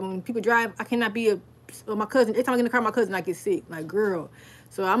crazy, when people drive, I cannot be my cousin. Every time I get in the car, my cousin, I get sick. Like, girl.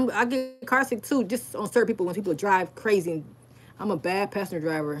 So I get car sick too, just on certain people when people drive crazy. I'm a bad passenger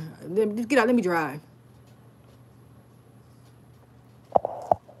driver. Just get out. Let me drive.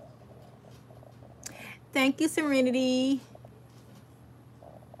 Thank you, Serenity.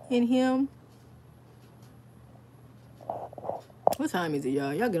 And him. What time is it,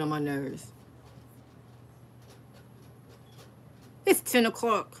 y'all? Y'all get on my nerves. It's 10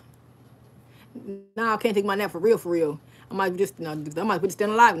 o'clock. Now I can't take my nap for real. I might just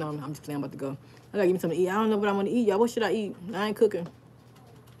stand alive. No, I'm just playing. I'm about to go. I gotta give me something to eat. I don't know what I'm gonna eat, y'all. What should I eat? I ain't cooking.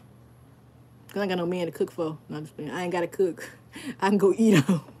 Cause I ain't got no man to cook for. No, I'm just playing. I ain't gotta cook. I can go eat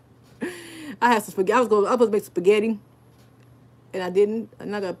them. I had some spaghetti. I was supposed to make spaghetti. And I didn't.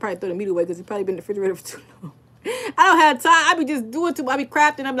 I'm not going to probably throw the meat away because it's probably been in the refrigerator for too long. I don't have time. I be just doing I be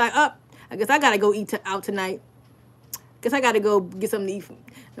crafting. I'm like, I guess I got to go eat out tonight. Guess I got to go get something to eat.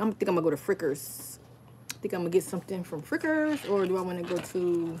 I think I'm going to go to Frickers. I think I'm going to get something from Frickers. Or do I want to go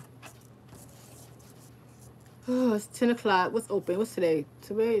to... Oh, it's 10 o'clock. What's open? What's today?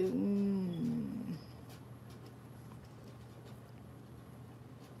 Today...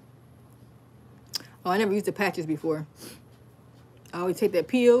 Oh, I never used the patches before. I always take that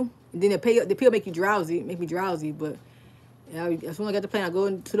pill, and then the pill make you drowsy, make me drowsy. But yeah, as soon as I got the plan, I go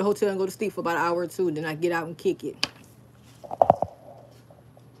into the hotel and go to sleep for about an hour or two, and then I get out and kick it.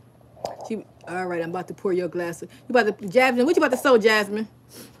 All right, I'm about to pour your glass. You about to, Jasmine, what you about to sew, Jasmine?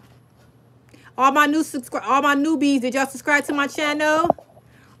 All my newbies, did y'all subscribe to my channel?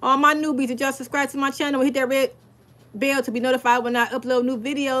 All my newbies, did y'all subscribe to my channel? Hit that red bell to be notified when I upload new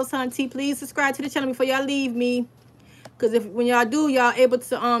videos, hunty. Please subscribe to the channel before y'all leave me. Cause when y'all do, y'all able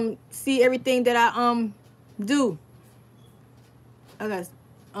to see everything that I do. Okay.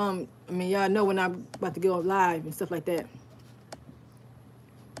 I mean, y'all know when I'm about to go live and stuff like that.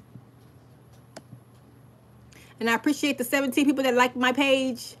 And I appreciate the 17 people that like my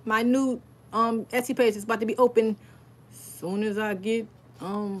page. My new Etsy page is about to be open as soon as I get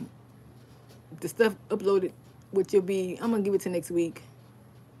the stuff uploaded, which will be, I'm gonna give it to next week.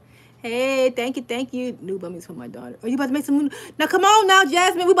 Hey, thank you. New bummies for my daughter. Are you about to make some? Now come on now,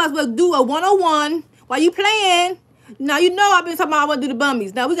 Jasmine. We about to do a 101. While you playing? Now you know I've been talking about I want to do the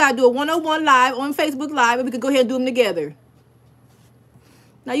bummies. Now we gotta do a 101 live on Facebook Live, and we can go ahead and do them together.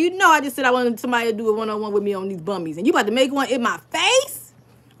 Now you know I just said I wanted somebody to do a 101 with me on these bummies, and you about to make one in my face?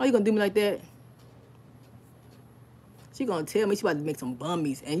 Oh, you gonna do me like that? She gonna tell me she about to make some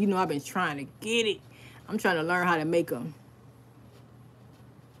bummies, and you know I've been trying to get it. I'm trying to learn how to make them.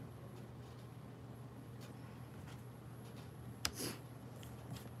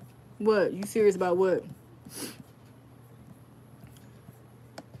 What? You serious about what?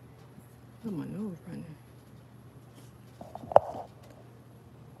 Oh, my nose running.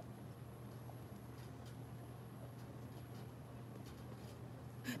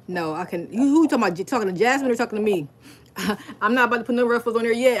 No, I can. Who you talking about? Talking to Jasmine or talking to me? I'm not about to put no ruffles on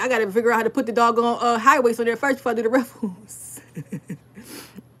there yet. I got to figure out how to put the doggone high waist on there first before I do the ruffles.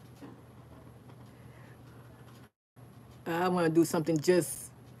 I want to do something just...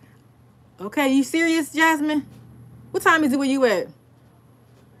 Okay, you serious, Jasmine? What time is it where you at?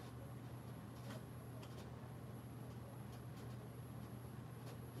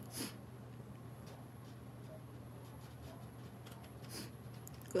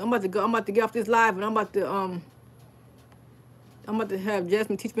 I'm about to get off this live, and I'm about to have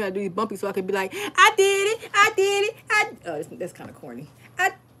Jasmine teach me how to do these bumpies so I can be like, I did it. Oh, that's kind of corny.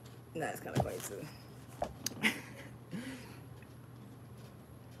 That's kind of corny too.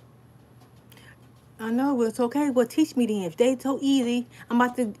 I know, but it's okay. Well, teach me then. If they so easy, I'm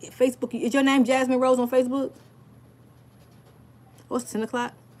about to Facebook. Is your name Jasmine Rose on Facebook? Oh, it's 10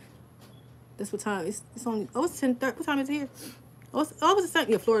 o'clock. That's what time. It's only. Oh, it's 10:30. What time is it here? Oh, it's the same.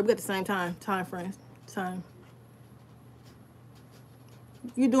 Yeah, Florida. We got the same time frame.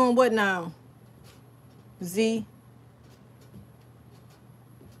 You doing what now? Z.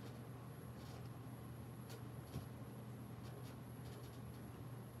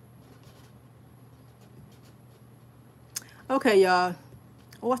 Okay, y'all.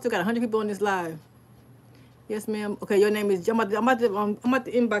 Oh, I still got 100 people on this live. Yes, ma'am. Okay, your name is. I'm about to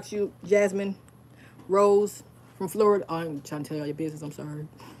inbox you, Jasmine Rose from Florida. Oh, I'm trying to tell y'all your business. I'm sorry.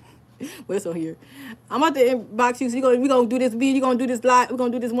 But it's on here. I'm about to inbox you. So we're gonna do this video. You're gonna do this live. We're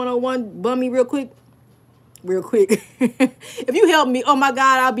gonna do this 101 bummy real quick. If you help me, oh my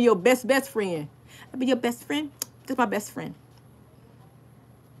God, I'll be your best friend. I'll be your best friend. That's my best friend.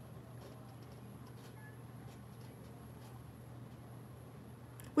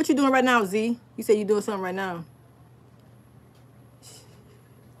 What you doing right now, Z? You said you doing something right now.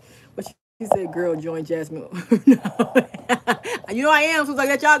 But she said, girl, join Jasmine. No. You know I am. So I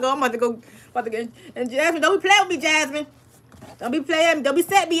let y'all go. I'm about to get. And Jasmine, don't be playing with me, Jasmine. Don't be playing. Don't be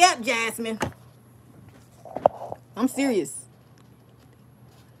setting me up, Jasmine. I'm serious.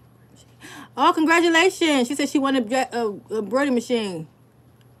 Oh, congratulations. She said she wanted a embroidery machine.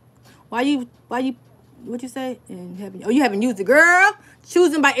 Why you, what'd you say? Oh, you haven't used it, girl.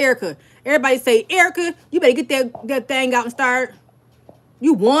 Choosing by Erica. Everybody say, Erica, you better get that thing out and start.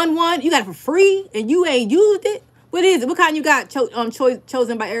 You won one. You got it for free, and you ain't used it. What is it? What kind you got?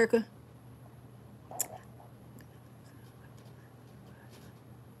 Chosen by Erica.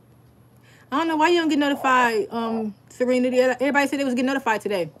 I don't know why you don't get notified, Serenity. Everybody said they was getting notified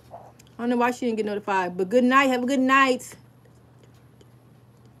today. I don't know why she didn't get notified. But good night. Have a good night.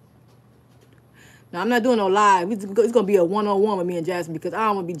 No, I'm not doing no live. It's going to be a one-on-one with me and Jasmine because I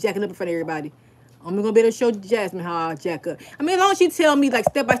don't want to be jacking up in front of everybody. I'm going to be able to show Jasmine how I jack up. I mean, as long as she tell me, like,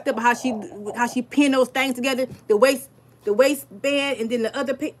 step by step how she pin those things together, the waistband, and then the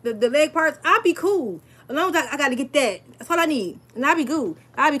other the leg parts, I'll be cool. As long as I got to get that. That's all I need. And I'll be good.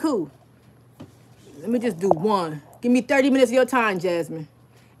 I'll be cool. Let me just do one. Give me 30 minutes of your time, Jasmine.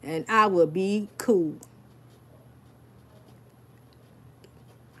 and I will be cool.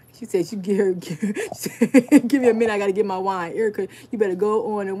 She said she give her, give me a minute, I gotta get my wine. Erica, you better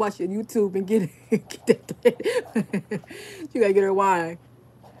go on and watch your YouTube and get that. You gotta get her wine.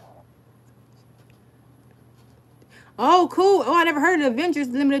 Oh, cool. Oh, I never heard of the Avengers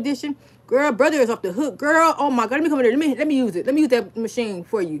limited edition. Girl, brother is off the hook. Girl, oh my God, let me come over there. Let me use it. Let me use that machine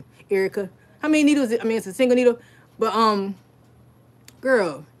for you, Erica. How many needles? I mean, it's a single needle, but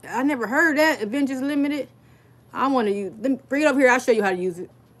girl, I never heard that Avengers limited. I want to use. Let me bring it over here. I'll show you how to use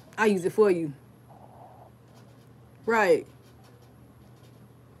it. I'll use it for you. Right.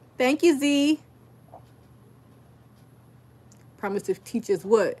 Thank you, Z. Promise to teach us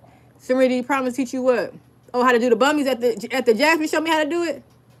what? Somebody promise to teach you what? Oh, how to do the bummies at the Jasmine. Show me how to do it.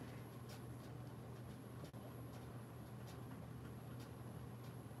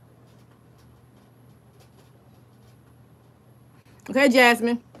 Okay,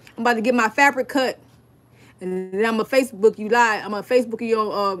 Jasmine. I'm about to get my fabric cut. And then I'm going to Facebook you live. I'm going to Facebook you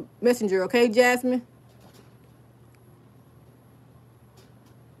on Messenger. Okay, Jasmine?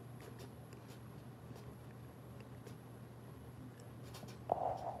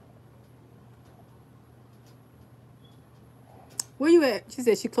 Where you at? She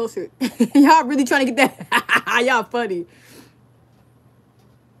said she closer. Y'all really trying to get that? Y'all funny.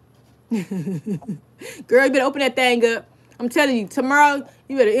 Girl, you better open that thing up. I'm telling you, tomorrow,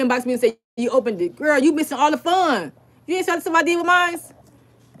 you better inbox me and say you opened it. Girl, you missing all the fun. You ain't started somebody with mine?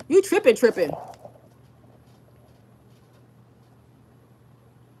 You tripping.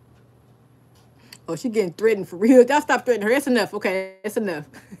 Oh, she getting threatened for real. Y'all stop threatening her. That's enough. Okay, that's enough.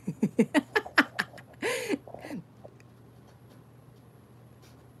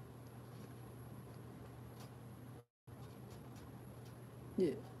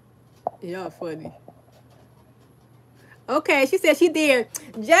 Yeah. Y'all funny. Okay, she said she there.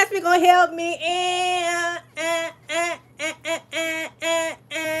 Jasmine gonna help me.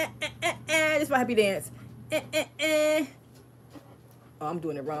 This is my happy dance. Oh, I'm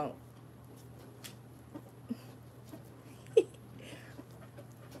doing it wrong.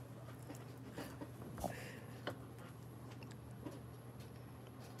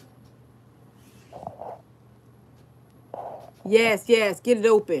 Yes, get it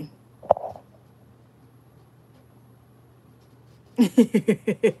open. I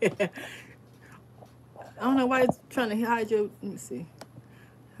don't know why it's trying to hide your, let me see,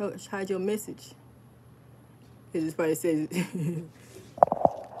 hide your message. It just probably says,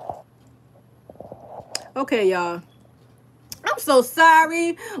 okay, y'all. I'm so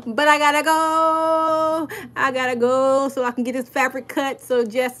sorry, but I gotta go so I can get this fabric cut. So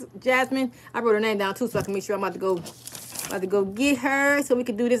Jasmine, I wrote her name down too so I can make sure I'm about to go get her so we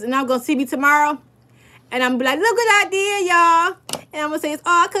can do this. And I'm gonna see me tomorrow. And I'm gonna be like, look what I did, y'all. And I'm gonna say it's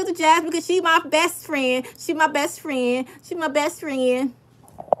all because of Jasmine because she my best friend. She my best friend. She my best friend.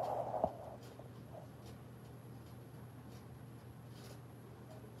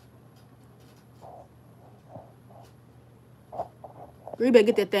 You better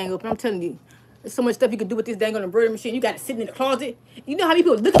get that thing open. I'm telling you. There's so much stuff you can do with this dang on embroidery machine. You got it sitting in the closet. You know how many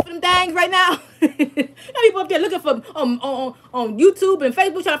people are looking for them things right now? How many people up there looking for on YouTube and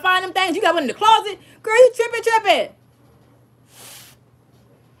Facebook trying to find them things? You got one in the closet? Girl, you tripping.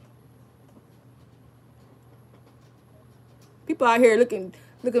 People out here looking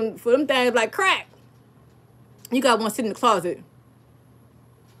for them things like crack. You got one sitting in the closet.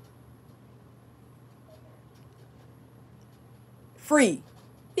 Free.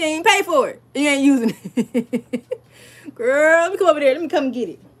 You ain't pay for it. You ain't using it. Girl, let me come over there. Let me come and get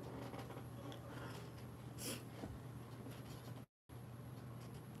it.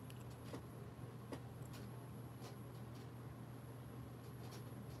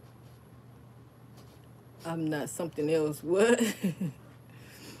 I'm not something else. What?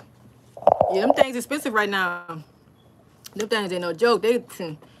 Yeah, them things expensive right now. Them things ain't no joke.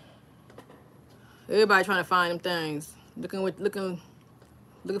 Everybody trying to find them things.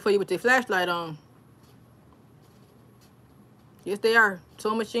 Looking for you with their flashlight on. Yes, they are.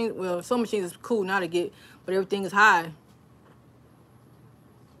 Sewing machines is cool now to get, but everything is high.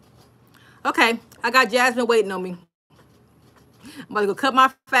 Okay, I got Jasmine waiting on me. I'm about to go cut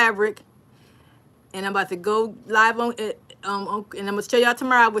my fabric, and I'm about to go live on it. And I'm gonna show y'all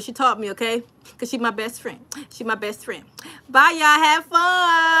tomorrow what she taught me, okay? Cause she's my best friend. She's my best friend. Bye, y'all. Have fun.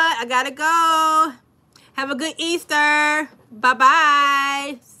 I gotta go. Have a good Easter.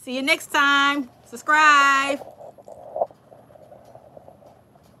 Bye-bye. See you next time. Subscribe.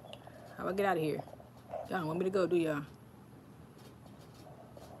 How do I get out of here? Y'all don't want me to go, do y'all?